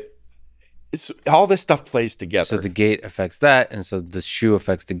 But it's all this stuff plays together. So the gait affects that, and so the shoe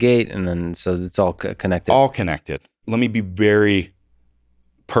affects the gait, and then so it's all connected. All connected. Let me be very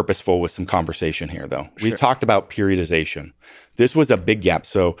purposeful with some conversation here, though. We've talked about periodization. This was a big gap.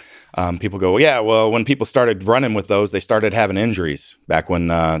 So people go, yeah, well, when people started running with those, they started having injuries back when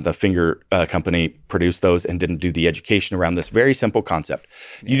the finger company produced those and didn't do the education around this very simple concept.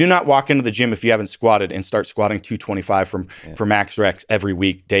 You do not walk into the gym if you haven't squatted and start squatting 225 for max reps every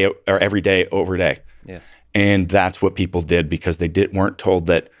week, day or every day over day. And that's what people did because they weren't told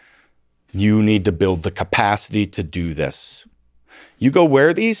that you need to build the capacity to do this. You go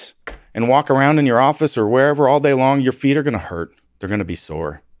wear these and walk around in your office or wherever all day long, your feet are going to hurt. They're going to be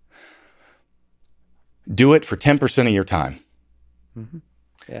sore. Do it for 10% of your time.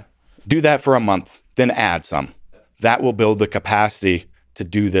 Do that for a month, then add some. That will build the capacity to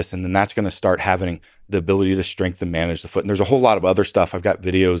do this, and then that's going to start having the ability to strengthen and manage the foot. And there's a whole lot of other stuff. I've got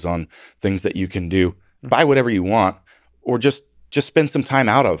videos on things that you can do. Buy whatever you want, or just spend some time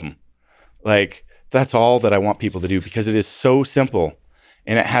out of them. Like, that's all that I want people to do because it is so simple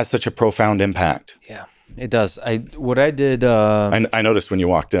and it has such a profound impact. Yeah, it does. What I did. I noticed when you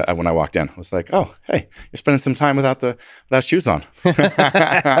walked when I walked in, I was like, oh, hey, you're spending some time without shoes on.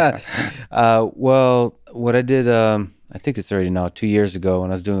 Well, what I did, I think it's already now 2 years ago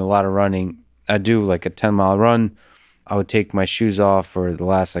when I was doing a lot of running. I do like a 10-mile run. I would take my shoes off for the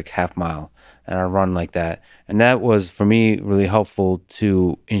last like half mile. And I run like that. And that was, for me, really helpful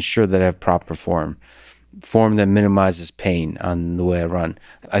to ensure that I have proper form that minimizes pain on the way I run.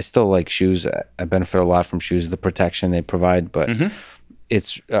 I still like shoes. I benefit a lot from shoes, the protection they provide, but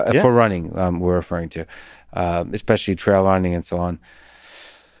it's for running, we're referring to, especially trail running and so on.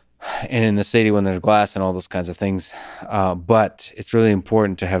 And in the city when there's glass and all those kinds of things. But it's really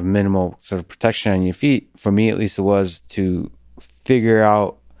important to have minimal sort of protection on your feet. For me, at least, it was to figure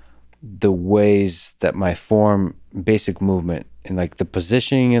out the ways that my form, basic movement, and like the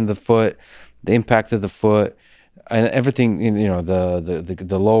positioning in the foot, the impact of the foot, and everything, you know,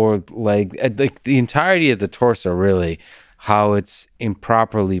 the lower leg, like the entirety of the torso, really, how it's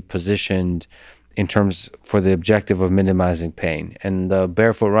improperly positioned in terms for the objective of minimizing pain. And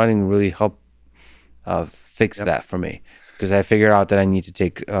barefoot running really helped fix that for me, because I figured out that I need to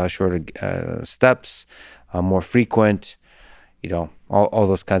take shorter steps, more frequent, you know, all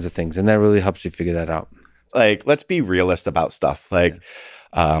those kinds of things. And that really helps you figure that out. Like, let's be realist about stuff. Like,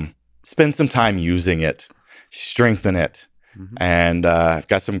 spend some time using it, strengthen it. And I've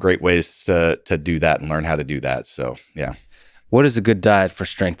got some great ways to do that and learn how to do that. So, yeah. What is a good diet for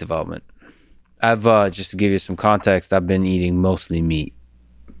strength development? I've, just to give you some context, I've been eating mostly meat,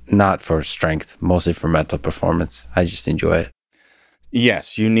 not for strength, mostly for mental performance. I just enjoy it.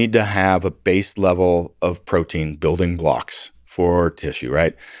 Yes, you need to have a base level of protein building blocks for tissue,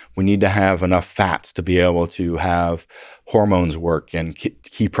 right? We need to have enough fats to be able to have hormones work and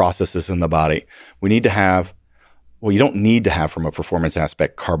key processes in the body. We need to have Well, you don't need to have from a performance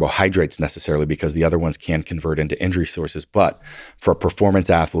aspect carbohydrates necessarily because the other ones can convert into injury sources. But for a performance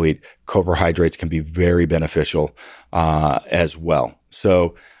athlete, carbohydrates can be very beneficial as well.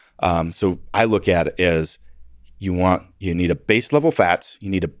 So I look at it as you need a base level fats, you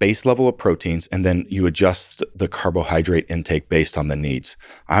need a base level of proteins, and then you adjust the carbohydrate intake based on the needs.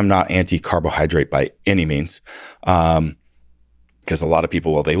 I'm not anti-carbohydrate by any means. Because a lot of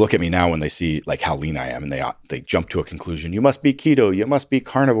people, well, they look at me now when they see like how lean I am, and they jump to a conclusion. You must be keto, you must be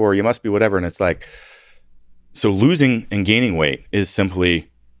carnivore, you must be whatever. And it's like, so losing and gaining weight is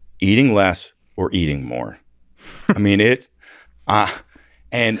simply eating less or eating more. I mean, we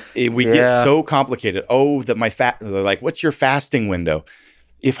get so complicated. Oh, they're like, what's your fasting window?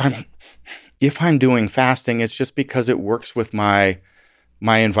 If I'm doing fasting, it's just because it works with my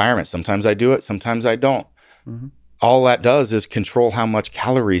environment. Sometimes I do it, sometimes I don't. Mm-hmm. All that does is control how much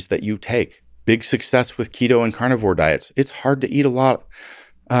calories that you take. Big success with keto and carnivore diets. It's hard to eat a lot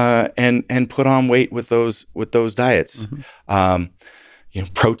and put on weight with those diets. Mm-hmm.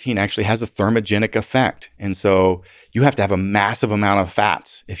 Protein actually has a thermogenic effect, and so you have to have a massive amount of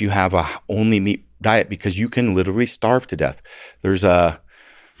fats if you have a only meat diet because you can literally starve to death. There's a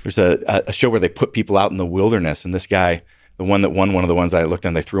show where they put people out in the wilderness, and this guy, the one that won one of the ones I looked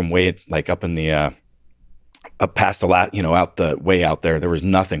at, they threw him way like up in the up past a lot, out the way out there was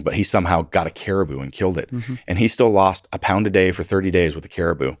nothing, but he somehow got a caribou and killed it. Mm-hmm. And he still lost a pound a day for 30 days with a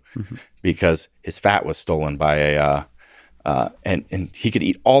caribou because his fat was stolen by and he could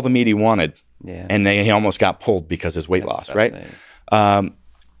eat all the meat he wanted. Yeah. And he almost got pulled because his weight loss, right?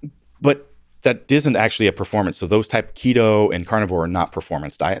 But that isn't actually a performance. So those type keto and carnivore are not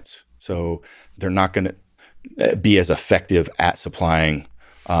performance diets. So they're not going to be as effective at supplying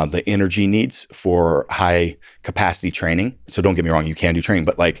the energy needs for high capacity training. So don't get me wrong, you can do training,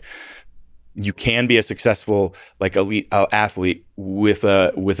 but like you can be a successful like elite athlete with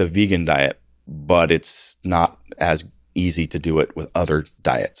a vegan diet, but it's not as easy to do it with other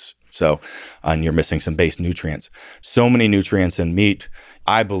diets. So, and you're missing some base nutrients. So many nutrients in meat.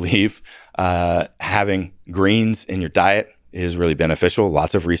 I believe having greens in your diet is really beneficial.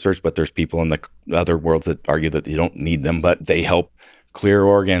 Lots of research, but there's people in the other worlds that argue that you don't need them, but they help clear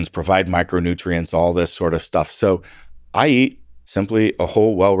organs, provide micronutrients, all this sort of stuff. So I eat simply a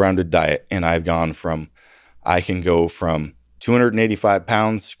whole well-rounded diet, and I can go from 285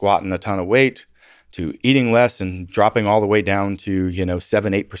 pounds squatting a ton of weight to eating less and dropping all the way down to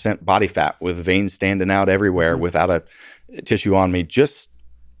 7-8% body fat with veins standing out everywhere without a tissue on me, just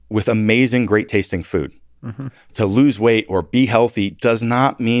with amazing, great tasting food. Mm-hmm. To lose weight or be healthy does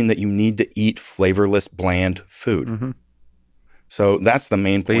not mean that you need to eat flavorless, bland food. Mm-hmm. So that's the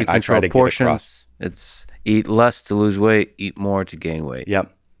main point I try to get across. It's eat less to lose weight, eat more to gain weight.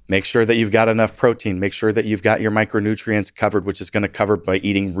 Yep. Make sure that you've got enough protein. Make sure that you've got your micronutrients covered, which is going to cover by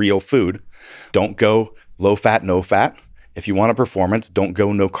eating real food. Don't go low fat, no fat. If you want a performance, don't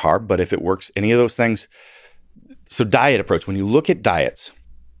go no carb. But if it works, any of those things. So diet approach, when you look at diets,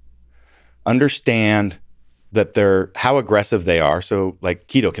 understand that how aggressive they are. So like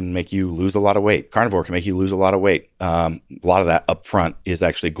keto can make you lose a lot of weight. Carnivore can make you lose a lot of weight. A lot of that up front is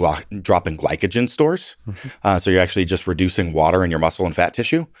actually dropping glycogen stores. Mm-hmm. So you're actually just reducing water in your muscle and fat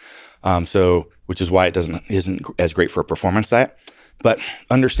tissue. Which is why it isn't as great for a performance diet. But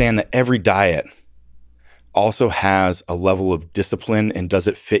understand that every diet also has a level of discipline, and does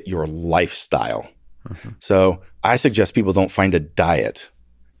it fit your lifestyle? Mm-hmm. So I suggest people don't find a diet.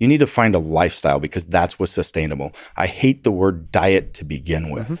 You need to find a lifestyle because that's what's sustainable. I hate the word diet to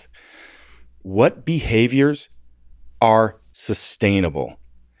begin with. Mm-hmm. What behaviors are sustainable?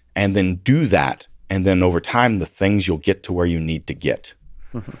 And then do that. And then over time, the things you'll get to where you need to get.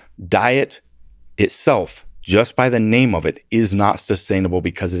 Mm-hmm. Diet itself, just by the name of it, is not sustainable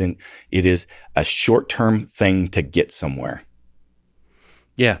because it is a short-term thing to get somewhere.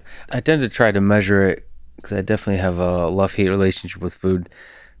 Yeah, I tend to try to measure it because I definitely have a love-hate relationship with food.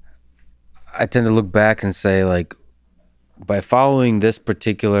 I tend to look back and say, like, by following this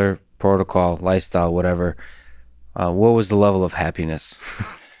particular protocol, lifestyle, whatever, what was the level of happiness?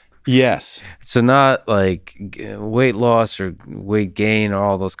 Yes. So not like weight loss or weight gain or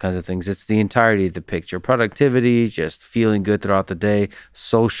all those kinds of things. It's the entirety of the picture. Productivity, just feeling good throughout the day,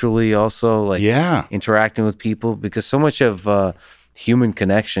 socially also, like interacting with people, because so much of human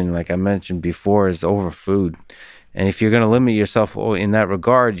connection, like I mentioned before, is over food. And if you're going to limit yourself in that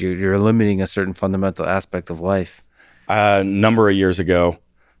regard, you're limiting a certain fundamental aspect of life. A number of years ago,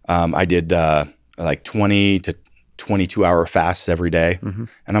 I did like 20 to 22-hour fasts every day. And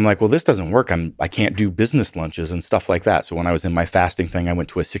I'm like, well, this doesn't work. I can't do business lunches and stuff like that. So when I was in my fasting thing, I went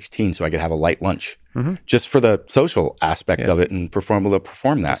to a 16 so I could have a light lunch just for the social aspect of it and perform that.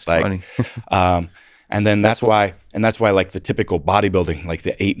 That's funny. And then that's why like the typical bodybuilding, like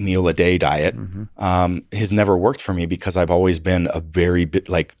the 8-meal-a-day diet, has never worked for me because I've always been a very bit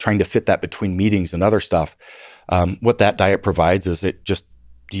like trying to fit that between meetings and other stuff. What that diet provides is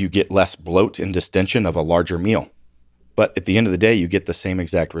you get less bloat and distension of a larger meal. But at the end of the day, you get the same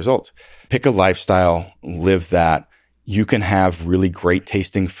exact results. Pick a lifestyle, live that. You can have really great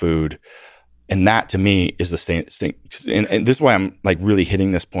tasting food. And that to me is the same. And this is why I'm like really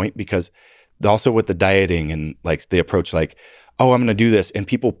hitting this point, because also with the dieting and like the approach, like, oh, I'm going to do this. And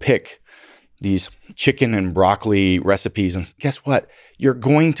people pick these chicken and broccoli recipes. And guess what? You're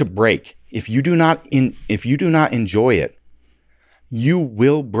going to break. If you do not enjoy it, you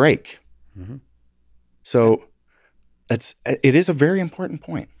will break. So it is a very important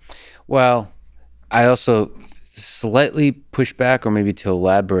point. Well, I also slightly push back, or maybe to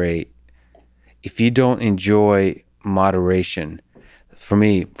elaborate, if you don't enjoy moderation, for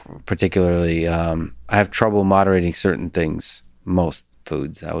me particularly, I have trouble moderating certain things, most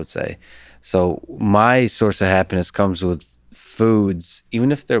foods, I would say. So my source of happiness comes with foods,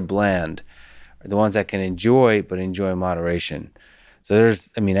 even if they're bland, are the ones I can enjoy, but enjoy in moderation. So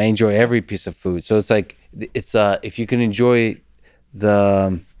I enjoy every piece of food. So it's like, if you can enjoy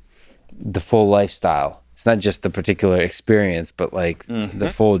the full lifestyle, it's not just the particular experience, but like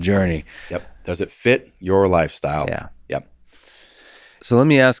the full journey. Yep. Does it fit your lifestyle? Yeah. Yep. So let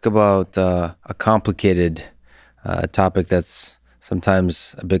me ask about a complicated topic that's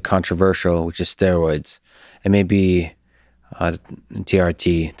sometimes a bit controversial, which is steroids, and maybe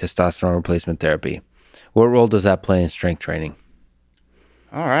TRT, testosterone replacement therapy. What role does that play in strength training?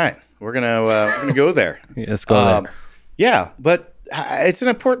 All right, we're gonna go there. Yeah, let's go there. Yeah, but it's an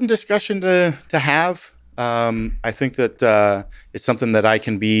important discussion to have. I think that it's something that I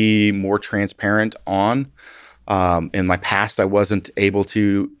can be more transparent on. In my past, I wasn't able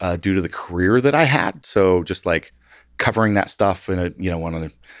to due to the career that I had. So just like covering that stuff in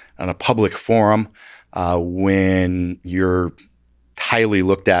on a public forum when you're highly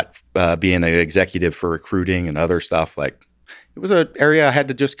looked at being an executive for recruiting and other stuff, like it was an area I had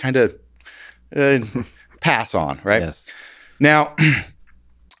to just kind of pass on, right? Yes. Now,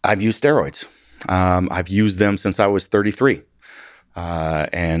 I've used steroids. I've used them since I was 33.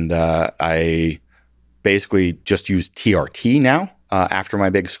 And I basically just use TRT now after my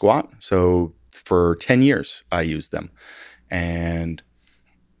big squat. So for 10 years, I used them. And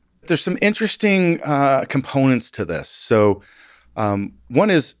there's some interesting components to this. So one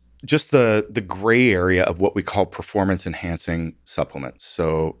is just the gray area of what we call performance enhancing supplements.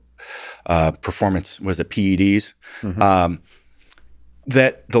 So performance was it PEDs.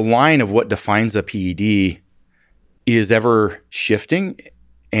 That the line of what defines a PED is ever shifting,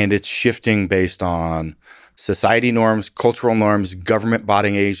 and it's shifting based on society norms, cultural norms, government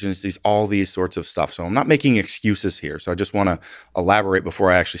body agencies, all these sorts of stuff. So I'm not making excuses here. So I just want to elaborate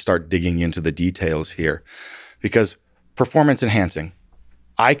before I actually start digging into the details here. Because performance enhancing,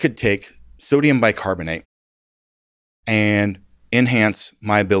 I could take sodium bicarbonate and enhance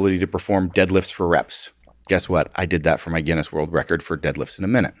my ability to perform deadlifts for reps. Guess what? I did that for my Guinness World Record for deadlifts in a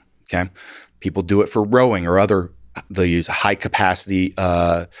minute. Okay. People do it for rowing or they use high capacity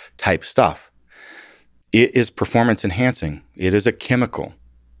type stuff. It is performance enhancing. It is a chemical.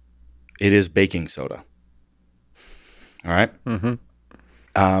 It is baking soda. All right.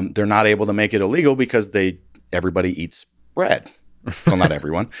 They're not able to make it illegal because everybody eats bread. Well, not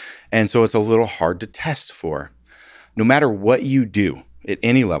everyone. And so it's a little hard to test for. No matter what you do at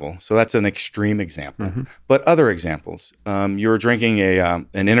any level. So that's an extreme example. But other examples, you were drinking an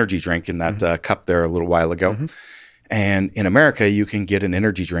energy drink in that cup there a little while ago. And in America, you can get an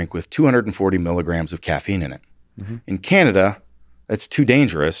energy drink with 240 milligrams of caffeine in it. In Canada, that's too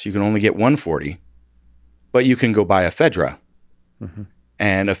dangerous. You can only get 140, but you can go buy ephedra.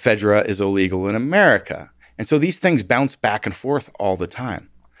 And ephedra is illegal in America. And so these things bounce back and forth all the time.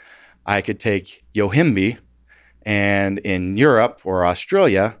 I could take Yohimbe, and in Europe or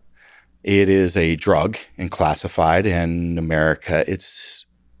Australia, it is a drug and classified. In America, it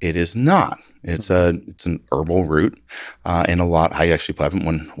is not. It's an herbal root, and a lot. I actually have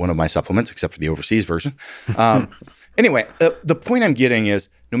one of my supplements, except for the overseas version. Anyway, the point I'm getting is,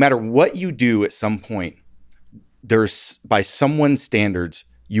 no matter what you do, at some point, there's by someone's standards,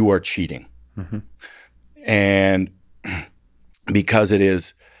 you are cheating, and because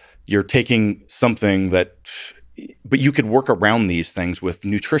you're taking something that But you could work around these things with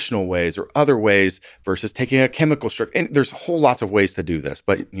nutritional ways or other ways versus taking a chemical structure. And there's whole lots of ways to do this.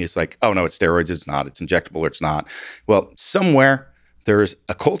 But it's like, oh, no, it's steroids. It's not. It's injectable or it's not. Well, somewhere there's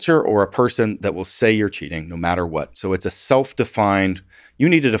a culture or a person that will say you're cheating no matter what. So it's a self-defined, you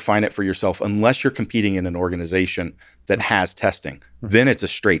need to define it for yourself unless you're competing in an organization that has testing. Then it's a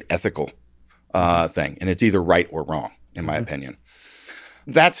straight ethical thing. And it's either right or wrong, in my opinion.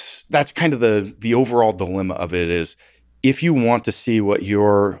 That's kind of the overall dilemma of it is if you want to see what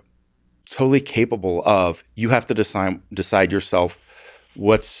you're totally capable of, you have to decide yourself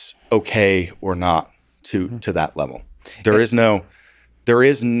what's okay or not to that level. There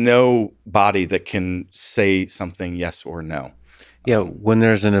is no body that can say something yes or no. Yeah, when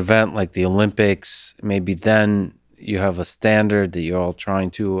there's an event like the Olympics, maybe then you have a standard that you're all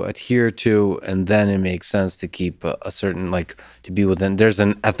trying to adhere to, and then it makes sense to keep a certain, like, to be within. There's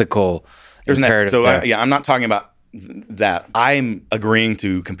an ethical imperative. So I'm not talking about that. I'm agreeing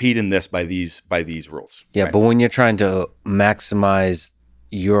to compete in this by these rules. Yeah, right? but when you're trying to maximize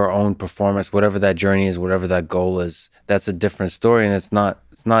your own performance, whatever that journey is, whatever that goal is, that's a different story, and it's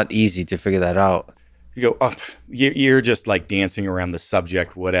not easy to figure that out. You go, oh, you're just like dancing around the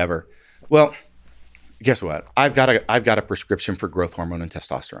subject, whatever. Well, guess what? I've got a prescription for growth hormone and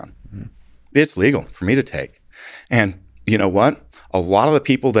testosterone. It's legal for me to take. And you know what? A lot of the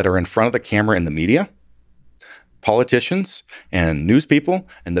people that are in front of the camera in the media, politicians and news people,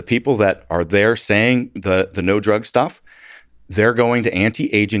 and the people that are there saying the no drug stuff, they're going to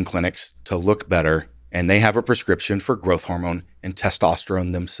anti-aging clinics to look better, and they have a prescription for growth hormone and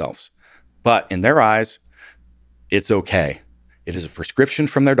testosterone themselves. But in their eyes, it's okay. It is a prescription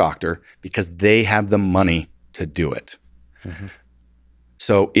from their doctor because they have the money to do it.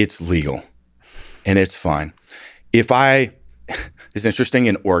 So it's legal and it's fine. It's interesting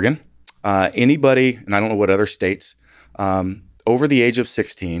in Oregon, anybody, and I don't know what other states, over the age of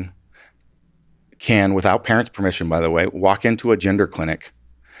 16 can, without parents' permission, by the way, walk into a gender clinic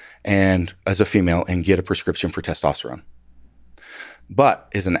and as a female and get a prescription for testosterone. But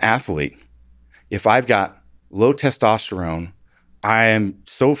as an athlete, if I've got low testosterone, I am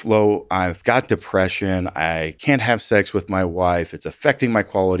so low, I've got depression, I can't have sex with my wife, it's affecting my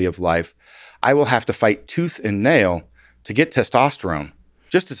quality of life, I will have to fight tooth and nail to get testosterone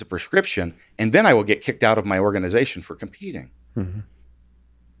just as a prescription, and then I will get kicked out of my organization for competing.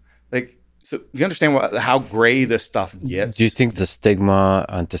 So you understand how gray this stuff gets? Do you think the stigma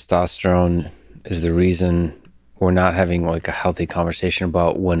on testosterone is the reason we're not having like a healthy conversation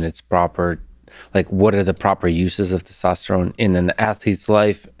about when it's proper? Like, what are the proper uses of testosterone in an athlete's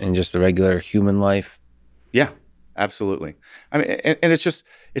life and just a regular human life? Yeah, absolutely. I mean, and it's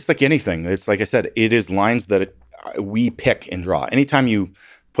like anything. It's like I said, it is lines that we pick and draw. Anytime you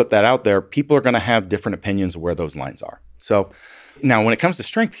put that out there, people are going to have different opinions of where those lines are. So now when it comes to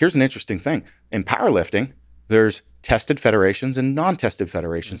strength, here's an interesting thing. In powerlifting, there's tested federations and non-tested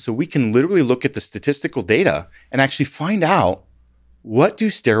federations. So we can literally look at the statistical data and actually find out, what do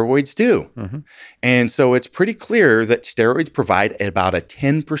steroids do? And so it's pretty clear that steroids provide about a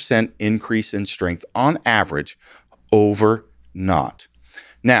 10% increase in strength on average over not.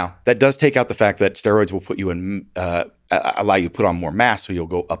 Now, that does take out the fact that steroids will put you in, allow you to put on more mass, so you'll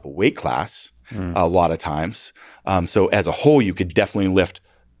go up a weight class a lot of times. So as a whole, you could definitely lift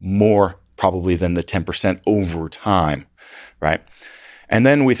more probably than the 10% over time, right? And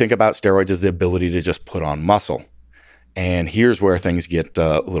then we think about steroids as the ability to just put on muscle. And here's where things get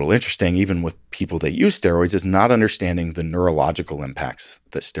a little interesting, even with people that use steroids, is not understanding the neurological impacts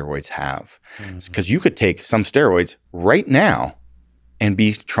that steroids have. Because you could take some steroids right now and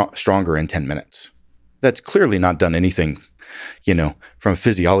be stronger in 10 minutes. That's clearly not done anything, from a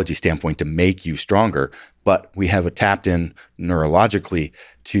physiology standpoint to make you stronger, but we have tapped in neurologically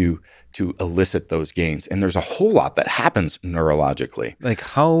to elicit those gains. And there's a whole lot that happens neurologically. Like,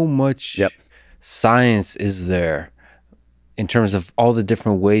 how much science is there in terms of all the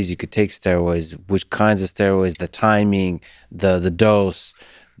different ways you could take steroids, which kinds of steroids, the timing, the dose,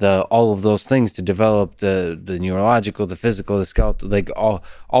 all of those things to develop the neurological, the physical, the skeletal, like all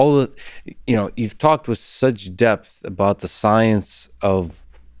the, you've talked with such depth about the science of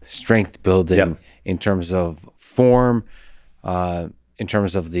strength building in terms of form, in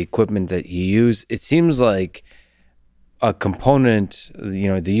terms of the equipment that you use. It seems like a component,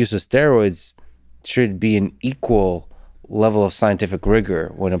 the use of steroids should be an equal level of scientific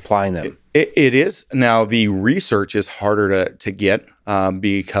rigor when applying them. It is. Now, the research is harder to get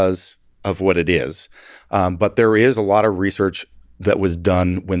because of what it is. But there is a lot of research that was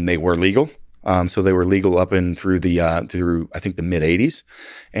done when they were legal So they were legal up and through I think the mid 80s.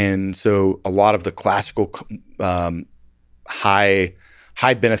 And so a lot of the classical high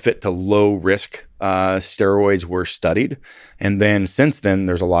benefit to low risk steroids were studied. And then since then,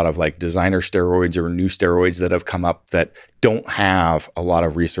 there's a lot of like designer steroids or new steroids that have come up that don't have a lot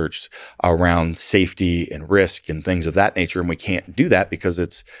of research around safety and risk and things of that nature. And we can't do that because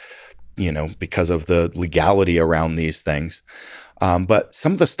it's, because of the legality around these things. But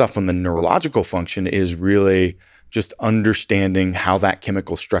some of the stuff on the neurological function is really just understanding how that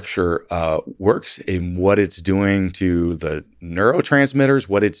chemical structure works and what it's doing to the neurotransmitters,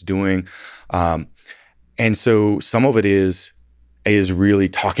 what it's doing. And so some of it is really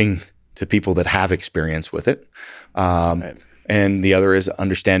talking to people that have experience with it. Right. And the other is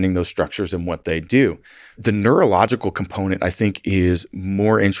understanding those structures and what they do. The neurological component, I think, is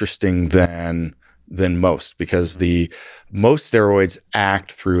more interesting than most, because most steroids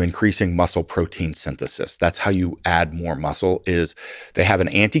act through increasing muscle protein synthesis. That's how you add more muscle. Is they have an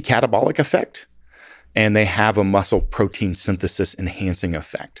anti-catabolic effect and they have a muscle protein synthesis enhancing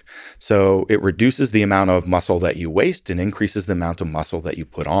effect. So it reduces the amount of muscle that you waste and increases the amount of muscle that you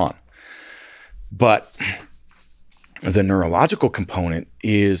put on. But the neurological component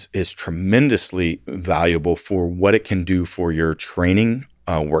is tremendously valuable for what it can do for your training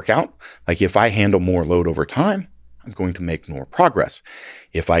workout. Like if I handle more load over time, I'm going to make more progress.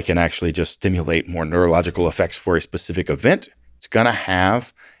 If I can actually just stimulate more neurological effects for a specific event, it's going to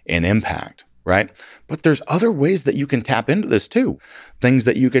have an impact, right? But there's other ways that you can tap into this too. Things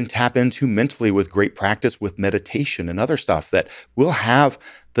that you can tap into mentally with great practice, with meditation and other stuff that will have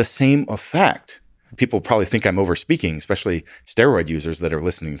the same effect. People probably think I'm over-speaking, especially steroid users that are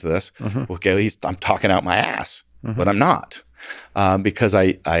listening to this. Mm-hmm. Well, okay, at least I'm talking out my ass, but I'm not. Because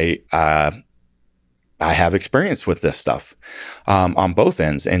I have experience with this stuff on both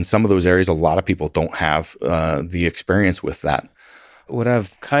ends. And some of those areas, a lot of people don't have the experience with that. What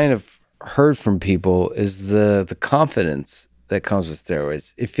I've kind of heard from people is the confidence that comes with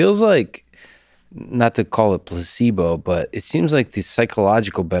steroids. It feels like, not to call it placebo, but it seems like the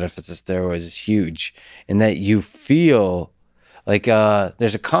psychological benefits of steroids is huge, and that you feel like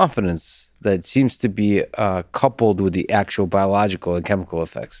there's a confidence that seems to be coupled with the actual biological and chemical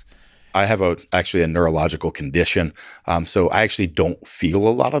effects. I have actually a neurological condition. So I actually don't feel a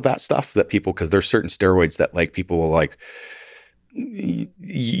lot of that stuff that people, because there's certain steroids that like people will like,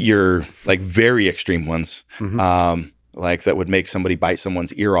 you're like very extreme ones. Mm-hmm. Like that would make somebody bite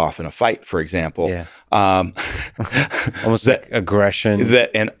someone's ear off in a fight, for example. Yeah. Almost like aggression.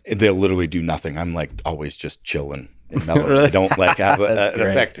 And they'll literally do nothing. I'm like always just chilling and mellow. Really? I don't like have an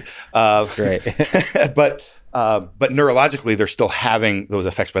effect. That's great. But neurologically, they're still having those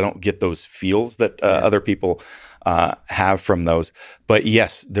effects, but I don't get those feels that other people have from those. But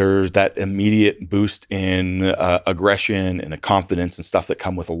yes, there's that immediate boost in aggression and a confidence and stuff that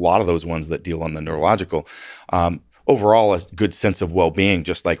come with a lot of those ones that deal on the neurological. Overall, a good sense of well-being,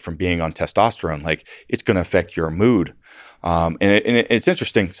 just like from being on testosterone, like it's going to affect your mood. And it's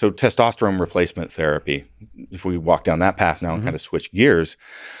interesting. So testosterone replacement therapy, if we walk down that path now and kind of switch gears,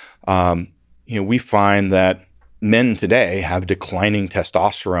 we find that men today have declining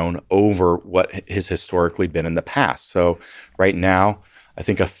testosterone over what has historically been in the past. So right now, I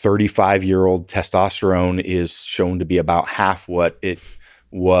think a 35-year-old testosterone is shown to be about half what it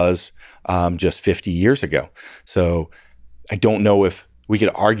was just 50 years ago. So I don't know if we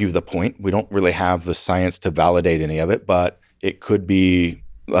could argue the point. We don't really have the science to validate any of it, but it could be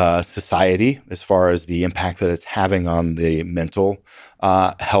society as far as the impact that it's having on the mental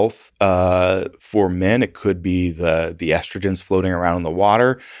health for men. It could be the estrogens floating around in the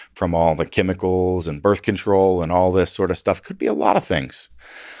water from all the chemicals and birth control and all this sort of stuff. Could be a lot of things.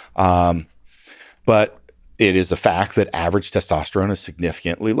 But it is a fact that average testosterone is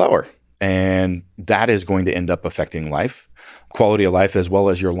significantly lower. And that is going to end up affecting life, quality of life, as well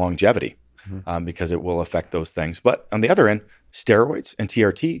as your longevity, because it will affect those things. But on the other end, steroids and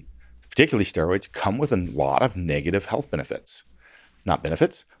TRT, particularly steroids, come with a lot of negative health benefits. Not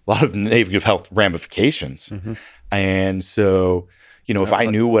benefits, a lot of negative health ramifications. And so, if I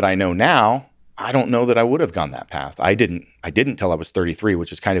knew what I know now, I don't know that I would have gone that path. I didn't till I was 33,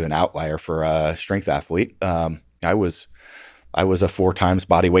 which is kind of an outlier for a strength athlete. I was a 4 times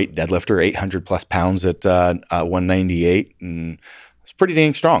body weight deadlifter, 800 plus pounds at 198, and it's pretty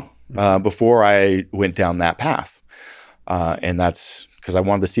dang strong before I went down that path. And that's because I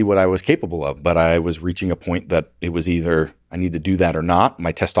wanted to see what I was capable of. But I was reaching a point that it was either I need to do that or not.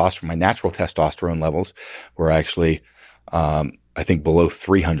 My natural testosterone levels were actually, I think below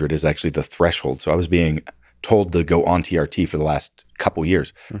 300 is actually the threshold. So I was being told to go on TRT for the last couple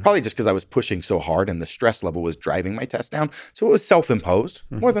years, probably just because I was pushing so hard and the stress level was driving my test down. So it was self-imposed,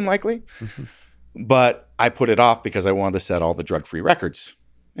 more than likely. But I put it off because I wanted to set all the drug-free records.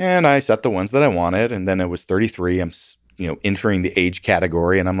 And I set the ones that I wanted. And then it was 33. I'm, entering the age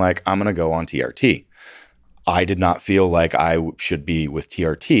category. And I'm like, I'm going to go on TRT. I did not feel like I should be with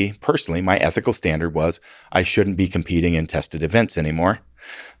TRT. Personally, my ethical standard was I shouldn't be competing in tested events anymore.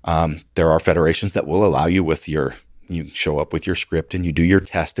 There are federations that will allow you you show up with your script and you do your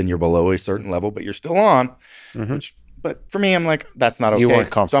test and you're below a certain level, but you're still on. But for me, I'm like, that's not okay. You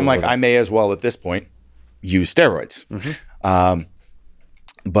weren't comfortable. So I'm like, I may as well at this point use steroids.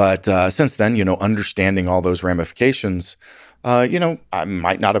 But since then, understanding all those ramifications, I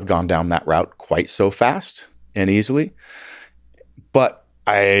might not have gone down that route quite so fast and easily. But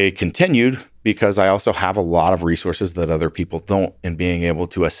I continued because I also have a lot of resources that other people don't, in being able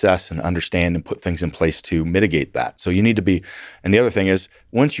to assess and understand and put things in place to mitigate that. So you need to be, and the other thing is,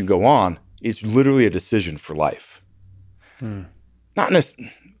 once you go on, it's literally a decision for life.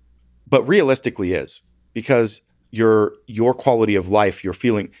 But realistically is, because your quality of life, your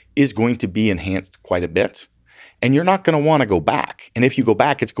feeling is going to be enhanced quite a bit. And you're not going to want to go back. And if you go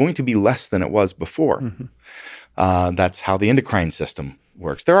back, it's going to be less than it was before. That's how the endocrine system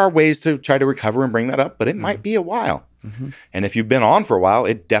works. There are ways to try to recover and bring that up, but it might be a while. And if you've been on for a while,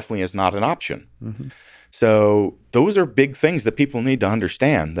 it definitely is not an option. So those are big things that people need to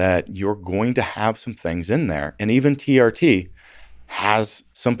understand, that you're going to have some things in there. And even TRT has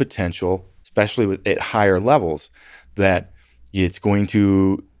some potential, especially at higher levels, that it's going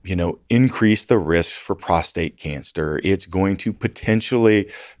to increase the risk for prostate cancer. It's going to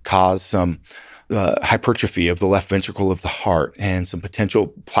potentially cause some hypertrophy of the left ventricle of the heart and some potential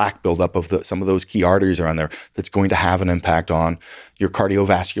plaque buildup of some of those key arteries around there that's going to have an impact on your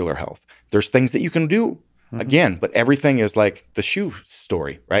cardiovascular health. There's things that you can do, again, but everything is like the shoe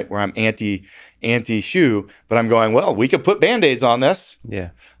story, right? Where I'm anti-shoe, but I'm going, well, we could put Band-Aids on this. Yeah.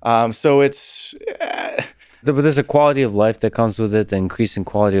 So it's... But there's a quality of life that comes with it, the increasing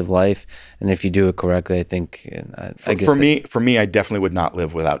quality of life. And if you do it correctly, I think, I guess. For me, I definitely would not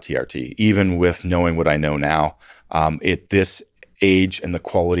live without TRT, even with knowing what I know now. At this age and the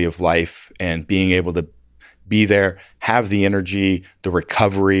quality of life and being able to be there, have the energy, the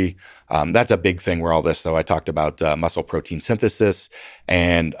recovery. That's a big thing where all this, though, I talked about muscle protein synthesis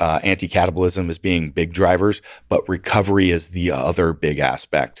and anti-catabolism as being big drivers, but recovery is the other big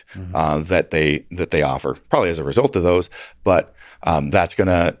aspect that they offer, probably as a result of those. But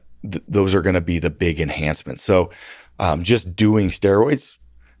those are gonna be the big enhancements. So just doing steroids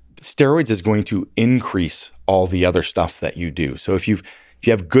is going to increase all the other stuff that you do. So if you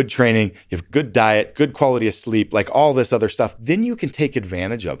have good training, you have good diet, good quality of sleep, like all this other stuff, then you can take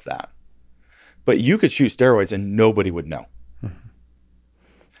advantage of that. But you could shoot steroids and nobody would know.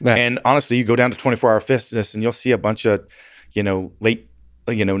 Right. And honestly, you go down to 24-hour fitness and you'll see a bunch of, late,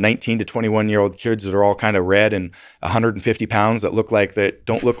 19 to 21-year-old kids that are all kind of red and 150 pounds that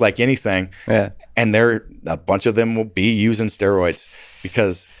don't look like anything. Yeah. And a bunch of them will be using steroids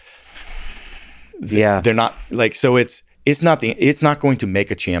because they're not like, so it's not going to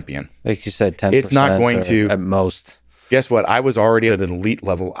make a champion. Like you said, 10%. It's not going to at most. Guess what? I was already at an elite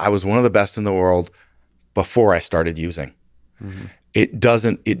level. I was one of the best in the world before I started using. It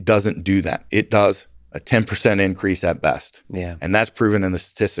doesn't do that. It does a 10% increase at best. Yeah. And that's proven in the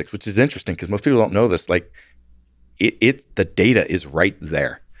statistics, which is interesting because most people don't know this. Like the data is right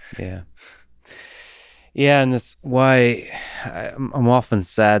there. Yeah. Yeah, and that's why I'm often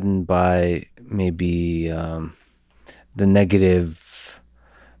saddened by maybe the negative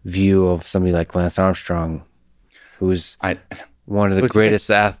view of somebody like Lance Armstrong, who's one of the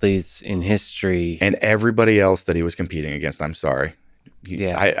greatest athletes in history. And everybody else that he was competing against, I'm sorry.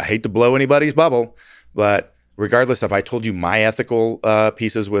 I hate to blow anybody's bubble, but regardless, if I told you my ethical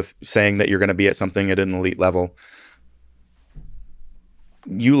pieces with saying that you're going to be at something at an elite level,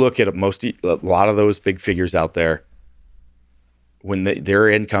 you look at a lot of those big figures out there, when their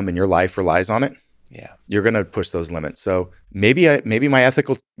income in your life relies on it, you're going to push those limits. So maybe my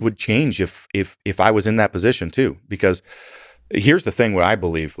ethical would change if I was in that position too. Because here's the thing: what I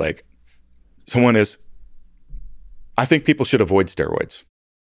believe, like, I think people should avoid steroids.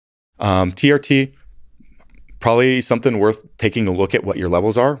 TRT, probably something worth taking a look at what your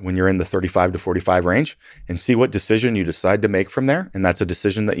levels are when you're in the 35 to 45 range and see what decision you decide to make from there. And that's a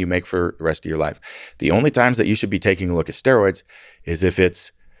decision that you make for the rest of your life. The only times that you should be taking a look at steroids is if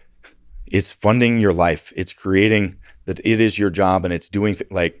it's funding your life. It's creating that it is your job and it's doing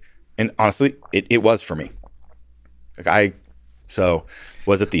and honestly, it was for me. So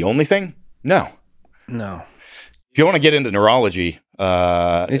was it the only thing? No. No. If you want to get into neurology,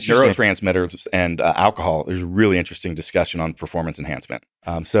 neurotransmitters and alcohol, there's a really interesting discussion on performance enhancement.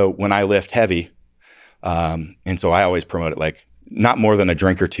 So when I lift heavy, and so I always promote it like not more than a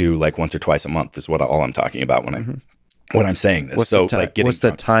drink or two, like once or twice a month is all I'm talking about when I'm saying this. What's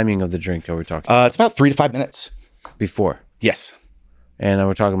the timing of the drink are we talking? It's about 3 to 5 minutes before. Yes. And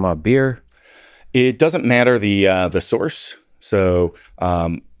we're talking about beer. It doesn't matter the source. So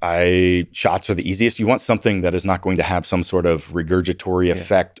shots are the easiest. You want something that is not going to have some sort of regurgitory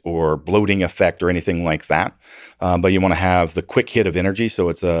effect or bloating effect or anything like that. But you want to have the quick hit of energy. So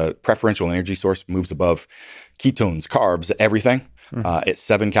it's a preferential energy source, moves above ketones, carbs, everything. It's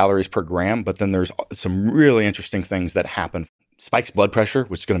 7 calories per gram. But then there's some really interesting things that happen. Spikes blood pressure,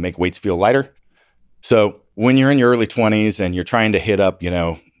 which is going to make weights feel lighter. So when you're in your early 20s and you're trying to hit up,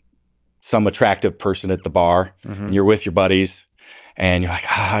 some attractive person at the bar, and you're with your buddies, and you're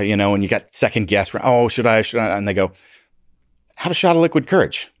like, and you got second guess, should I? And they go, have a shot of liquid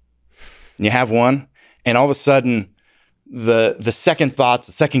courage. And you have one, and all of a sudden, the second thoughts,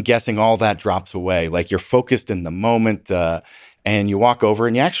 the second guessing, all that drops away. Like you're focused in the moment, and you walk over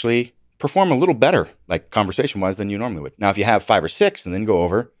and you actually perform a little better, like conversation-wise, than you normally would. Now, if you have 5 or 6 and then go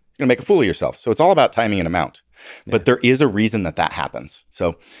over, you're gonna make a fool of yourself. So it's all about timing and amount. But there is a reason that happens.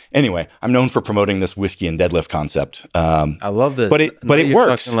 So anyway, I'm known for promoting this whiskey and deadlift concept. I love this, but it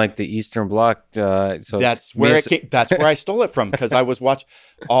works. Talking like the Eastern Bloc. So that's where it came, that's where I stole it from, because I was watching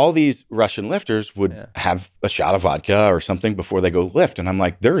all these Russian lifters would have a shot of vodka or something before they go lift, and I'm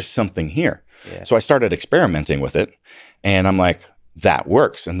like, there is something here. So I started experimenting with it, and I'm like, that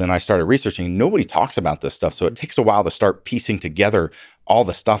works. And then I started researching. Nobody talks about this stuff. So it takes a while to start piecing together all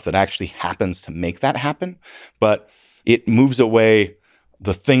the stuff that actually happens to make that happen. But it moves away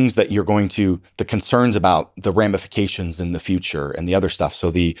the things that the concerns about the ramifications in the future and the other stuff.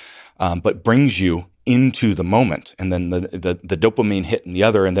 So but brings you into the moment, and then the dopamine hit and the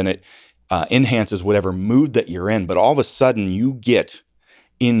other, and then it enhances whatever mood that you're in. But all of a sudden you get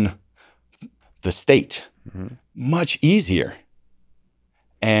in the state much easier.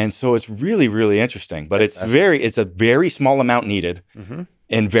 And so it's really, really interesting, but it's a very small amount needed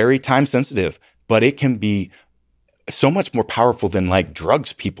and very time sensitive, but it can be so much more powerful than like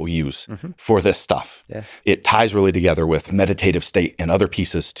drugs people use for this stuff. It ties really together with meditative state and other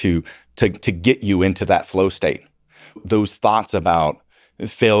pieces to get you into that flow state. Those thoughts about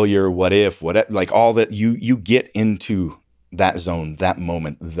failure, what if, like all that, you get into that zone, that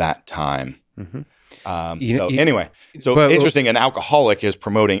moment, that time. Interesting. An alcoholic is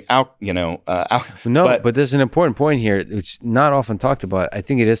promoting but there's an important point here, which is not often talked about. I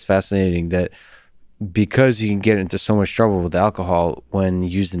think it is fascinating that because you can get into so much trouble with alcohol when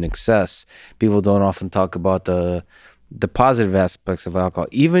used in excess, people don't often talk about the positive aspects of alcohol.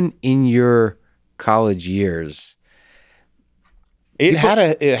 Even in your college years, it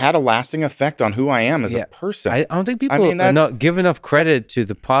had a lasting effect on who I am as a person. I don't think people give enough credit to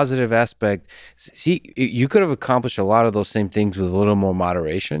the positive aspect. See, you could have accomplished a lot of those same things with a little more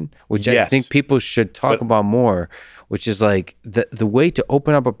moderation, which I think people should talk about more, which is like the way to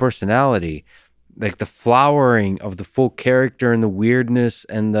open up a personality, like the flowering of the full character and the weirdness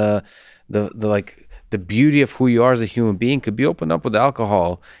and the beauty of who you are as a human being could be opened up with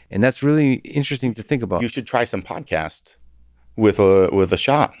alcohol. And that's really interesting to think about. You should try some podcasts with a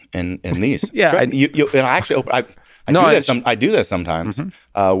shot and these. I do this sometimes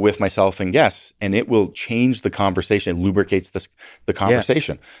with myself and guests, and it will change the conversation. It lubricates the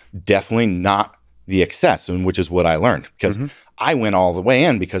conversation. Definitely not the excess, and which is what I learned, because I went all the way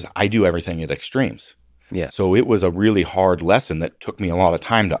in because I do everything at extremes. So it was a really hard lesson that took me a lot of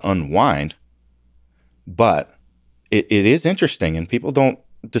time to unwind, but it is interesting, and people don't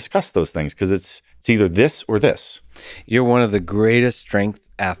discuss those things because it's either this or this. You're one of the greatest strength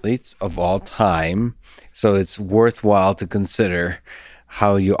athletes of all time, so it's worthwhile to consider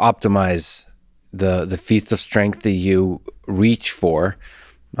how you optimize the feats of strength that you reach for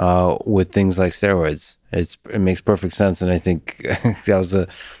with things like steroids. It makes perfect sense, and I think that was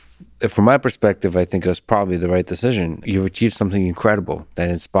from my perspective, I think it was probably the right decision. You've achieved something incredible that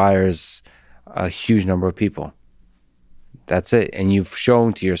inspires a huge number of people. That's it. And you've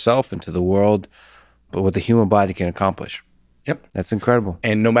shown to yourself and to the world what the human body can accomplish. Yep. That's incredible.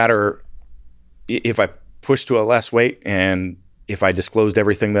 And no matter if I pushed to a less weight, and if I disclosed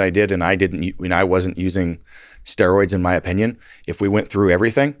everything that I did and I wasn't using steroids, in my opinion, if we went through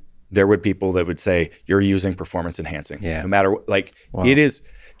everything, there would people that would say, you're using performance enhancing. No matter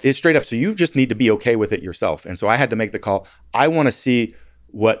it's straight up. So you just need to be okay with it yourself. And so I had to make the call. I want to see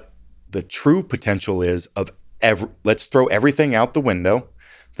what the true potential is of let's throw everything out the window,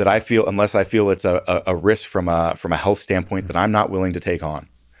 that I feel, unless I feel it's a risk from a health standpoint, that I'm not willing to take on.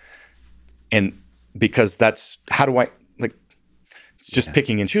 And because that's, how do I, like, it's just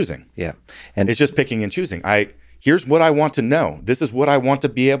picking and choosing. Yeah. And it's just picking and choosing. Here's what I want to know. This is what I want to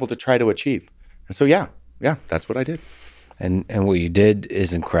be able to try to achieve. And so, yeah, that's what I did. And what you did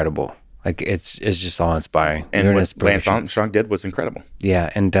is incredible. Like, it's just all inspiring. And what Lance Armstrong did was incredible.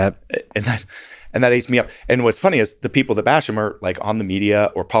 Yeah. And that ate me up. And what's funny is the people that bash him are like on the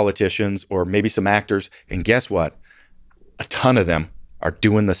media or politicians or maybe some actors. And guess what? A ton of them are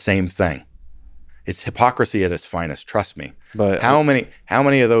doing the same thing. It's hypocrisy at its finest. Trust me. But how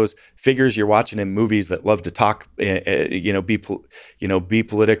many of those figures you're watching in movies that love to talk, be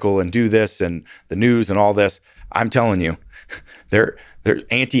political and do this and the news and all this? I'm telling you, there's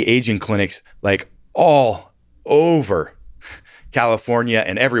anti-aging clinics like all over California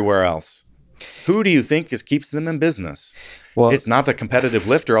and everywhere else. Who do you think keeps them in business? Well, it's not the competitive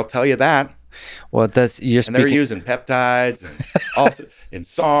lifter, I'll tell you that. Well, and they're using peptides and also in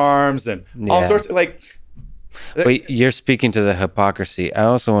SARMs and all sorts of But you're speaking to the hypocrisy. I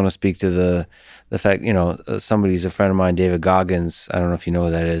also want to speak to the fact, somebody's a friend of mine, David Goggins. I don't know if you know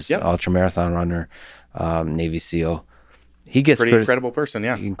who that is. Yep. Ultramarathon runner, Navy SEAL. He gets pretty incredible person,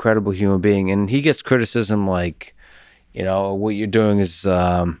 yeah. Incredible human being, and he gets criticism like, what you're doing is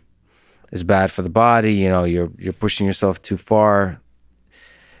bad for the body. You're pushing yourself too far.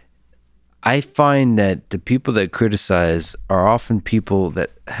 I find that the people that criticize are often people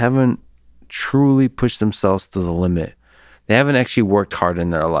that haven't truly pushed themselves to the limit. They haven't actually worked hard in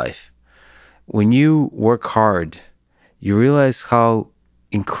their life. When you work hard, you realize how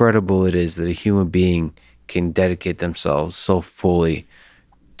incredible it is that a human being can dedicate themselves so fully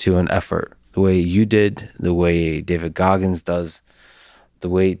to an effort, the way you did, the way David Goggins does, the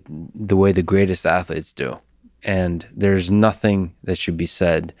way the greatest athletes do. And there's nothing that should be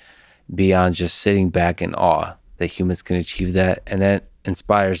said beyond just sitting back in awe that humans can achieve that. And that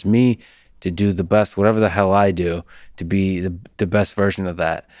inspires me to do the best, whatever the hell I do, to be the best version of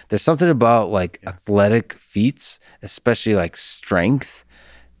that. There's something about athletic feats, especially like strength,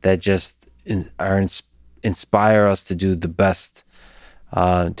 that just inspire us to do the best,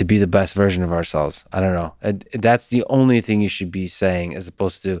 to be the best version of ourselves. I don't know. That's the only thing you should be saying, as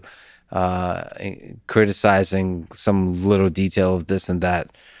opposed to criticizing some little detail of this and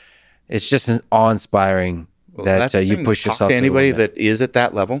that. It's just awe-inspiring that you push yourself to anybody that is at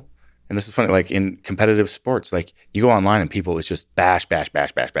that level. And this is funny, like in competitive sports, like you go online and people, it's just bash, bash,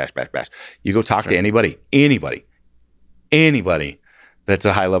 bash, bash, bash, bash, bash. You go talk to anybody that's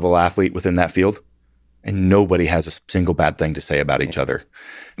a high-level athlete within that field, and nobody has a single bad thing to say about each other.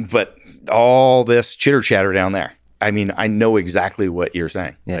 But all this chitter-chatter down there, I mean, I know exactly what you're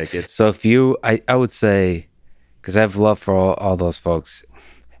saying. Yeah. Like so if I would say, because I have love for all those folks,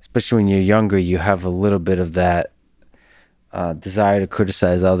 especially when you're younger, you have a little bit of that desire to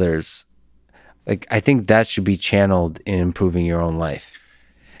criticize others. Like, I think that should be channeled in improving your own life.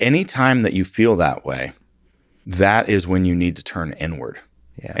 Anytime that you feel that way, that is when you need to turn inward.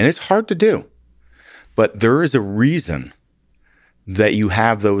 Yeah. And it's hard to do. But there is a reason that you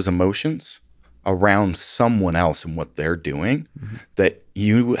have those emotions around someone else and what they're doing, that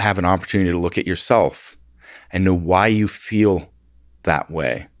you have an opportunity to look at yourself and know why you feel that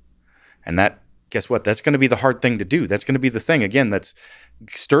way. And that, guess what? That's going to be the hard thing to do. That's going to be the thing, again, that's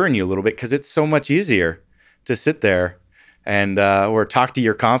stirring you a little bit, because it's so much easier to sit there and or talk to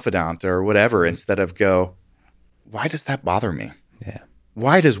your confidant or whatever, instead of go, why does that bother me? Yeah.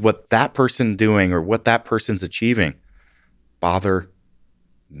 Why does what that person doing or what that person's achieving bother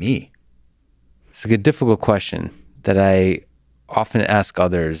me? It's like a difficult question that I often ask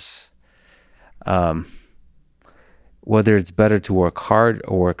others, whether it's better to work hard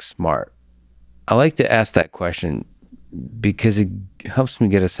or work smart. I like to ask that question because it helps me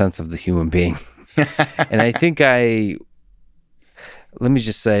get a sense of the human being. And I think let me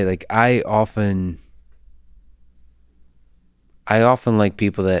just say, like, I often like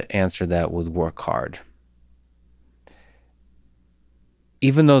people that answer that with work hard.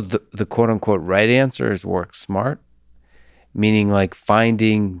 Even though the quote unquote right answer is work smart, meaning like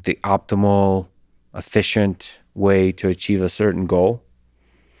finding the optimal, efficient way to achieve a certain goal.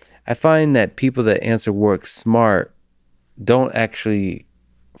 I find that people that answer work smart don't actually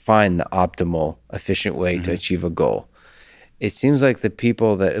find the optimal, efficient way to achieve a goal. It seems like the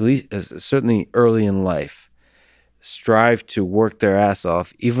people that, at least certainly early in life, strive to work their ass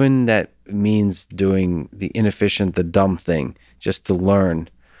off, even that means doing the inefficient, the dumb thing, just to learn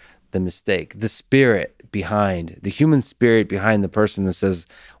the mistake. The spirit behind, the human spirit behind the person that says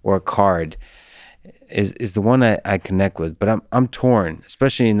work hard, is the one I connect with, but I'm torn,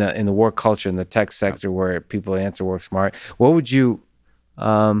 especially in the work culture, in the tech sector where people answer work smart. What would you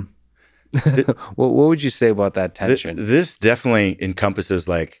what would you say about that tension? This definitely encompasses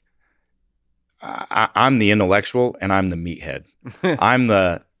like I'm the intellectual and I'm the meathead. I'm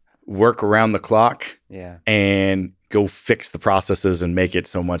the work around the clock and go fix the processes and make it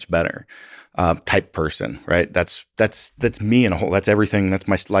so much better type person, right? That's me in a whole. That's everything. That's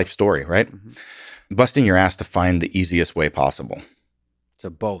my life story, right? Busting your ass to find the easiest way possible. So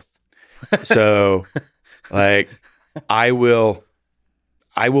both. So like I will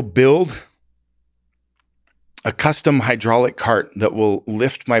build a custom hydraulic cart that will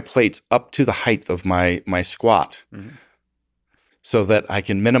lift my plates up to the height of my squat so that I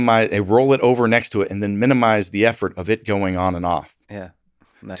can roll it over next to it and then minimize the effort of it going on and off. Yeah.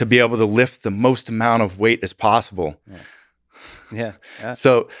 Nice. To be able to lift the most amount of weight as possible. Yeah.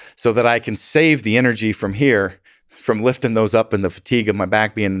 So that I can save the energy from here, from lifting those up and the fatigue of my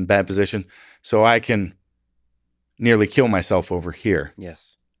back being in bad position, so I can nearly kill myself over here.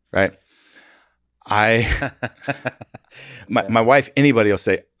 Yes. Right? My wife, anybody will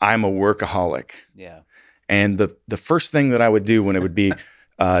say, I'm a workaholic. Yeah. And the first thing that I would do when it would be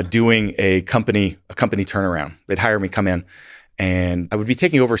doing a company turnaround, they'd hire me, come in, and I would be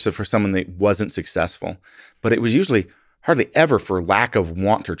taking over for someone that wasn't successful. But it was usually hardly ever for lack of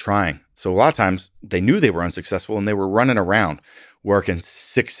want or trying. So a lot of times they knew they were unsuccessful and they were running around working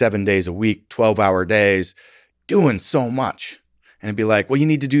 6-7 days a week, 12-hour days, doing so much. And it'd be like, well, you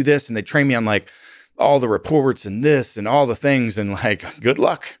need to do this. And they'd train me on like all the reports and this and all the things. And like, good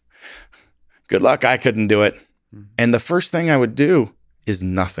luck. Good luck. I couldn't do it. And the first thing I would do is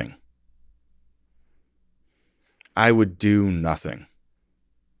nothing. I would do nothing.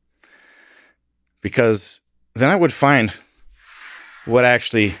 Because then I would find what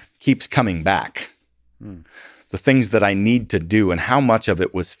actually keeps coming back. The things that I need to do and how much of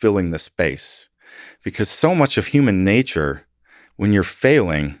it was filling the space. Because so much of human nature, when you're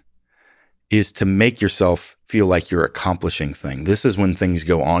failing, is to make yourself feel like you're accomplishing things. This is when things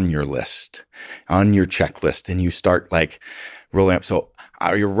go on your list, on your checklist, and you start like rolling up. So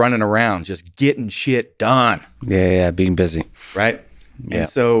you're running around just getting shit done. Yeah, being busy. Right? Yeah. And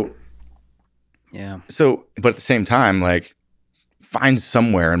so, but at the same time, like find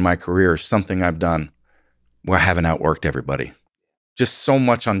somewhere in my career something I've done where I haven't outworked everybody. Just so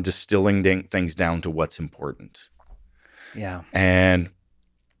much on distilling things down to what's important. Yeah. And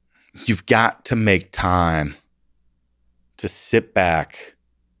you've got to make time to sit back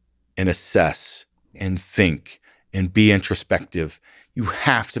and assess and think and be introspective. You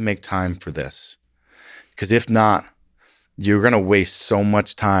have to make time for this. Because if not, you're going to waste so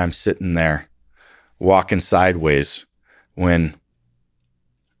much time sitting there walking sideways when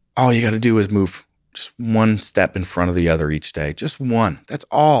all you got to do is move just one step in front of the other each day. Just one. That's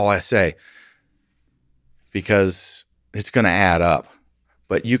all I say. Because it's going to add up.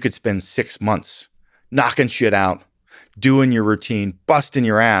 But you could spend 6 months knocking shit out, doing your routine, busting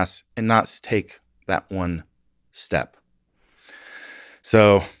your ass, and not take that one step.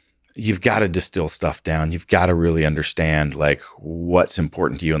 So you've got to distill stuff down. You've got to really understand like what's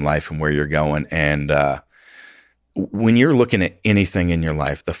important to you in life and where you're going. And when you're looking at anything in your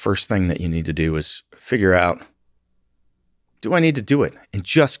life, the first thing that you need to do is figure out, do I need to do it? And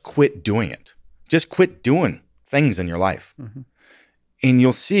just quit doing it. Just quit doing things in your life. And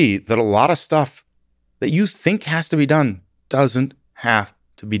you'll see that a lot of stuff that you think has to be done doesn't have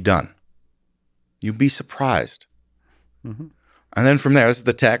to be done. You'd be surprised. And then from there, this is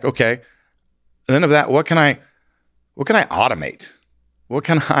the tech. Okay. And then of that, what can I automate? What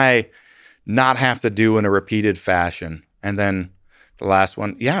can I not have to do in a repeated fashion? And then the last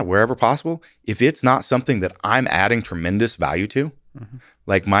one, wherever possible, if it's not something that I'm adding tremendous value to,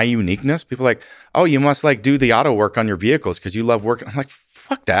 like my uniqueness, people are like, oh, you must like do the auto work on your vehicles because you love working. I'm like,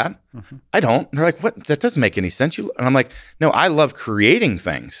 fuck that. I don't. And they're like, what? That doesn't make any sense. And I'm like, no, I love creating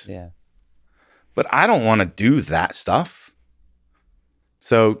things. Yeah. But I don't want to do that stuff.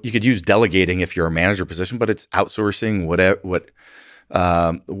 So you could use delegating if you're a manager position, but it's outsourcing,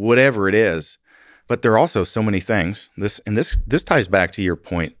 whatever it is. But there are also so many things. This ties back to your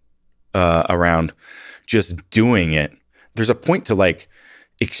point around just doing it. There's a point to like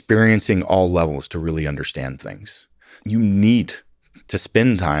experiencing all levels to really understand things. You need to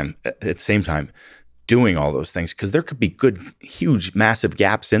spend time at the same time doing all those things because there could be good, huge, massive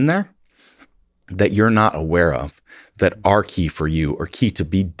gaps in there that you're not aware of that are key for you or key to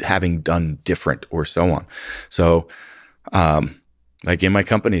be having done different or so on. So like in my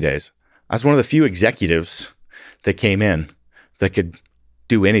company days, I was one of the few executives that came in that could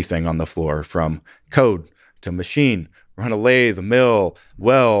do anything on the floor, from code to machine, run a lathe, a mill,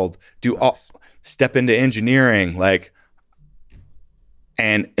 weld, step into engineering, like,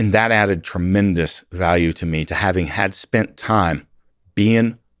 and that added tremendous value to me, to having had spent time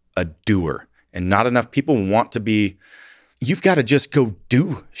being a doer. And not enough people want to be. You've got to just go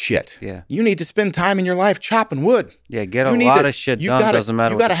do shit. Yeah. You need to spend time in your life chopping wood. Yeah, get a lot of shit done. Doesn't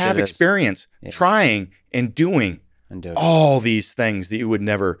matter. You got to have experience trying and doing all these things that you would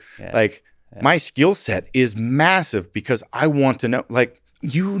never like. My skill set is massive because I want to know. Like,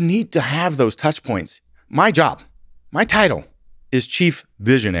 you need to have those touch points. My job, my title is Chief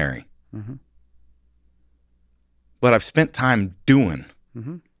Visionary, but I've spent time doing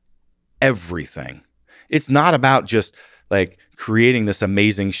everything. It's not about just like creating this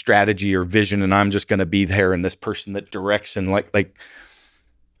amazing strategy or vision and I'm just going to be there and this person that directs, and like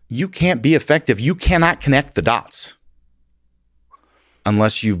you can't be effective. You cannot connect the dots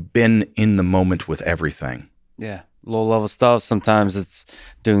unless you've been in the moment with everything. Yeah. Low level stuff. Sometimes it's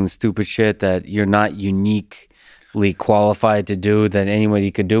doing stupid shit that you're not uniquely qualified to do, that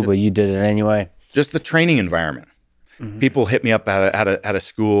anybody could do, but you did it anyway. Just the training environment. People hit me up at a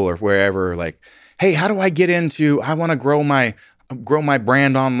school or wherever, like, hey, how do I get into, I want to grow my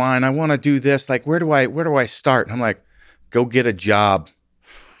brand online. I want to do this. Like, where do I start? And I'm like, go get a job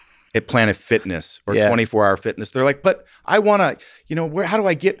at Planet Fitness or 24-hour fitness. They're like, but I want to, how do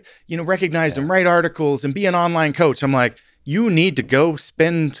I get, recognized and write articles and be an online coach? I'm like, you need to go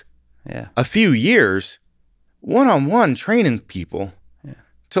spend a few years one-on-one training people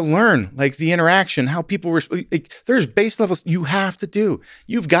to learn, like, the interaction, how people there's base levels you have to do.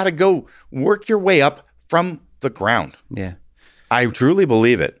 You've got to go work your way up from the ground. Yeah. I truly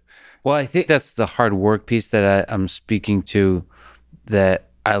believe it. Well, I think that's the hard work piece that I'm speaking to, that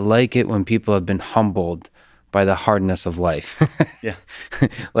I like it when people have been humbled by the hardness of life.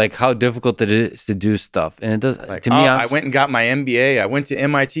 Like how difficult it is to do stuff. And it does, like, to me, I went and got my MBA. I went to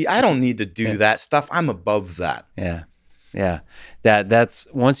MIT. I don't need to do that stuff. I'm above that. Yeah. That's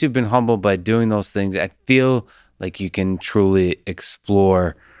once you've been humbled by doing those things, I feel like you can truly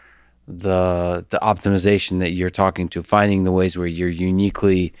explore the optimization that you're talking to, finding the ways where you're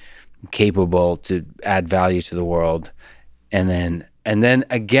uniquely capable to add value to the world, and then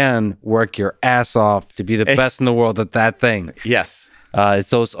again work your ass off to be the best in the world at that thing. Yes.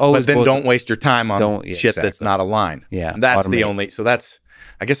 So it's always. But then don't waste your time on shit that's not aligned. Yeah. That's the only. So that's.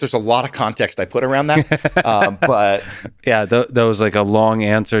 I guess there's a lot of context I put around that, but yeah, that was like a long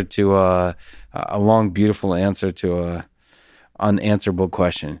answer to a long, beautiful answer to a unanswerable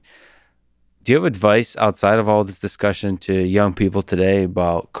question. Do you have advice outside of all this discussion to young people today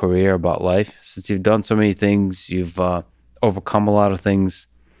about career, about life? Since you've done so many things, you've overcome a lot of things.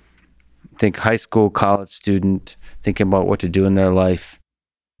 Think high school, college student, thinking about what to do in their life.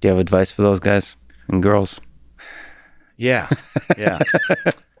 Do you have advice for those guys and girls? Yeah.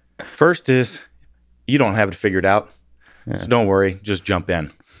 First is, you don't have it figured out, so don't worry. Just jump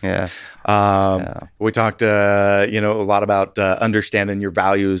in. We talked, a lot about understanding your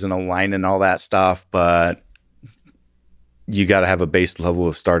values and aligning all that stuff, but you got to have a base level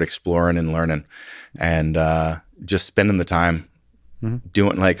of start exploring and learning, and just spending the time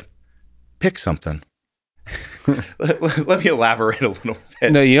doing, like, pick something. Let me elaborate a little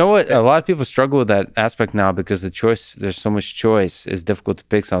bit. No, you know what? A lot of people struggle with that aspect now because there's so much choice. It's difficult to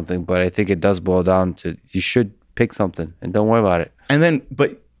pick something, but I think it does boil down to you should pick something and don't worry about it. And then,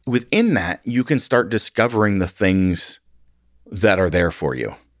 but within that, you can start discovering the things that are there for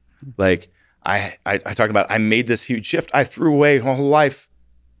you. Like I talked about, I made this huge shift. I threw away my whole life,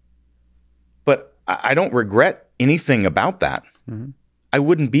 but I don't regret anything about that. I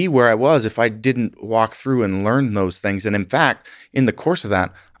wouldn't be where I was if I didn't walk through and learn those things. And in fact, in the course of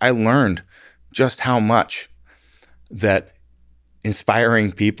that, I learned just how much that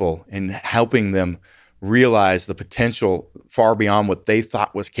inspiring people and helping them realize the potential far beyond what they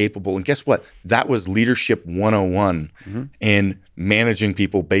thought was capable. And guess what? That was leadership 101 in managing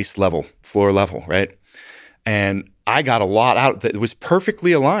people base level, floor level, right? And I got a lot out that was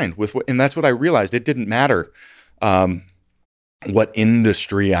perfectly aligned with what, and that's what I realized. It didn't matter what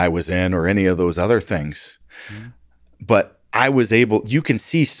industry I was in or any of those other things. But I was able, you can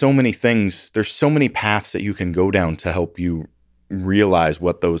see so many things. There's so many paths that you can go down to help you realize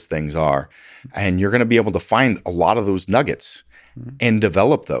what those things are. And you're going to be able to find a lot of those nuggets and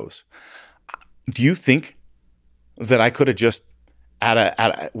develop those. Do you think that I could have just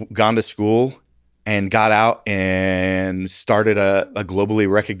gone to school and got out and started a globally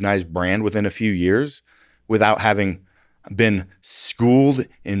recognized brand within a few years without having been schooled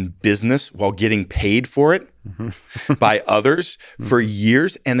in business while getting paid for it by others for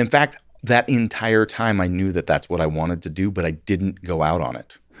years. And in fact, that entire time I knew that that's what I wanted to do, but I didn't go out on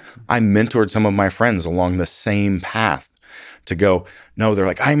it. I mentored some of my friends along the same path to go, no, they're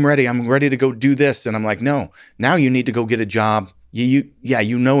like, I'm ready to go do this. And I'm like, no, now you need to go get a job. You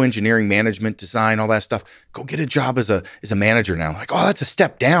know, engineering, management, design, all that stuff. Go get a job as a manager now. Like, oh, that's a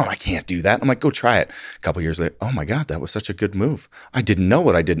step down. I can't do that. I'm like, go try it. A couple years later, oh my God, that was such a good move. I didn't know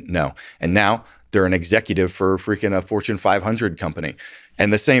what I didn't know. And now they're an executive for freaking a Fortune 500 company.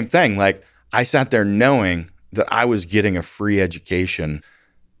 And the same thing, like I sat there knowing that I was getting a free education.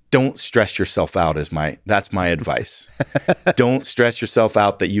 Don't stress yourself out that's my advice. Don't stress yourself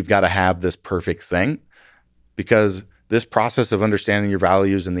out that you've got to have this perfect thing, because this process of understanding your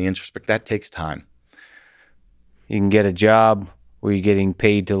values and the introspect, that takes time. You can get a job where you're getting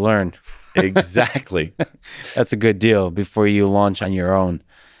paid to learn. Exactly. That's a good deal before you launch on your own.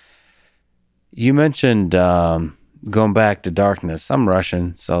 You mentioned going back to darkness. I'm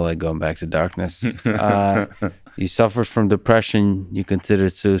Russian, so I like going back to darkness. You suffered from depression. You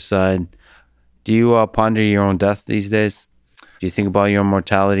considered suicide. Do you ponder your own death these days? Do you think about your own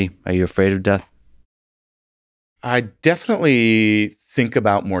mortality? Are you afraid of death? I definitely think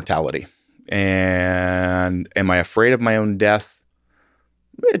about mortality. And am I afraid of my own death?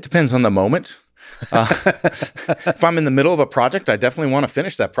 It depends on the moment. If I'm in the middle of a project, I definitely want to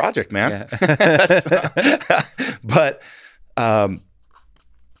finish that project, man. Yeah. But I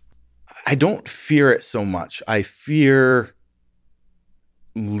don't fear it so much. I fear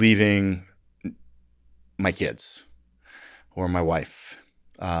leaving my kids or my wife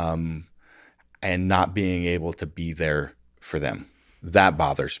and not being able to be there for them. That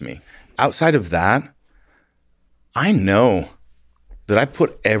bothers me. Outside of that, I know that I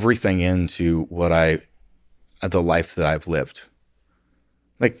put everything into the life that I've lived.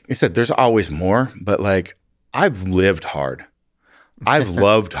 Like I said, there's always more, but like I've lived hard. I've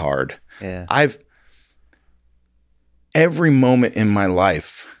loved hard. Yeah. Every moment in my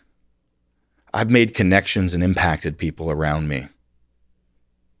life, I've made connections and impacted people around me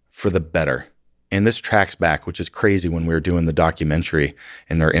for the better. And this tracks back, which is crazy, when we were doing the documentary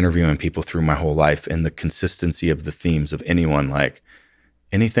and they're interviewing people through my whole life, and the consistency of the themes of anyone, like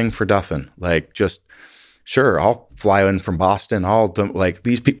anything for Duffin, like just, sure, I'll fly in from Boston, like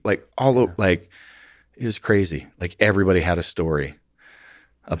these people, like like it was crazy. Like everybody had a story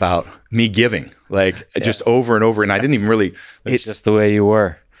about me giving, like just over and over. And I didn't even really, it's just the way you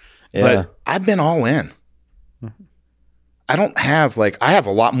were. Yeah. But I've been all in. I don't have I have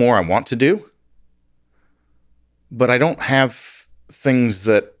a lot more I want to do, but I don't have things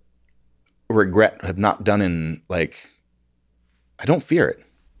that regret have not done in I don't fear it.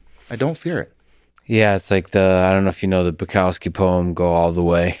 I don't fear it. Yeah, it's like I don't know if you know the Bukowski poem, "Go all the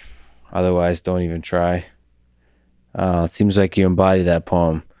way. Otherwise, don't even try." It seems like you embody that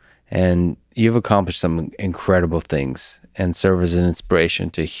poem, and you've accomplished some incredible things and serve as an inspiration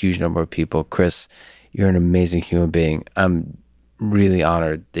to a huge number of people. Chris, you're an amazing human being. I'm really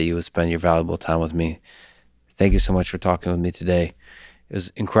honored that you would spend your valuable time with me. Thank you so much for talking with me today. It was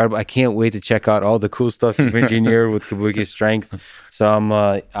incredible. I can't wait to check out all the cool stuff you've engineered with Kabuki Strength. So I'm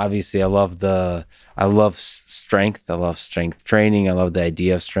obviously I love strength. I love strength training. I love the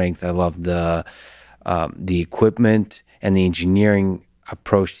idea of strength. I love the equipment and the engineering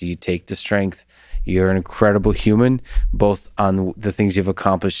approach that you take to strength. You're an incredible human, both on the things you've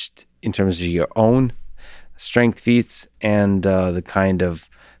accomplished in terms of your own strength feats and the kind of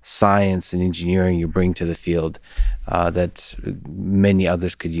science and engineering you bring to the field that many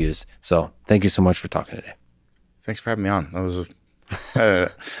others could use. So thank you so much for talking today. Thanks for having me on. That was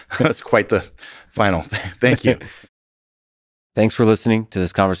that's quite the final. Thank you. Thanks for listening to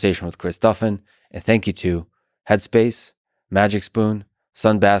this conversation with Chris Duffin, and thank you to Headspace, Magic Spoon,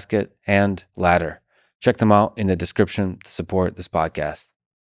 Sunbasket, and Ladder. Check them out in the description to support this podcast.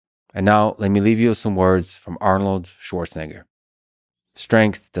 And now let me leave you with some words from Arnold Schwarzenegger.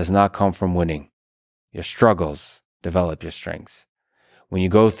 Strength does not come from winning. Your struggles develop your strengths. When you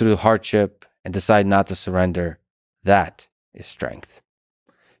go through hardship and decide not to surrender, that is strength.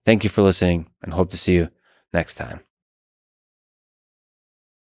 Thank you for listening, and hope to see you next time.